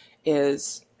today,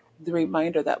 is the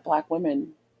reminder that Black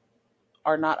women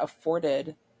are not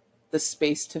afforded the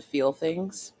space to feel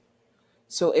things.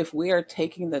 So if we are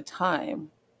taking the time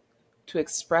to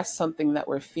express something that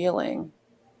we're feeling,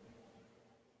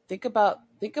 think about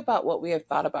what we have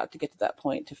thought about to get to that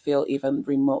point, to feel even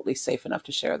remotely safe enough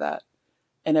to share that.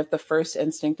 And if the first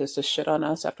instinct is to shit on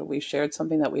us after we've shared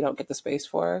something that we don't get the space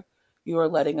for, you are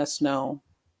letting us know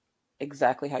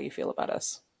exactly how you feel about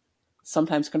us,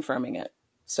 sometimes confirming it.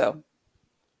 So,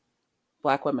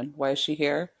 Black women, why is she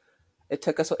here? It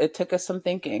took us some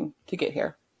thinking to get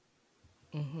here.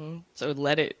 So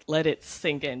let it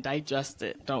sink in, digest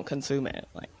it, don't consume it.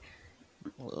 Like,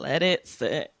 let it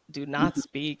sit. Do not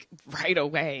speak right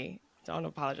away. Don't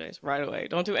apologize right away.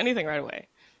 Don't do anything right away.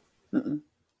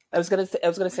 I was gonna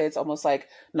say it's almost like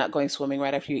not going swimming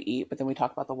right after you eat, but then we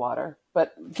talk about the water.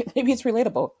 But maybe it's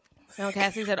relatable. No,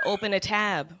 Cassie said open a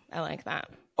tab. I like that.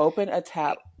 Open a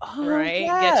tab. Oh, right?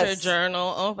 Yes. Get your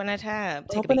journal. Open a tab.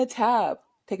 Open a tab.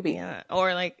 Take a beat. Yeah.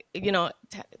 Or like, you know,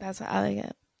 that's I like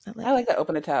it. I like that.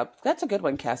 Open a tab. That's a good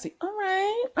one, Cassie. All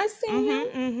right. I see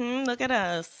you. Look at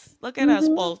us. Look at us.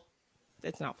 Full.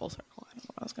 It's not full circle. I don't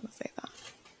know. I was going to say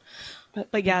that.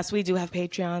 But yes, we do have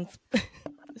Patreons.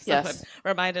 Yes.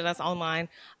 Reminded us online.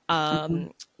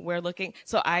 We're looking.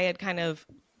 So I had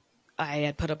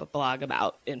put up a blog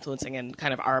about influencing and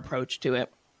kind of our approach to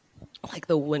it. Like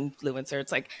the influencer.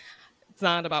 It's like, it's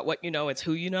not about what you know, it's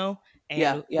who you know.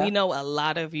 And we know a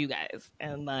lot of you guys.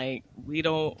 And like,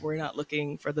 we're not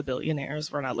looking for the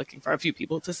billionaires. We're not looking for a few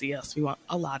people to see us. We want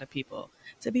a lot of people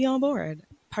to be on board.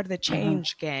 Part of the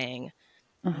change gang.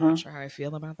 I'm not sure how I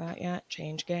feel about that yet.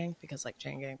 Change gang, because like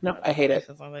chain gang. No, I hate it.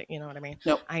 You know what I mean?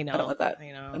 Nope. I know. I don't like that.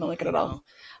 I know. I don't like it at all.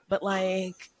 But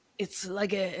like, it's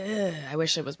like I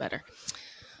wish it was better.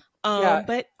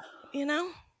 But you know,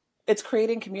 it's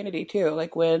creating community too.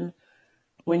 Like when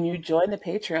you join the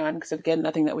Patreon, because again,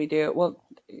 nothing that I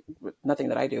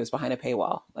do is behind a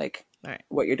paywall. Like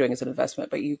what you're doing is an investment,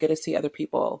 but you get to see other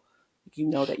people. You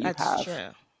know that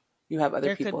you have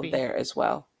other people there as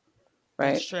well,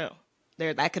 right? That's true.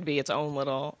 That could be its own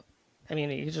little. I mean,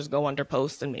 you just go under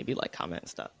post and maybe like comment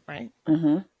stuff, right? I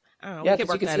don't know. We could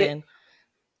work that in.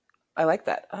 I like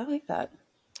that.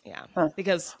 Yeah,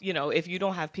 because you know, if you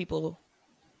don't have people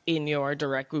in your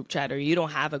direct group chat, or you don't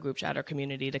have a group chat or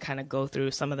community to kind of go through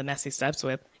some of the messy steps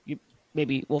with,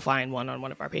 maybe we'll find one on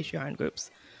one of our Patreon groups.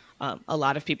 A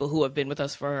lot of people who have been with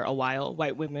us for a while,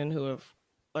 white women who have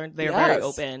learned, they're very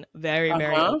open, very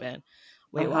open.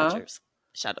 Weight Watchers.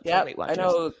 Shout out to Weight Watchers. I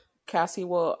know Cassie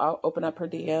will open up her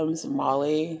DMs.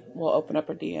 Molly will open up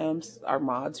her DMs. Our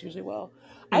mods usually will.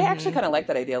 I actually kind of like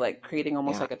that idea, like creating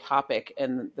almost like a topic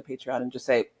in the Patreon and just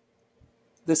say,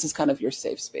 this is kind of your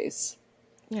safe space.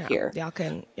 Yeah, here. Y'all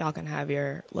can have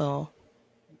your little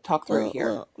talk through here.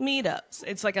 Little meetups.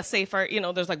 It's like a safer, you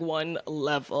know, there's like one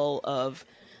level of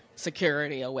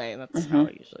security away. And that's how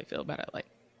I usually feel about it. Like,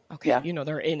 okay, you know,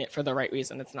 they're in it for the right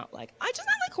reason. It's not like, I just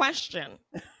have a question.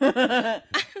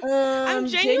 I'm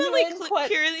genuinely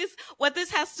curious what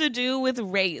this has to do with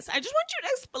race. I just want you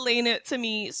to explain it to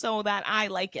me so that I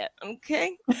like it.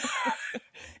 Okay.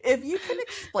 If you can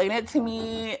explain it to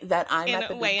me that I'm at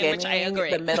the beginning, in which I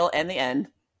agree. The middle, and the end,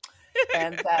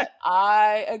 and that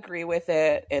I agree with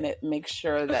it, and it makes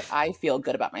sure that I feel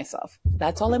good about myself.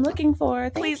 That's all I'm looking for.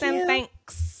 Please and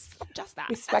thanks. Just that.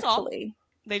 Respectfully. That's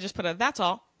all. They just put a "that's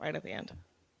all" right at the end.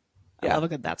 I love a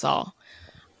good "that's all."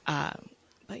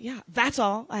 But yeah, that's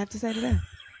all I have to say today.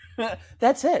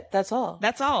 That's it. That's all.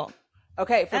 That's all.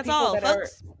 Okay. That's all,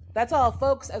 folks. That's all,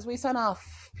 folks. As we sign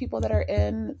off, people that are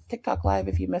in TikTok Live,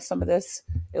 if you missed some of this,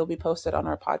 it'll be posted on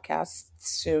our podcast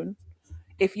soon.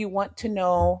 If you want to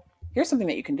know, here's something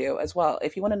that you can do as well.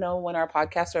 If you want to know when our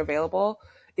podcasts are available,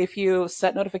 if you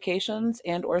set notifications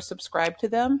and or subscribe to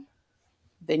them,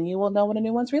 then you will know when a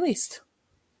new one's released.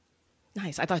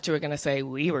 Nice. I thought you were going to say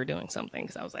we were doing something,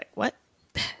 because I was like, what?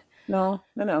 No.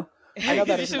 I know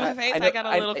better than that. I got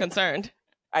a little concerned.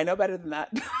 I know better than that.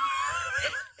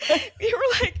 You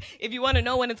were like, if you want to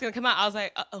know when it's going to come out, I was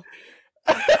like, uh-oh.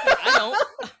 I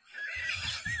don't.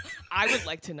 I would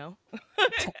like to know.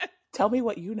 Tell me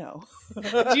what you know.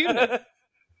 Do you know?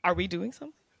 Are we doing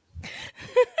something?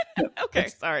 Okay,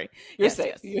 sorry. You're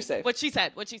safe. Yes. You're safe. What she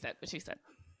said.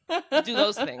 Do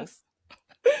those things.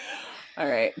 All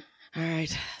right.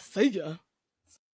 See ya.